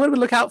cool. I'm going to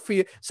look out for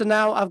you. So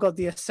now I've got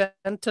the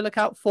Ascent to look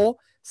out for.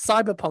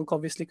 Cyberpunk,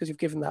 obviously, because you've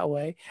given that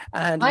away.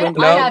 And I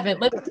haven't.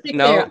 Let's be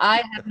clear.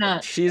 I have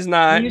not. She's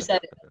not. You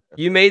said it.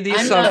 You made the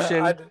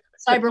assumption.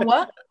 Cyber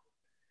what?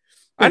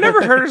 I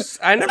never heard of this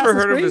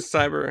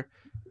cyber.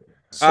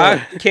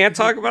 Can't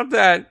talk about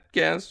that.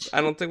 Yes,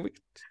 I don't think we.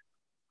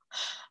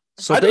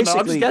 So I don't know.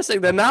 I'm just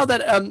guessing. Then now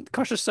that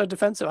Kosha's so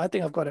defensive, I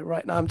think I've got it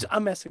right now.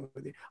 I'm messing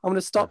with you. I'm going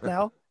to stop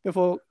now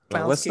before.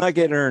 Let's not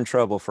get her in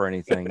trouble for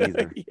anything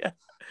either. Yeah.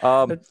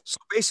 So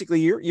basically,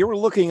 you were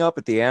looking up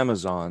at the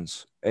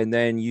Amazons, and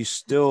then you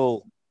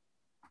still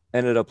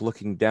ended up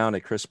looking down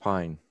at Chris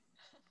Pine.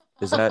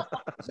 Is that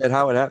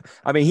how it happened?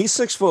 I mean, he's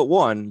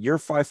 6'1", you're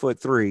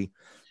 5'3".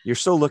 You're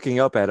still looking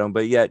up at him,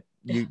 but yet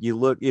you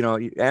look.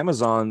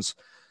 Amazons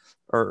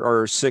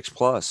are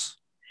 6+.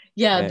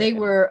 Yeah, they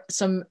were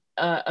some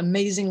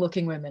amazing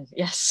looking women.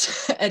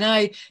 Yes, and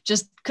I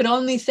just could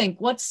only think,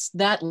 what's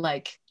that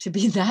like to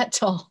be that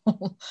tall?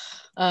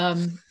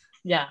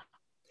 Yeah,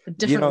 a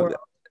different world.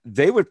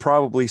 They would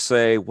probably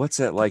say, "What's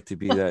that like to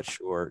be that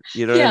short?"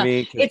 You know what I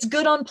mean? It's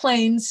good on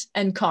planes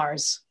and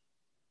cars.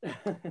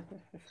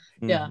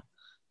 Yeah.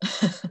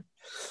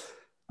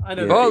 I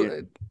know.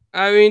 Well,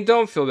 I mean,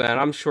 don't feel bad.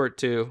 I'm short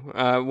too.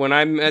 When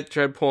I met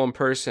Dreadpool in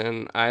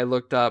person, I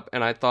looked up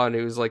and I thought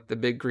he was like the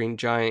big green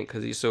giant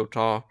because he's so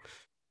tall.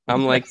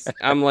 I'm like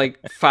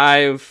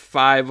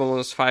 5'5",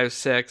 almost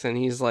 5'6", and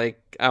he's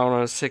like, I don't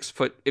know, 6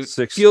 foot. It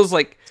feels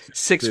like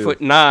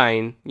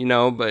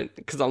 6'9", but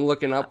because I'm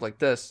looking up like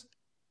this.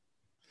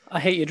 I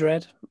hate you,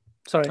 Dread.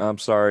 Sorry. I'm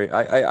sorry.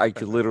 I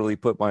could literally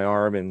put my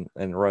arm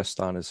and rest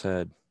on his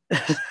head.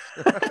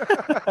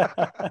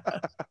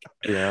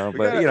 You know, We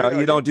but gotta,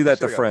 you don't do we that should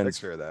to have got a friends.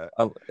 picture of that.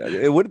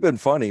 It would have been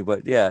funny,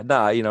 but yeah,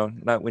 nah,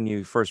 not when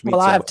you first meet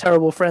Well, I have somebody.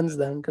 terrible friends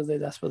then because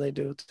that's what they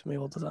do to me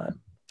all the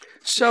time.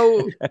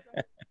 So,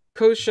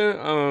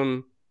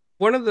 Kosha,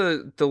 one of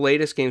the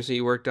latest games that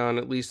you worked on,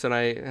 at least that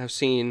I have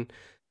seen,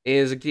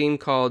 is a game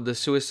called The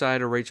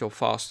Suicide of Rachel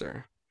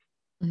Foster.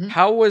 Mhm.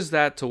 How was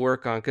that to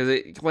work on? Because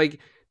it like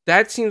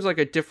that seems like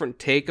a different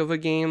take of a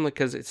game,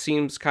 because it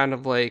seems kind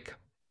of like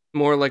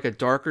more like a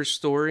darker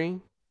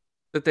story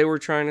that they were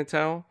trying to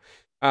tell.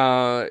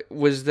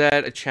 Was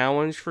that a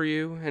challenge for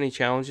you? Any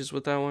challenges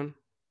with that one?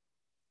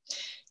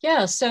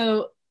 Yeah,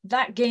 so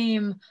that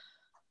game,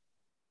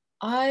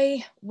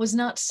 I was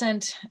not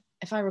sent,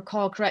 if I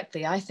recall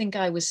correctly, I think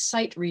I was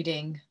sight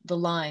reading the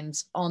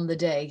lines on the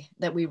day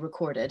that we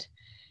recorded.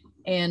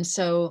 And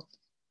so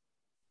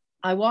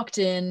I walked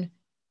in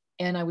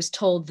and I was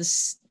told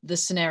the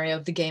scenario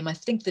of the game. I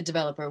think the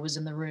developer was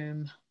in the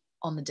room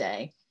on the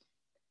day.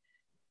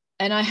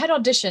 And I had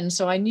auditioned,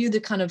 so I knew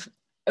the kind of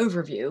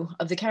overview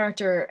of the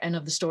character and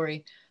of the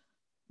story,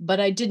 but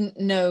I didn't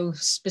know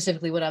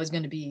specifically what I was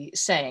going to be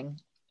saying.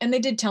 And they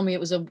did tell me it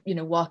was a,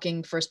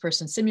 walking first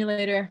person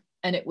simulator,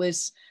 and it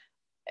was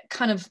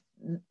kind of,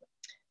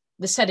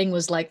 the setting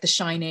was like The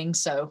Shining,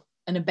 so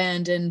an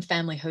abandoned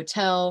family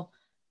hotel.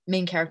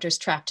 Main character is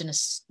trapped in a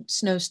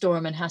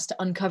snowstorm and has to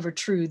uncover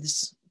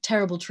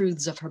terrible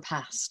truths of her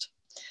past.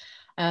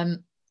 So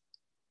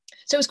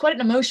it was quite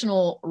an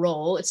emotional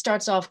role. It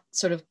starts off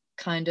sort of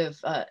kind of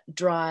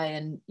dry,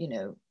 and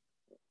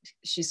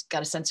she's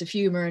got a sense of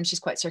humor and she's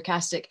quite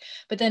sarcastic.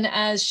 But then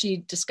as she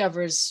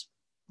discovers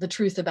the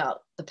truth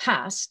about the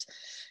past,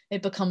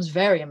 it becomes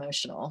very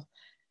emotional.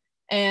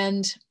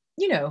 And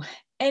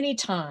any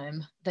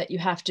time that you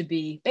have to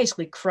be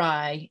basically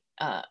cry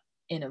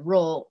in a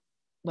role,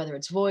 whether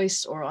it's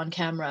voice or on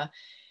camera,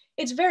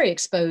 it's very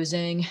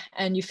exposing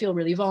and you feel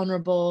really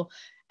vulnerable.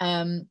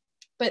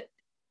 But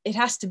it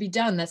has to be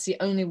done. That's the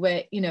only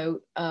way,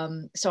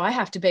 so I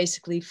have to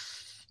basically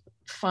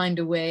find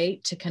a way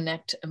to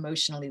connect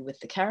emotionally with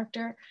the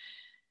character.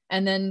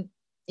 And then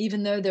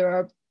even though there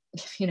are,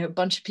 a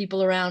bunch of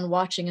people around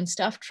watching and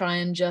stuff, try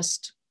and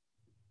just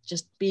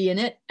be in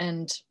it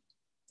and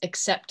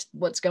accept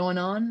what's going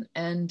on,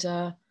 and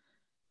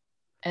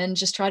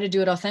just try to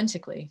do it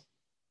authentically.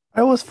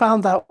 I always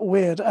found that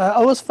weird.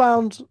 I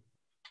found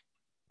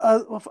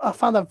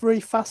that very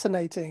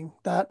fascinating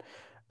that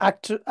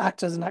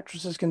actors and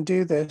actresses can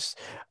do this.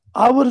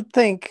 I would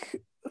think,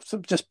 so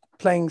just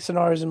playing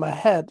scenarios in my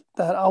head,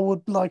 that I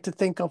would like to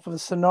think of a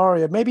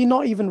scenario, maybe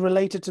not even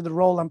related to the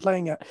role I'm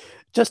playing at,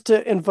 just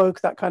to invoke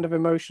that kind of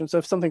emotion. So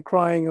if something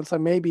crying, or so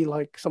maybe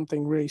like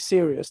something really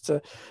serious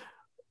to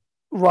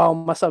rile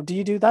myself. Do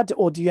you do that,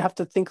 or do you have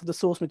to think of the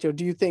source material?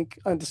 Do you think,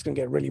 I'm just going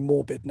to get really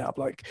morbid now,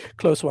 like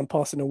close one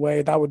passing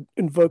away, that would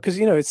invoke, because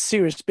it's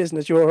serious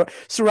business, you're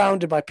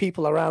surrounded by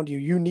people around you,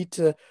 you need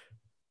to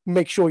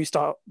make sure you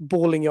start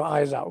bawling your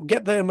eyes out,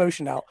 get the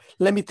emotion out.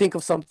 Let me think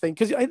of something,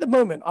 because at the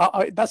moment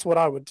that's what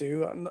I would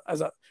do, and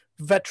as a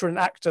veteran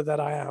actor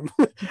that I am,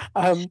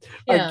 I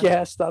Yeah.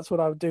 guess that's what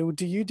I would do.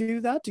 Do you do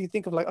that? Do you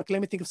think of like, okay,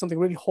 let me think of something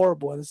really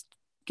horrible and just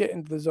get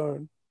into the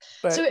zone?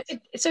 But So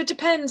it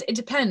depends. It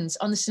depends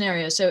on the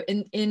scenario. So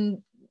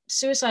in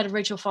Suicide of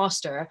Rachel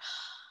Foster,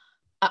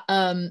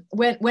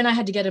 when I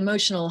had to get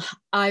emotional,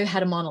 I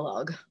had a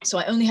monologue. So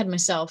I only had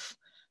myself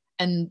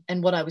and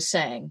what I was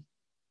saying.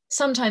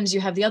 Sometimes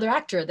you have the other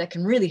actor that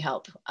can really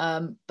help.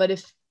 But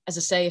if, as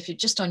I say, if you're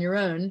just on your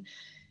own,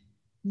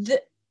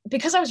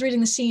 because I was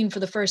reading the scene for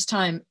the first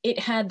time, it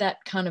had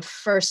that kind of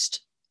first,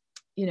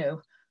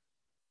 the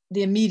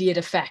immediate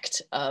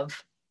effect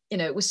of,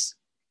 it was,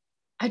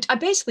 I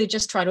basically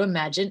just try to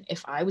imagine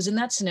if I was in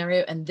that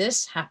scenario and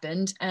this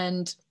happened,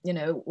 and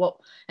what,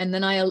 and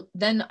then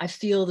I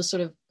feel the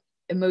sort of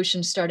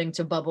emotion starting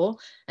to bubble,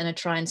 and I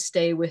try and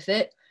stay with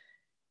it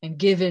and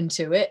give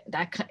into it.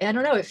 That, I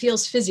don't know, it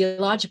feels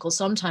physiological.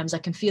 Sometimes I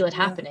can feel it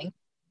happening,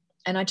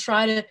 and I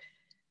try to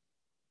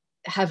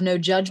have no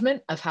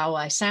judgment of how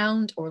I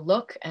sound or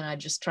look, and I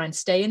just try and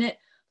stay in it.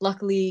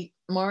 Luckily,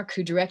 Mark,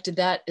 who directed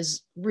that,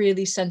 is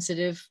really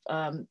sensitive,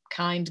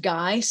 kind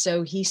guy,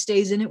 so he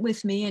stays in it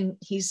with me and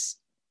he's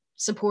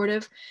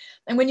supportive.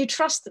 And when you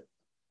trust,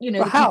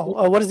 but how?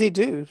 What does he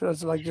do?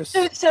 It's like just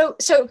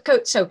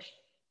so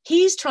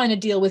he's trying to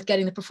deal with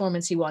getting the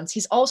performance he wants.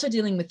 He's also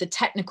dealing with the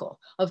technical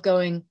of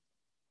going,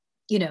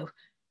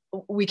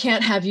 we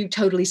can't have you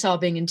totally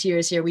sobbing in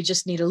tears here. We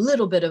just need a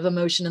little bit of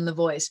emotion in the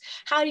voice.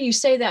 How do you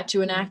say that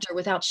to an actor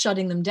without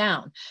shutting them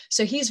down?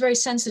 So he's very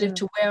sensitive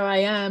to where I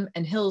am,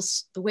 and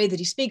the way that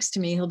he speaks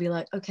to me, he'll be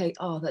like, okay,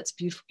 oh, that's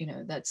beautiful.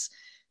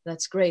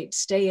 That's great.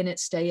 Stay in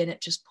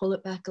it. Just pull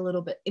it back a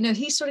little bit.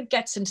 He sort of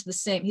gets into the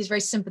same, he's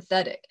very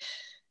sympathetic.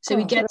 So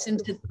he gets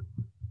into,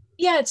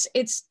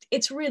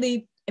 it's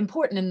really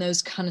important in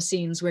those kind of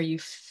scenes where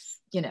you're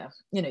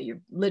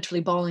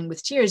literally bawling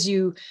with tears.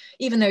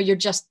 Even though you're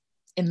just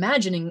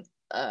imagining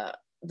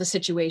the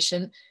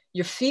situation,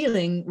 you're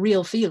feeling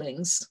real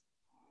feelings.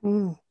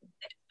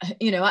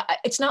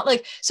 It's not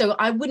like, so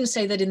I wouldn't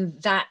say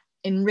that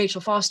in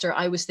Rachel Foster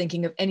I was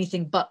thinking of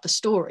anything but the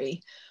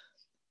story,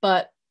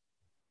 but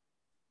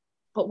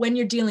when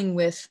you're dealing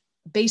with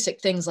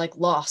basic things like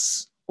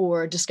loss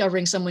or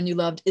discovering someone you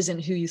loved isn't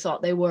who you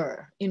thought they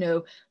were,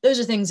 those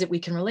are things that we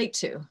can relate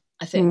to,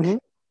 I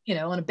think,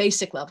 on a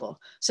basic level.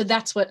 So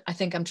that's what I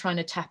think I'm trying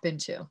to tap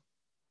into.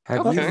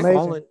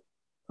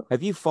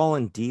 Have you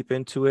fallen deep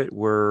into it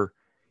where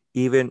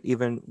even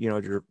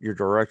your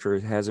director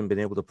hasn't been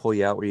able to pull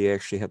you out, where you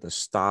actually have to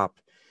stop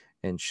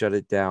and shut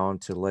it down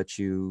to let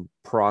you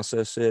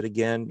process it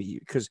again?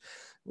 Because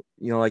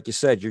like you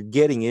said, you're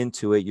getting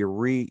into it,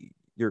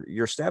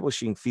 you're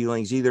establishing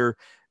feelings either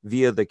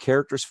via the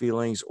character's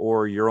feelings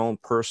or your own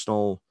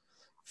personal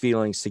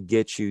feelings to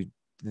get you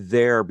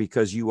there,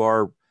 because you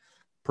are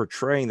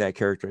portraying that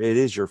character. It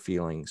is your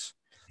feelings.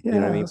 You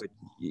know what I mean? But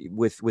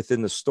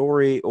within the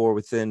story or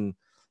within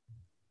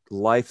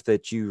life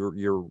that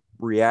you're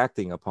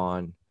reacting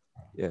upon,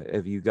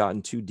 have you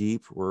gotten too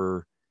deep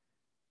where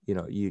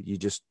you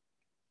just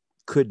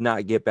could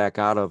not get back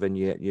out of, and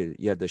you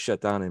had to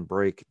shut down and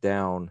break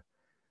down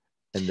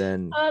and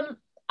then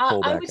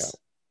pull back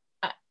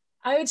out?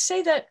 I would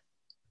say that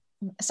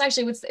it's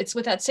actually it's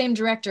with that same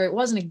director. It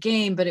wasn't a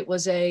game, but it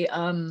was a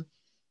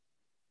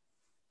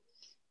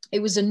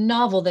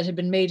novel that had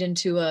been made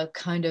into a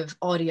kind of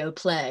audio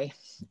play,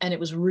 and it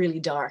was really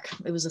dark.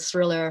 It was a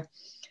thriller,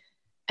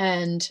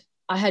 and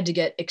I had to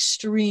get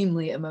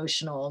extremely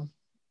emotional,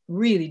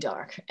 really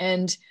dark.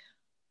 And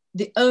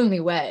the only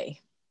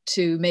way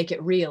to make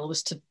it real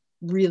was to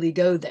really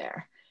go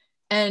there.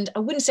 And I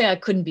wouldn't say I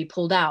couldn't be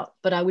pulled out,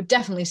 but I would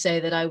definitely say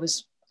that I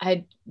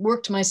had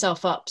worked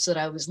myself up so that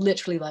I was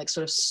literally like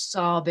sort of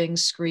sobbing,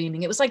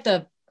 screaming. It was like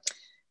the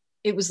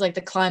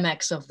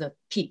climax of the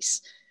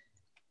piece.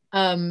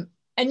 And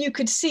you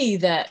could see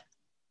that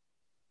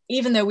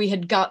even though we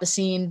had got the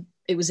scene,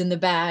 it was in the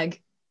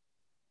bag,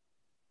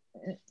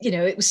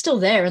 it was still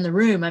there in the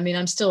room. I mean,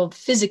 I'm still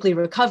physically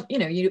recovered.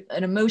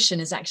 An emotion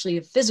is actually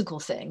a physical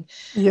thing.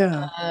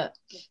 Yeah.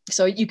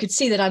 So you could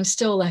see that I'm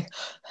still like,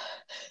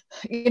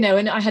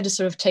 and I had to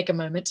sort of take a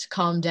moment to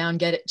calm down,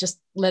 just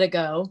let it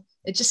go.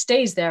 It just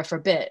stays there for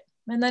a bit,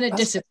 and then it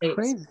dissipates.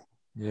 Crazy.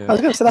 Yeah. I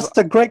was going to say, that's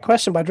a great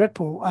question by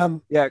Dreadpool.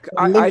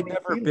 I've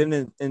never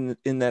been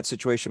in that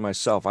situation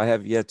myself. I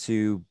have yet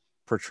to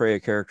portray a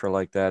character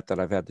like that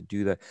I've had to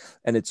do that.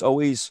 And it's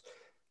always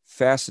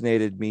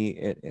fascinated me.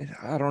 And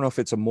I don't know if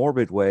it's a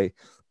morbid way,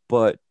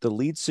 but the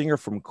lead singer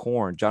from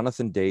Korn,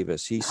 Jonathan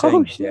Davis, he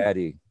sang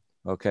Daddy.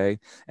 Okay.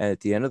 And at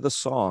the end of the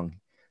song,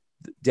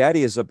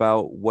 Daddy is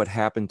about what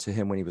happened to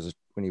him when he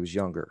was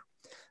younger.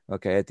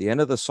 Okay. At the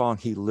end of the song,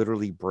 he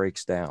literally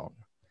breaks down,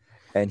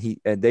 and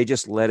they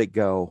just let it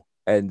go.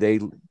 And they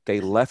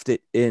left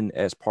it in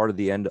as part of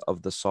the end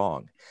of the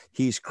song.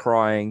 He's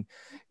crying,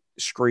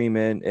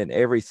 screaming, and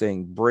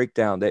everything,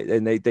 breakdown.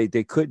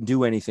 They couldn't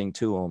do anything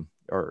to him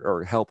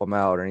or help him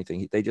out or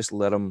anything. They just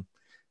let him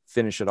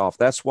finish it off.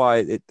 That's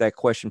why that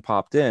question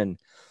popped in,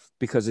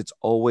 because it's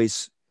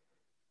always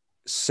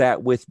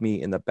sat with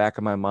me in the back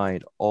of my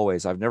mind.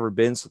 Always. I've never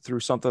been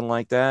through something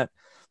like that,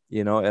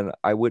 and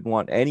I wouldn't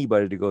want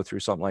anybody to go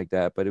through something like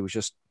that. But it was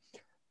just,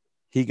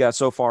 he got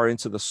so far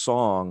into the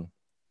song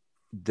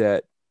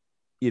that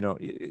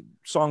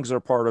songs are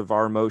part of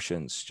our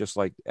emotions, just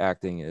like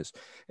acting is,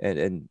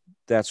 and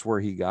that's where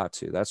he got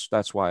to.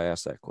 That's why I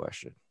asked that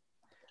question.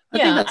 I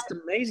think that's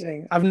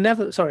amazing. I've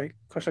never. Sorry,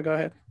 Kosha, go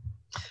ahead.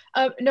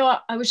 No,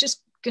 I was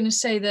just going to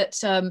say that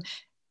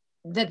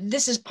that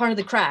this is part of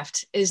the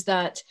craft. Is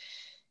that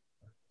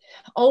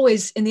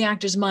always in the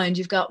actor's mind,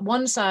 you've got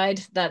one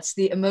side that's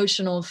the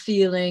emotional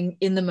feeling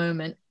in the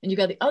moment, and you've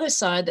got the other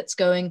side that's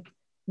going,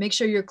 make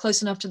sure you're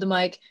close enough to the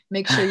mic,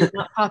 make sure you're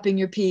not popping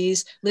your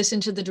P's, listen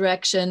to the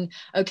direction.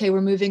 Okay,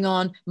 we're moving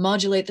on,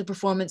 modulate the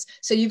performance.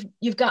 So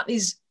you've got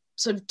these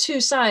sort of two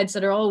sides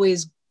that are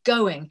always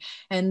going.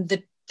 And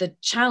the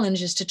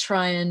challenge is to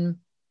try and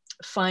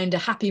find a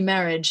happy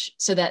marriage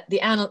so that the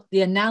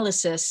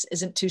analysis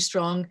isn't too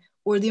strong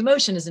or the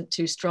emotion isn't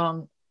too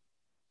strong.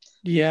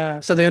 Yeah,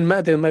 so the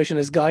emotion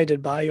is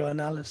guided by your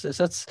analysis.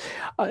 That's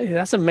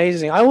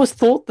amazing. I always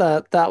thought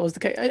that was the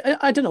case.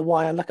 I don't know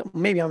why.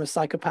 Maybe I'm a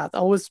psychopath. I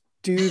always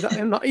do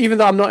that. Even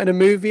though I'm not in a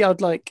movie, I'll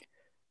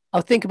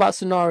think about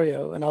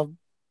scenario, and I'll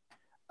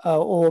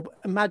or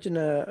imagine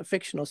a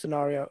fictional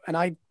scenario, and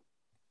I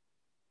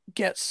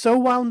get so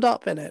wound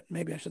up in it.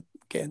 Maybe I should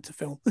get into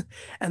film,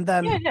 and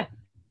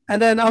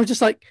then I was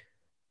just like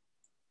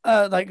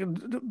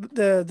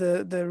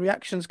the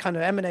reactions kind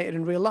of emanated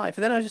in real life.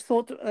 And then I just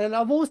thought, and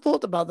I've always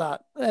thought about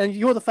that. And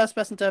you're the first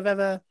person to have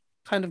ever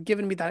kind of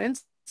given me that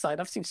insight.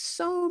 I've seen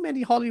so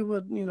many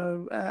Hollywood,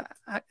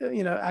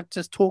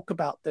 actors talk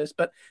about this,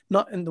 but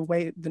not in the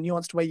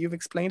nuanced way you've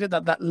explained it.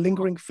 That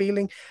lingering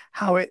feeling,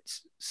 how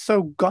it's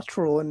so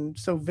guttural and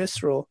so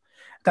visceral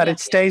that it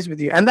stays with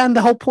you. And then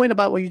the whole point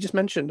about what you just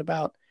mentioned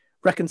about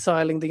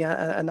reconciling the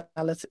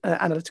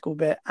analytical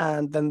bit,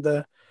 and then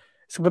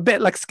it's a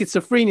bit like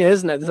schizophrenia,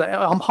 isn't it? It's like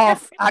I'm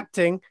half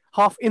acting,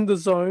 half in the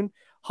zone,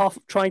 half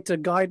trying to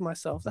guide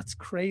myself. That's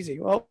crazy.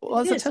 Well,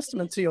 that's a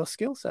testament to your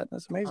skill set.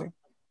 That's amazing.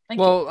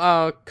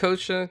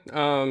 Kosha,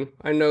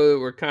 I know that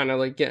we're kind of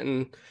like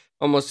getting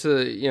almost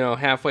to,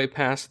 halfway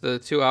past the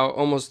 2 hour,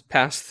 almost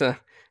past the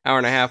hour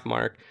and a half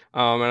mark.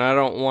 And I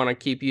don't want to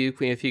keep you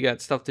if you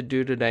got stuff to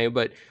do today.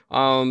 But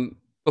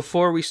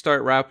before we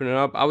start wrapping it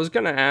up, I was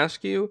gonna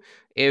ask you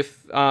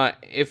if I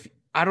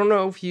don't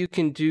know if you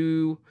can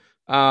do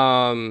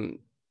um,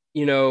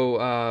 you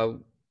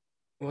know,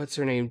 what's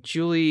her name,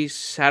 Julie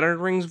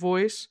Saturnring's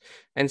voice,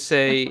 and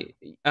say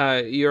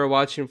you're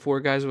watching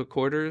Four Guys with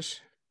Quarters.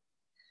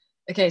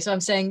 Okay, so I'm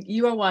saying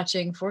you are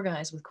watching Four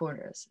Guys with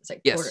Quarters. It's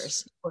like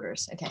Yes.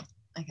 quarters. Okay.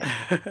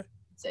 Let's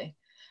see.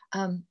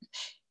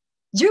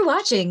 You're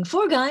watching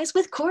Four Guys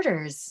with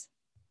Quarters.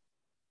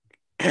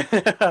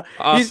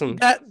 Awesome.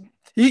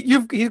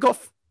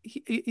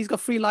 He's got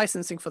free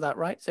licensing for that,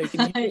 right? So you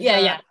can use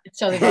yeah, it's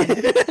totally fine.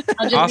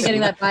 I'll just be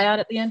getting that buyout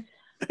at the end.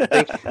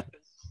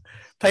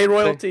 Pay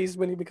royalties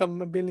when you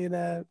become a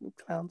billionaire,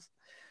 clowns.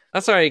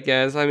 That's all right,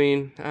 guys. I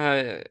mean,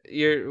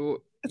 you're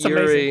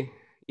amazing.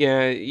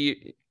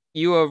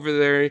 You over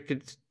there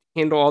could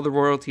handle all the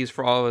royalties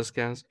for all of us,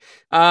 guys.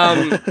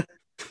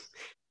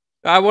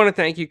 I want to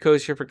thank you,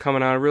 Kosha, for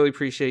coming on. I really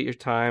appreciate your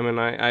time, and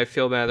I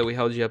feel bad that we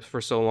held you up for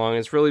so long.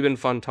 It's really been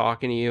fun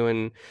talking to you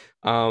and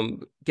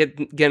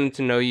getting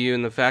to know you,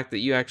 and the fact that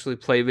you actually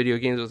play video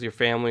games with your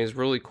family is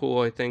really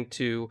cool. I think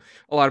to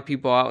a lot of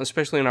people out,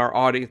 especially in our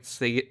audience,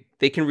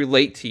 they can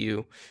relate to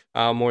you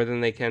more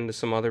than they can to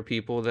some other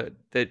people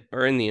that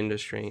are in the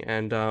industry.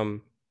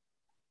 And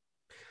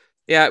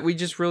yeah, we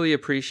just really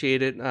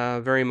appreciate it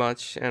very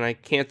much, and I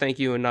can't thank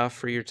you enough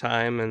for your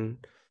time,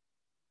 and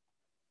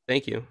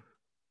thank you.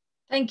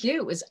 Thank you.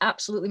 It was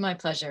absolutely my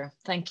pleasure.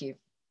 Thank you.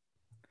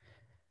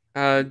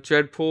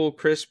 Dreadpool,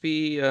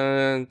 Crispy,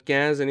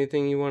 Gaz,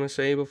 anything you want to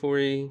say before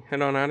we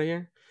head on out of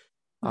here?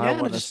 I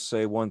want to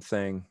say one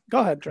thing.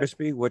 Go ahead,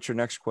 Crispy. What's your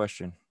next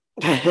question?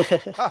 I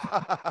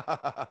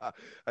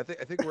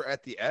think we're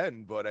at the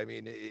end, but I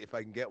mean, if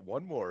I can get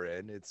one more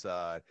in, it's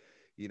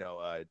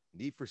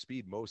Need for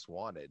Speed Most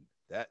Wanted.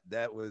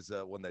 That was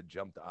one that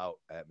jumped out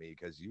at me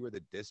because you were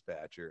the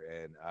dispatcher,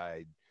 and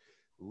I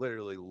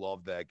literally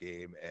loved that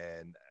game,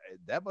 and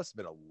that must have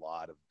been a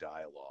lot of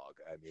dialogue.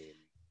 I mean,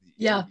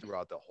 yeah,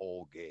 throughout the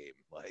whole game,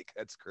 like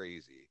that's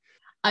crazy.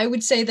 I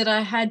would say that I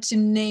had to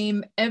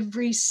name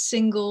every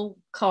single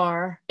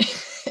car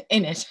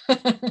in it.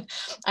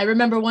 I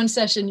remember one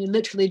session you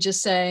literally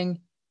just saying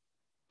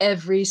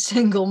every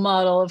single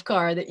model of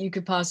car that you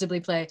could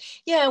possibly play.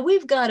 Yeah,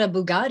 we've got a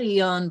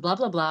Bugatti on blah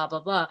blah blah blah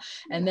blah,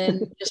 and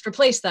then just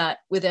replace that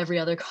with every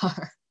other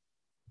car.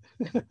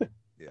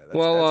 Yeah, that's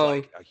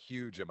like a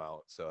huge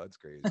amount, so that's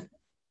crazy.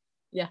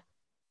 Yeah.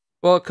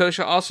 Well,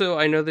 Kosha, also,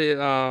 I know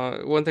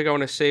that one thing I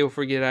want to say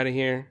before we get out of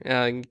here,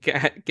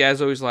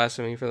 Gaz always laughs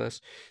at me for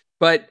this,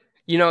 but,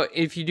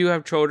 if you do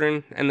have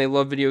children and they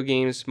love video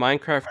games,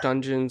 Minecraft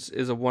Dungeons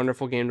is a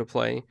wonderful game to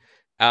play.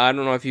 I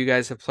don't know if you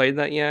guys have played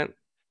that yet,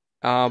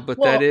 but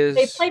that is...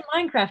 They play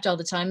Minecraft all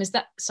the time. Is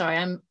that... Sorry,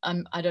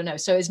 I don't know.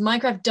 So is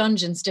Minecraft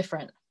Dungeons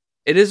different?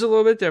 It is a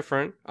little bit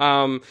different.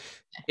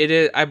 It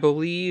is, I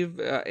believe,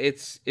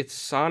 it's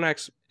on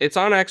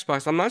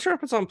Xbox. I'm not sure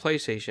if it's on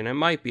PlayStation. It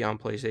might be on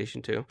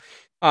PlayStation too.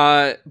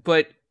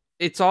 But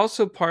it's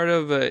also part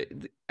of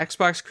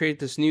Xbox created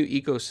this new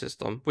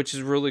ecosystem, which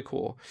is really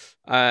cool.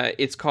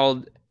 It's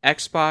called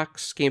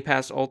Xbox Game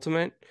Pass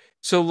Ultimate.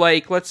 So,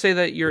 like, let's say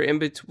that you're in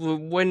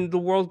between when the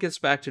world gets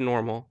back to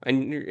normal,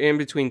 and you're in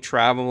between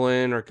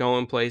traveling or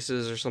going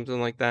places or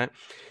something like that.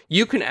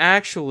 You can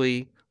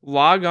actually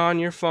log on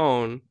your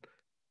phone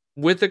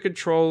with a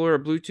controller, a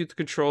Bluetooth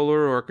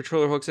controller, or a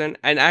controller hooks in,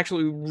 and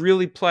actually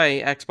really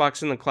play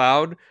Xbox in the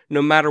cloud,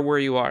 no matter where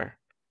you are.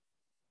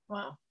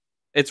 Wow.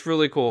 It's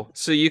really cool.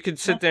 So you could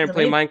sit there and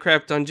play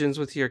Minecraft Dungeons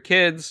with your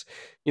kids,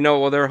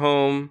 while they're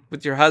home,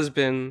 with your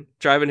husband,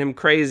 driving him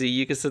crazy.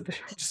 You can sit there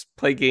and just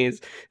play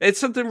games. It's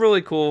something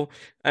really cool,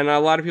 and a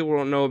lot of people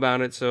don't know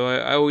about it, so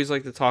I always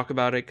like to talk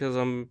about it, because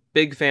I'm a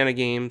big fan of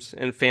games,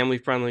 and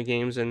family-friendly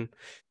games, and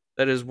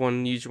that is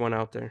one huge one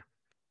out there.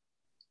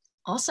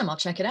 Awesome. I'll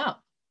check it out.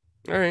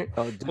 All right.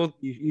 Well,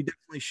 you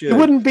definitely should. It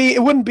wouldn't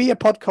be a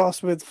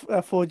podcast with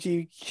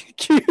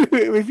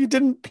 4GQ if you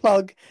didn't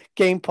plug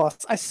Game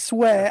Pass. I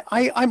swear,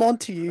 I'm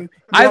onto you.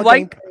 I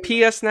like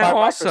PS Now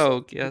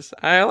also. Yes,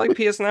 I like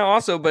PS Now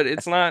also, but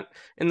it's not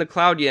in the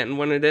cloud yet. And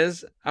when it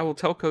is, I will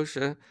tell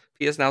Kosha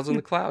PS Now's in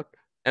the cloud,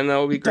 and that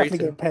will be great.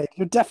 You're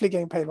definitely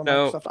getting paid by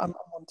Microsoft. I'm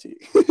onto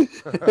you.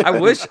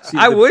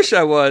 I wish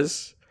I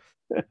was.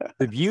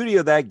 The beauty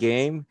of that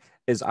game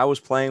is I was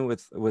playing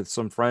with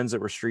some friends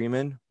that were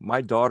streaming.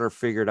 My daughter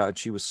figured out,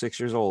 she was 6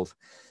 years old.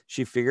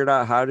 She figured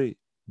out how to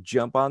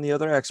jump on the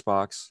other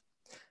Xbox,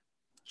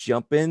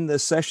 jump in the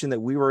session that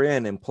we were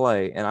in and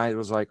play. And I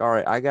was like, all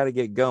right, I got to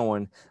get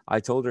going. I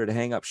told her to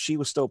hang up. She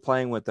was still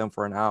playing with them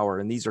for an hour.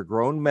 And these are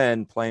grown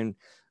men playing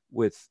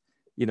with,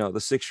 the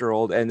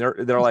 6-year-old. And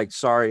they're like,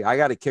 sorry, I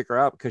got to kick her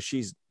out because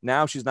she's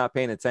not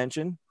paying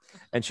attention.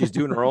 And she's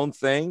doing her own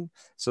thing.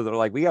 So they're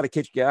like, we got to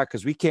kick you out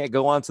because we can't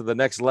go on to the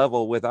next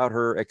level without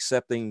her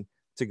accepting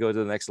to go to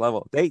the next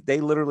level.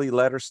 They literally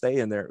let her stay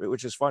in there,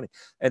 which is funny.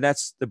 And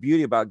that's the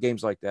beauty about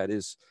games like that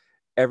is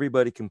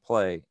everybody can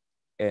play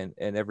and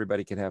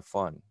everybody can have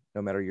fun.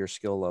 no matter your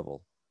skill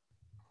level.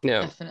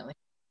 Yeah. Definitely.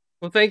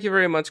 Well, thank you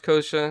very much,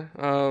 Kosha.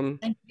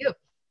 Thank you.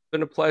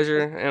 Been a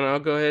pleasure, and I'll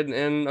go ahead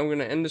and I'm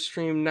gonna end the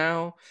stream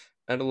now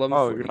at 11:40.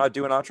 Oh, you're not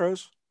doing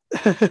outros?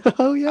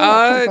 Oh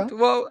yeah.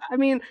 Well, I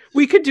mean,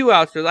 we could do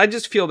outros. I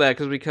just feel bad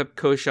because we kept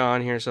Kosha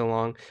on here so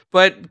long.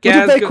 But We'll do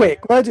Gaz, very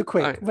quick. We'll do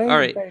quick. All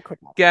right. Very quick.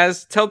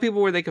 Gaz, tell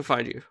people where they can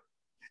find you.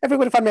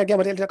 Everyone find me on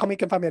Gamer.com. You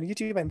can find me on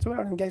YouTube and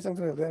Twitter and Gaze.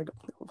 There you go.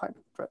 Fine.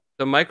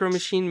 The Micro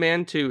Machine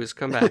Man 2 has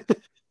come back.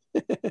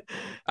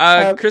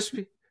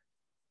 Crispy.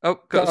 Oh,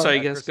 sorry,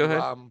 Gaz. Go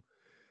ahead.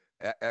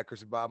 At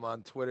Crispy Bomb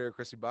on Twitter,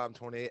 Crispy Bomb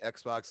 28,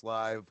 Xbox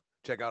Live.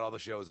 Check out all the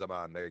shows I'm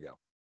on. There you go.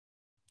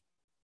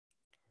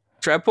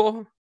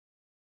 Treadpool?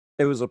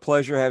 It was a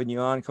pleasure having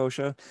you on,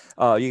 Kosha.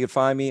 You can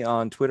find me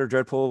on Twitter,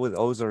 Dreadpool with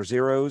O's or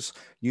zeros,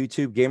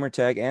 YouTube,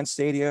 Gamertag, and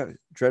Stadia,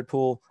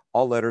 Dreadpool,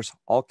 all letters,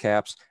 all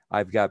caps.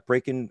 I've got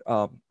Breaking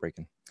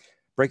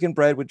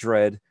Bread with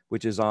Dread,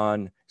 which is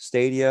on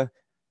Stadia.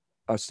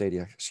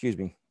 Excuse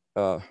me.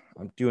 I'm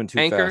doing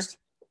too fast.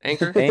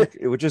 Anchor,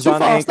 which is too on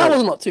fast. Anchor. That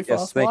was not too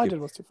fast. Yes, thank What you. I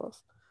did was too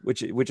fast.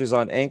 Which is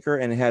on Anchor,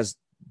 and it has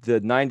the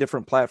 9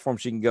 different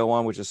platforms you can go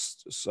on, which is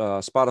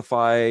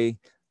Spotify,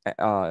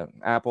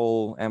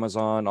 Apple,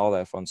 Amazon, all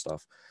that fun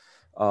stuff.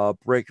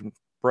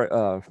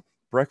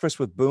 Breakfast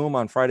with Boom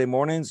on Friday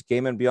mornings,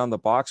 Gaming Beyond the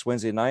Box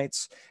Wednesday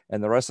nights,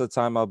 and the rest of the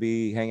time I'll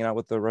be hanging out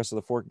with the rest of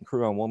the Fork and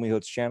crew on Wilmy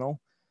Hood's channel.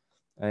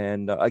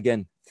 And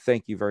again,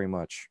 thank you very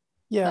much.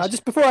 Yeah,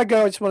 just before I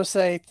go, I just want to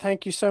say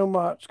thank you so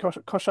much,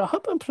 Kosha. I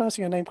hope I'm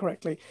pronouncing your name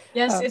correctly.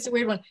 Yes, it's a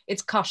weird one.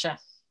 It's Kosha.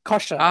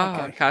 Kosha.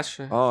 Okay.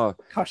 Kosha. Oh,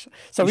 Kosha.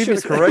 So we should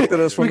have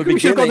corrected us from the beginning. We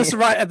should have got this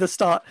right at the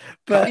start.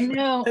 But I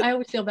know. I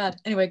always feel bad.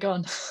 Anyway, go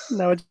on.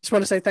 No, I just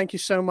want to say thank you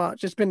so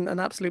much. It's been an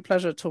absolute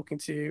pleasure talking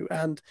to you,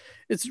 and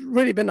it's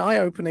really been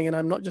eye-opening. And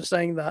I'm not just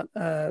saying that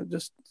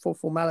just for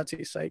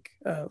formality's sake.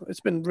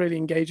 It's been really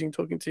engaging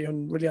talking to you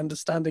and really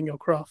understanding your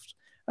craft.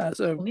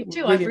 So Me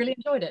too. Really, I've really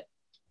enjoyed it.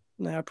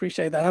 No, I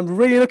appreciate that. I'm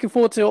really looking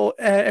forward to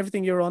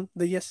everything you're on,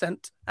 the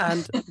Ascent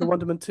and the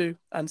Wonderman 2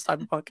 and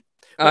Cyberpunk.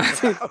 Oh,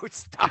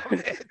 stop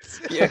it.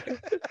 Yeah.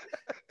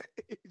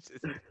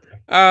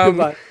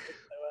 Goodbye.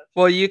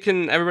 Well,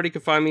 everybody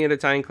can find me at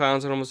Italian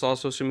Clowns on almost all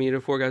social media,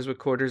 4 Guys with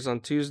Quarters on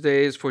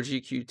Tuesdays, for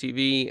GQ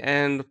TV,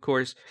 and of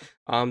course,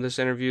 this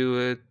interview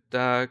with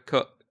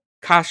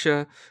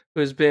Kosha, who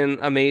has been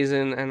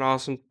amazing and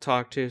awesome to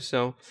talk to.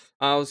 So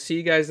I'll see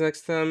you guys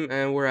next time,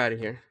 and we're out of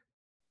here.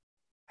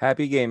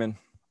 Happy gaming.